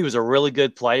 I thought he was a really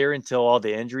good player until all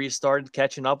the injuries started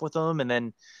catching up with him, and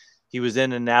then he was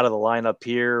in and out of the lineup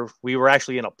here. We were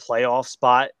actually in a playoff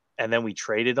spot, and then we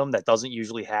traded him. That doesn't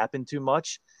usually happen too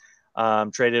much.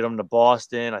 Traded him to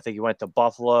Boston. I think he went to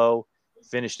Buffalo,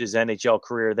 finished his NHL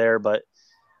career there. But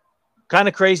kind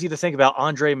of crazy to think about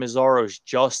Andre Meszaros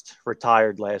just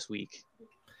retired last week.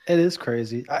 It is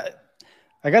crazy.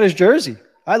 I got his jersey.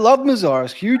 I love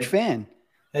Meszaros. Huge fan.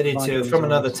 I did too. From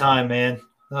another time, man.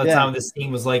 Another time this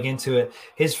team was like into it.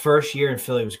 His first year in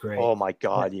Philly was great. Oh my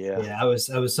God, yeah. Yeah, I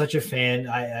was such a fan.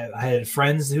 I had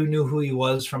friends who knew who he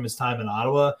was from his time in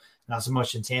Ottawa, not so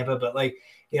much in Tampa, but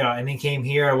and he came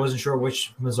here. I wasn't sure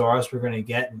which Meszaros we're going to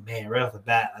get, and man, right off the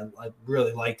bat, I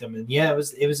really liked him. And yeah, it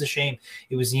was a shame.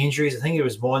 It was the injuries. I think it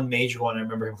was one major one. I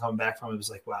remember him coming back from. It was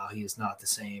like, wow, he is not the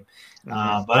same.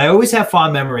 Mm-hmm. But I always have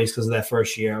fond memories because of that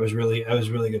first year. It was really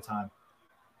good time.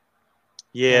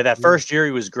 Yeah, that first year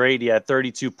he was great. He had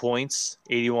 32 points,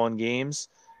 81 games.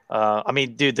 I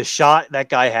mean, dude, the shot that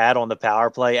guy had on the power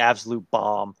play, absolute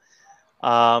bomb.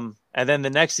 And then the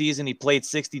next season he played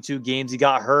 62 games. He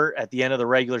got hurt at the end of the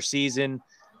regular season.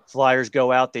 Flyers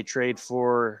go out. They trade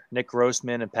for Nick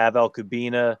Grossman and Pavel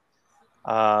Kubina.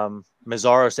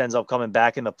 Meszaros ends up coming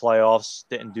back in the playoffs.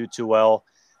 Didn't do too well.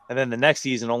 And then the next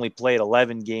season only played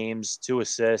 11 games, 2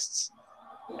 assists.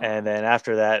 And then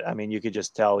after that, I mean, you could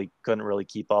just tell he couldn't really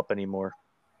keep up anymore.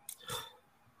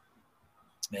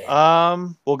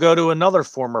 We'll go to another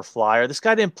former Flyer. This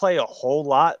guy didn't play a whole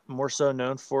lot, more so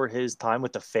known for his time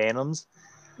with the Phantoms.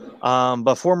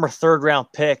 But former third-round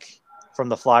pick from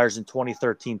the Flyers in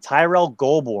 2013, Tyrell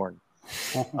Goulbourne.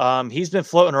 He's been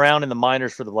floating around in the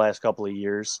minors for the last couple of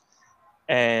years.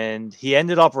 And he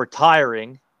ended up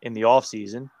retiring in the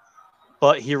offseason.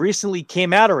 But he recently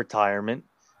came out of retirement,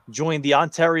 joined the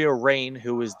Ontario Reign,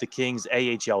 who was the Kings'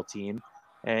 AHL team,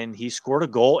 and he scored a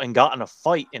goal and got in a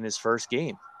fight in his first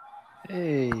game.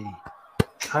 Hey.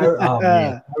 Tyrell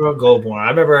Goulbourne. I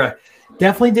remember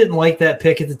Definitely didn't like that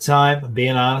pick at the time. I'm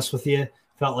being honest with you.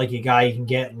 Felt like a guy you can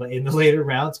get in the later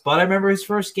rounds. But I remember his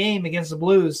first game against the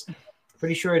Blues.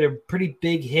 Pretty sure he had a pretty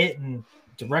big hit and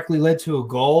directly led to a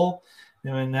goal.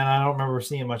 And then I don't remember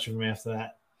seeing much of him after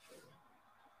that.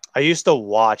 I used to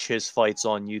watch his fights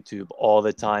on YouTube all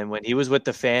the time when he was with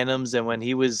the Phantoms and when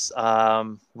he was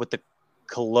with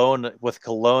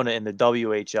Kelowna in the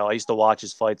WHL. I used to watch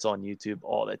his fights on YouTube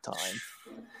all the time.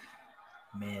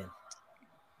 Man.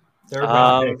 Third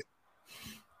round pick.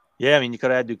 Yeah, I mean, you could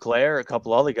have had Duclair, a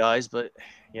couple other guys, but,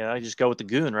 you just go with the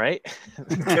goon, right?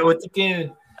 Go with the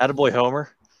goon. Attaboy Homer.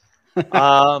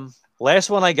 Last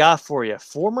one I got for you.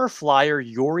 Former Flyer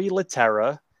Jori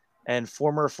Lehtera and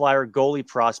former Flyer goalie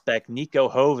prospect Nico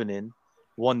Hovinen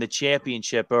won the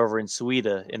championship over in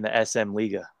Sweden in the SM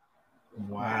Liga.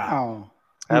 Wow.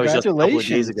 That was just a couple of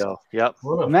days ago. Yep.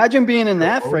 Imagine being in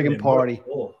that friggin' party.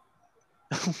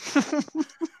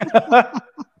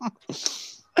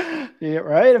 Yeah,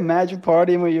 right? Imagine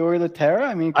partying with Jori Lehtera.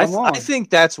 I mean, come on. I think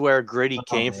that's where Gritty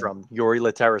came from, Jori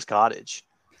Lehtera's cottage.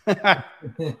 Yeah,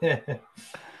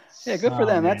 good for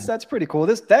them. Man. That's pretty cool.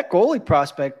 That goalie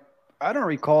prospect, I don't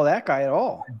recall that guy at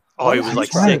all. Oh, he was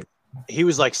like six. He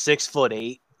was like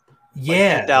 6'8".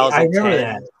 Yeah, like I remember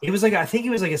that. He was like, I think he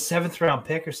was like a 7th round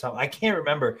pick or something. I can't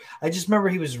remember. I just remember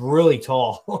he was really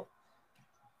tall.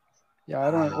 Yeah,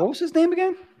 I don't know. What was his name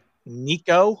again?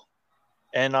 Nico,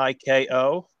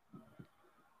 Niko,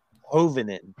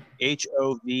 Hovinen,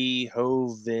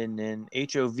 Hovinen,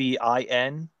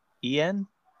 Hovinen.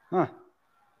 Huh.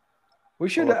 We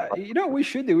should, we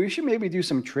should do. We should maybe do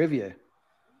some trivia,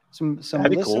 some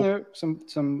listener, cool.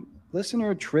 some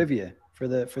listener trivia for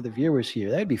the viewers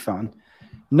here. That'd be fun.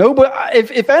 No, but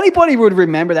if anybody would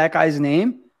remember that guy's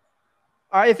name,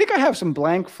 I think I have some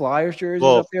blank Flyers jerseys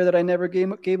up there that I never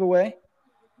gave away.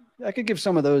 I could give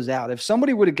some of those out. If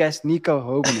somebody would have guessed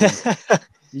Nico Hovinen,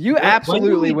 you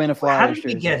absolutely win a Flyers jersey. How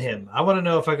did we get him? I want to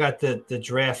know if I got the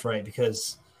draft right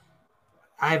because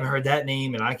I haven't heard that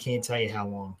name and I can't tell you how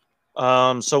long.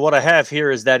 So what I have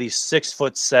here is that he's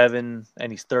 6'7"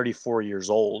 and he's 34 years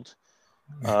old.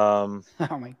 Oh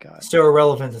my God. Still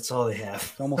irrelevant. That's all they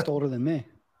have. Almost older than me.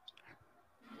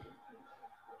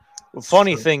 The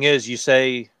funny thing is you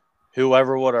say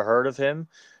whoever would have heard of him.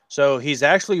 So he's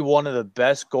actually one of the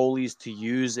best goalies to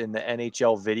use in the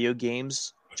NHL video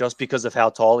games just because of how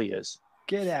tall he is.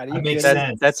 Get out of here. Makes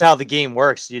sense. That's how the game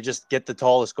works. You just get the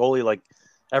tallest goalie. Like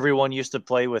everyone used to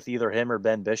play with either him or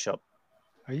Ben Bishop.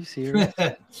 Are you serious?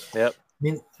 Yep. I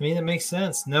mean, it makes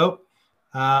sense. Nope.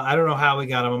 I don't know how we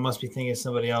got him. I must be thinking of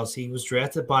somebody else. He was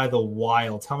drafted by the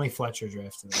Wild. Tell me Fletcher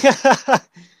drafted him. 2006.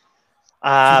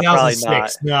 Probably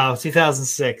not. No,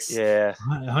 2006. Yeah.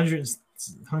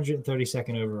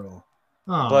 132nd overall.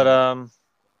 Oh. But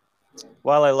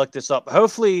while I look this up,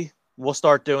 hopefully we'll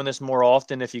start doing this more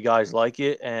often if you guys like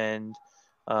it, and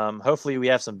hopefully we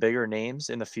have some bigger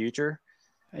names in the future.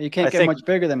 You can't get much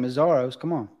bigger than Mazzaro's.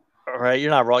 Come on. All right,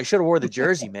 you're not wrong. You should have wore the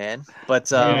jersey, man.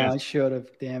 But yeah, I should have.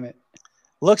 Damn it.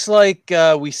 Looks like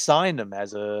we signed him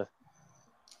as a.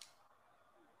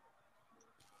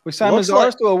 We signed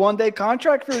Mazzaro's to a one-day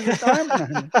contract for his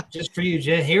time. Just for you,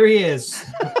 Jen. Here he is.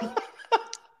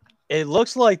 It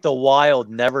looks like the Wild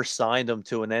never signed him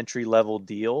to an entry-level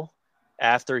deal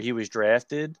after he was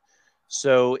drafted.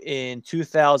 So in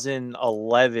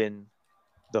 2011,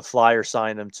 the Flyers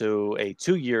signed him to a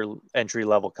 2-year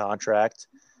entry-level contract.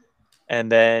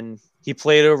 And then he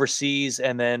played overseas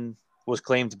and then was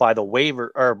claimed by the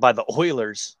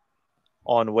Oilers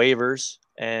on waivers.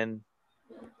 And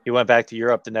he went back to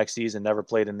Europe the next season, never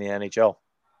played in the NHL.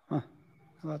 Huh.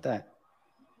 How about that?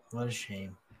 What a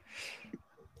shame.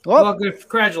 Well, good.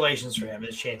 Congratulations for him,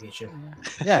 his championship.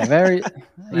 Yeah, very.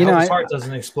 His heart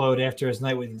doesn't explode after his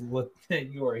night with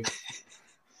Jori.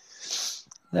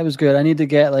 That was good. I need to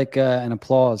get like an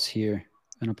applause here,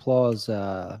 an applause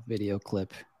video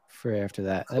clip for after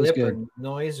that. That was good. Or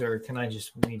noise, or can I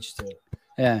just do it?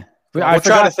 Yeah, we'll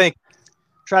try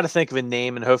to think of a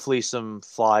name, and hopefully some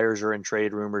Flyers are in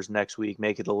trade rumors next week.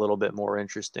 Make it a little bit more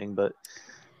interesting. But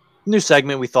new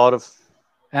segment we thought of.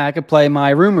 I could play my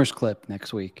rumors clip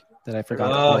next week that I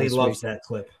forgot. Oh, he loves that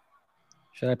clip.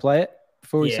 Should I play it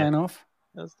before we sign off?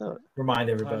 Let's do it. Remind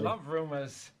everybody. I love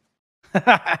rumors. All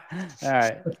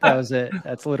right. That was it.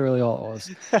 That's literally all it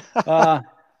was.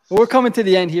 We're coming to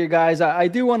the end here, guys. I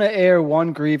do want to air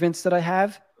one grievance that I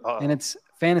have, and it's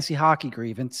fantasy hockey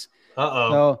grievance.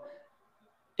 So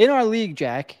in our league,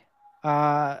 Jack,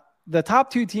 the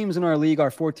top 2 teams in our league are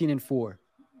 14-4.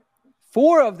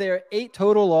 4 of their 8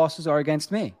 total losses are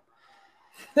against me.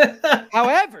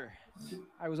 However,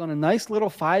 I was on a nice little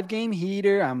 5-game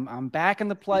heater. I'm back in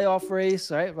the playoff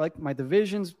race. Right? Like my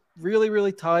division's really,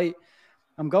 really tight.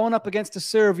 I'm going up against a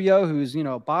Servio who's, you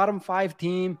know, bottom 5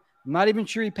 team. I'm not even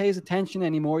sure he pays attention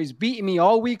anymore. He's beating me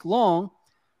all week long.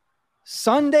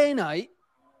 Sunday night,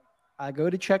 I go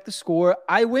to check the score.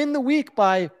 I win the week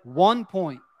by 1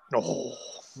 point. Oh.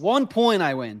 1 point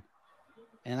I win.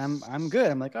 And I'm good.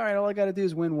 I'm like, all right, all I got to do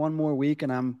is win one more week,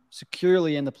 and I'm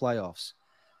securely in the playoffs.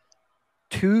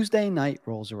 Tuesday night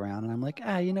rolls around, and I'm like,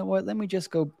 you know what? Let me just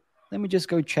go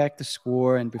check the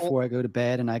score, and before I go to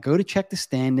bed, and I go to check the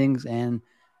standings, and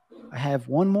I have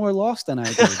one more loss than I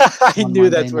did. I knew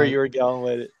that's where you were going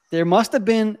with it. There must have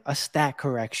been a stat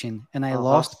correction, and I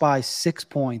lost by 6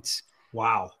 points.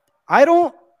 Wow. I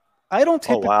don't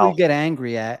typically get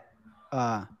angry at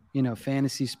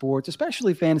fantasy sports,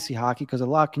 especially fantasy hockey, because a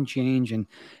lot can change. And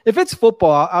if it's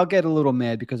football, I'll get a little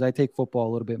mad because I take football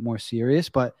a little bit more serious.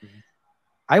 But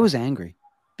I was angry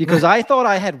because I thought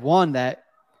I had won that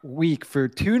week for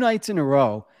 2 nights in a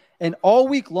row. And all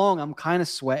week long, I'm kind of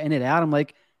sweating it out. I'm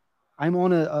like, I'm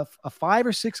on a 5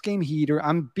 or 6 game heater.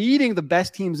 I'm beating the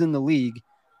best teams in the league.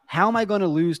 How am I going to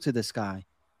lose to this guy?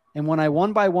 And when I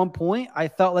won by 1 point, I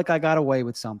felt like I got away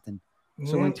with something.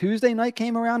 So when Tuesday night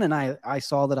came around and I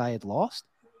saw that I had lost,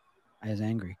 I was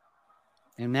angry.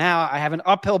 And now I have an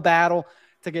uphill battle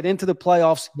to get into the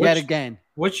playoffs yet again.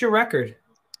 What's your record?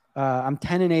 I'm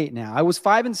 10-8 now. I was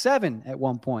 5-7 at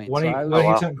one point. Want to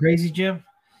hear something crazy, Jim?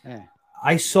 Yeah.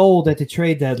 I sold at the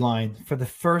trade deadline for the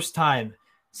first time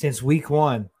since week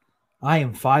 1. I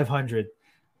am 500.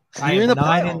 I am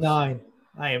 9-9.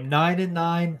 I am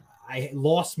 9-9. I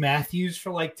lost Matthews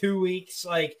for like 2 weeks.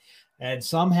 And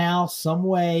somehow, some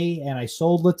way, and I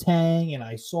sold Letang, and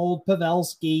I sold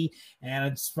Pavelski, and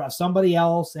it's somebody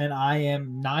else, and I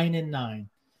am 9-9,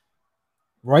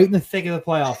 right in the thick of the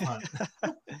playoff hunt.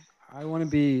 I want to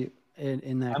be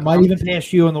in that. I might even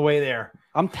pass you on the way there.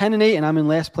 I'm 10-8, and I'm in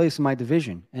last place in my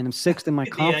division, and I'm 6th in my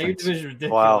conference. Yeah, your division is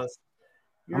ridiculous. Wow.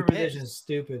 Your division is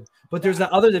stupid. But there's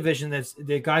that other division that's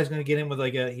the guy's going to get in with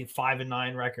like a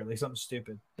 5-9 record, like something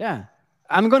stupid. Yeah.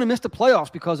 I'm going to miss the playoffs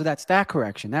because of that stat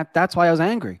correction. That's why I was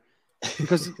angry,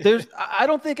 because I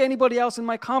don't think anybody else in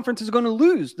my conference is going to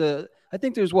lose. I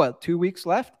think there's 2 weeks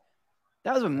left.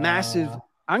 That was a massive.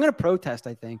 I'm going to protest.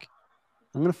 I think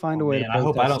I'm going to find a way to protest. I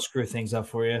hope I don't screw things up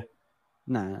for you.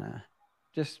 Nah,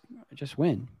 just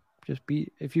win. Just be.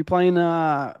 If you're playing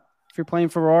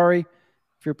Ferrari,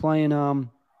 if you're playing I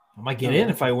might get in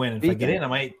if I win. If I get in, I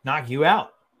might knock you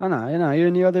out. Oh no, you're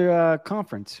in the other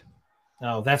conference.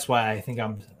 Oh, that's why I think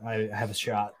I have a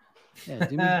shot.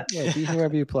 Yeah, be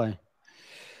whoever you play.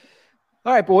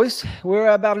 All right, boys. We're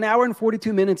about an hour and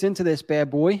 42 minutes into this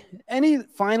bad boy. Any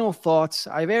final thoughts?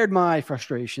 I've aired my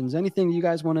frustrations. Anything you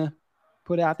guys want to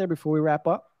put out there before we wrap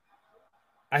up?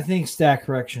 I think stat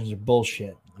corrections are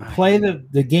bullshit. Play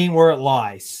the game where it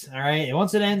lies. All right. And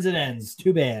once it ends, it ends.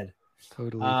 Too bad.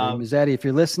 Totally. Mazzetti, if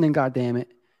you're listening, goddamn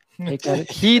it,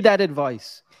 heed that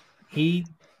advice. He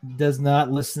does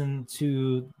not listen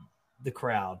to the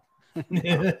crowd.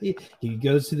 He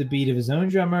goes to the beat of his own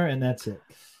drummer, and that's it.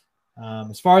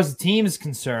 As far as the team is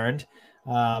concerned,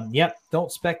 don't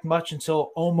expect much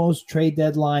until almost trade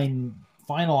deadline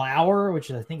final hour,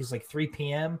 which I think is like 3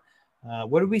 p.m.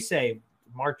 What did we say?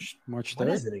 March 3rd? What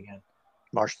is it again?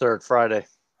 March 3rd, Friday.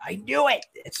 I knew it.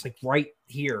 It's like right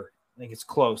here. I think it's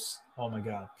close. Oh, my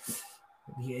God.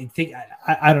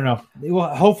 I don't know.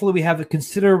 Well, hopefully we have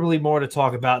considerably more to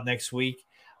talk about next week.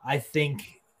 I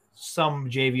think some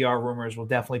JVR rumors will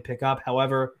definitely pick up.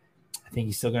 However, I think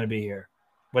he's still going to be here,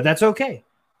 but that's okay.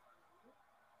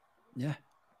 Yeah.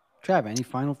 Trav, any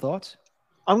final thoughts?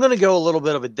 I'm going to go a little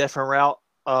bit of a different route.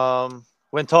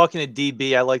 When talking to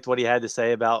DB, I liked what he had to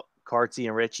say about Cartsy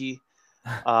and Richie.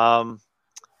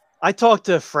 I talked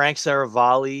to Frank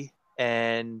Saravalli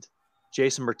and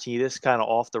Jason Martinez kind of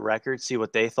off the record, see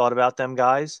what they thought about them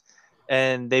guys.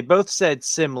 And they both said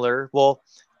similar. Well,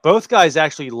 both guys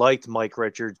actually liked Mike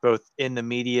Richards, both in the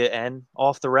media and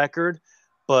off the record,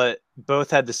 but both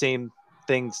had the same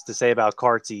things to say about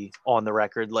Cartsy on the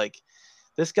record. Like,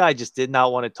 this guy just did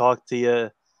not want to talk to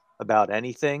you about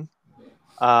anything.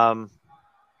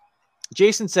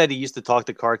 Jason said he used to talk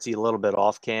to Cartsy a little bit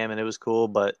off cam, and it was cool,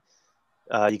 but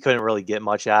you couldn't really get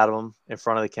much out of him in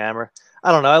front of the camera.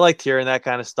 I don't know. I liked hearing that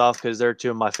kind of stuff because they're 2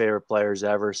 of my favorite players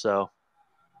ever. So,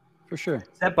 for sure.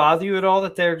 Does that bother you at all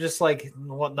that they're just like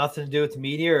want nothing to do with the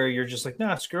media, or you're just like,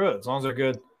 nah, screw it, as long as they're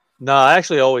good? No, I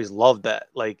actually always loved that.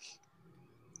 Like,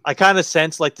 I kind of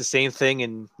sense like the same thing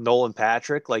in Nolan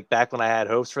Patrick. Like, back when I had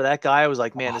hopes for that guy, I was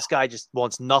like, man, this guy just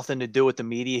wants nothing to do with the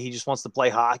media. He just wants to play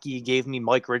hockey. He gave me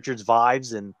Mike Richards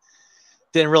vibes, and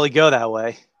didn't really go that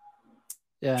way.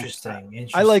 Yeah, Interesting.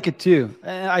 I like it too.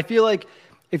 I feel like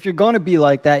if you're going to be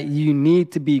like that, you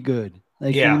need to be good.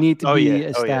 Like Yeah. you need to be yeah.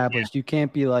 established. You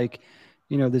can't be like,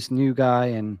 this new guy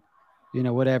and,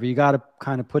 whatever. You got to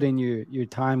kind of put in your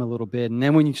time a little bit. And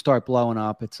then when you start blowing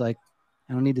up, it's like,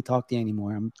 I don't need to talk to you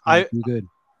anymore. I'm good.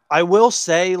 I will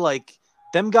say, like,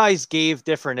 them guys gave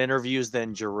different interviews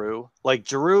than Giroux. Like,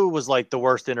 Giroux was like the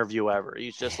worst interview ever.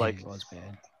 He's just like, It was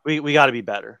bad. we got to be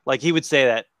better. Like, he would say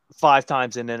that 5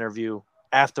 times in an interview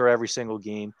after every single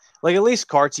game. Like, at least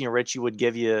Kartsy and Richie would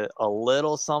give you a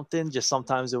little something. Just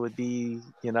sometimes it would be,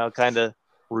 kind of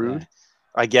rude,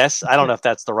 I guess. I don't know if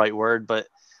that's the right word, but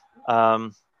I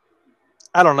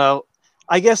don't know.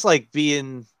 I guess, like,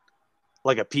 being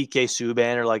like a PK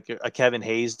Subban or like a Kevin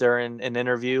Hayes during an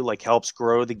interview, like, helps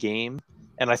grow the game.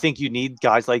 And I think you need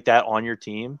guys like that on your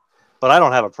team. But I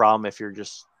don't have a problem if you're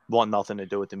just wanting nothing to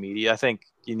do with the media. I think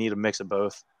you need a mix of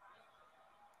both.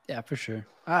 Yeah, for sure.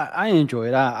 I enjoy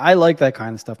it. I like that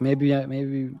kind of stuff.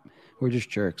 Maybe we're just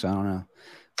jerks. I don't know.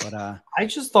 But I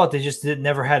just thought they just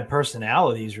never had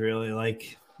personalities, really.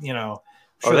 Like, sure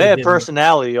they had didn't.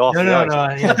 personality off the ice. No.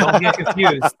 Yeah, don't get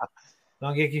confused.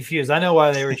 Don't get confused. I know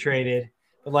why they were traded,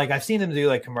 but like I've seen them do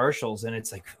like commercials, and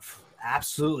it's like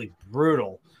absolutely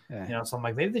brutal. yeah. So I'm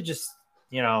like, maybe they just,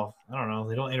 I don't know,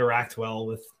 they don't interact well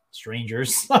with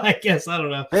strangers. I guess I don't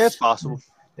know. Yeah, it's possible.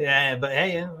 Yeah, but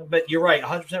hey, but you're right,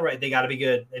 100% right. They got to be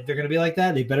good. If they're going to be like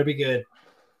that, they better be good.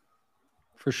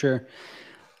 For sure.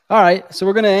 All right, so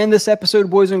we're going to end this episode,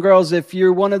 boys and girls. If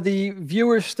you're one of the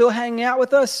viewers still hanging out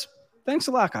with us, thanks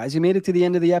a lot, guys. You made it to the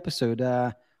end of the episode.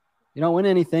 You don't win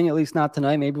anything, at least not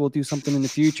tonight. Maybe we'll do something in the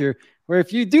future where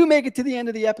if you do make it to the end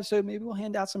of the episode, maybe we'll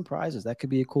hand out some prizes. That could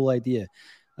be a cool idea.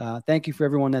 Thank you for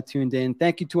everyone that tuned in.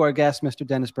 Thank you to our guest, Mr.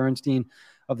 Dennis Bernstein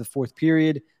of the Fourth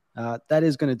Period. That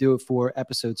is going to do it for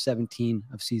episode 17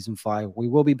 of season 5. We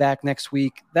will be back next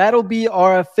week. That'll be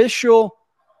our official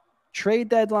trade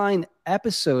deadline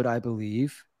episode, I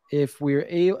believe. If we're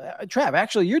Trav,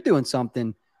 actually, you're doing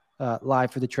something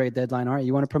live for the trade deadline, aren't you?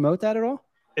 You want to promote that at all?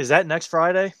 Is that next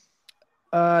Friday?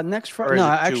 Next Friday? No,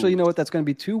 actually, you know what? That's going to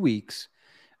be 2 weeks.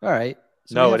 All right.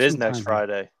 So no, it is next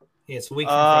Friday. Yeah, it's a week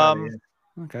from Friday.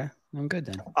 Okay, I'm good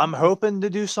then. I'm hoping to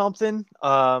do something.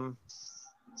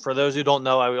 For those who don't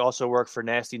know, I also work for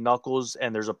Nasty Knuckles,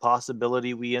 and there's a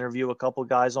possibility we interview a couple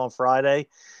guys on Friday.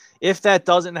 If that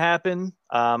doesn't happen,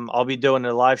 I'll be doing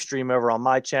a live stream over on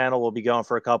my channel. We'll be going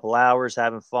for a couple hours,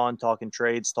 having fun, talking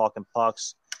trades, talking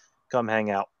pucks. Come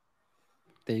hang out.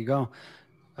 There you go.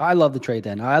 I love the trade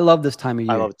then. I love this time of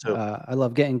year. I love it too. I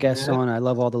love getting guests on. I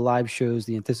love all the live shows,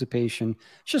 the anticipation.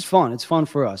 It's just fun. It's fun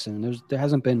for us. And there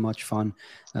hasn't been much fun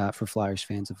for Flyers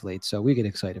fans of late. So we get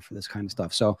excited for this kind of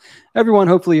stuff. So everyone,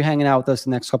 hopefully you're hanging out with us the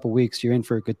next couple of weeks. You're in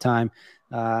for a good time.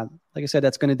 Like I said,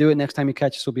 that's going to do it. Next time you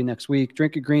catch us will be next week.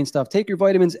 Drink your green stuff. Take your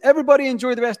vitamins. Everybody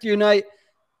enjoy the rest of your night.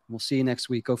 We'll see you next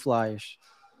week. Go Flyers.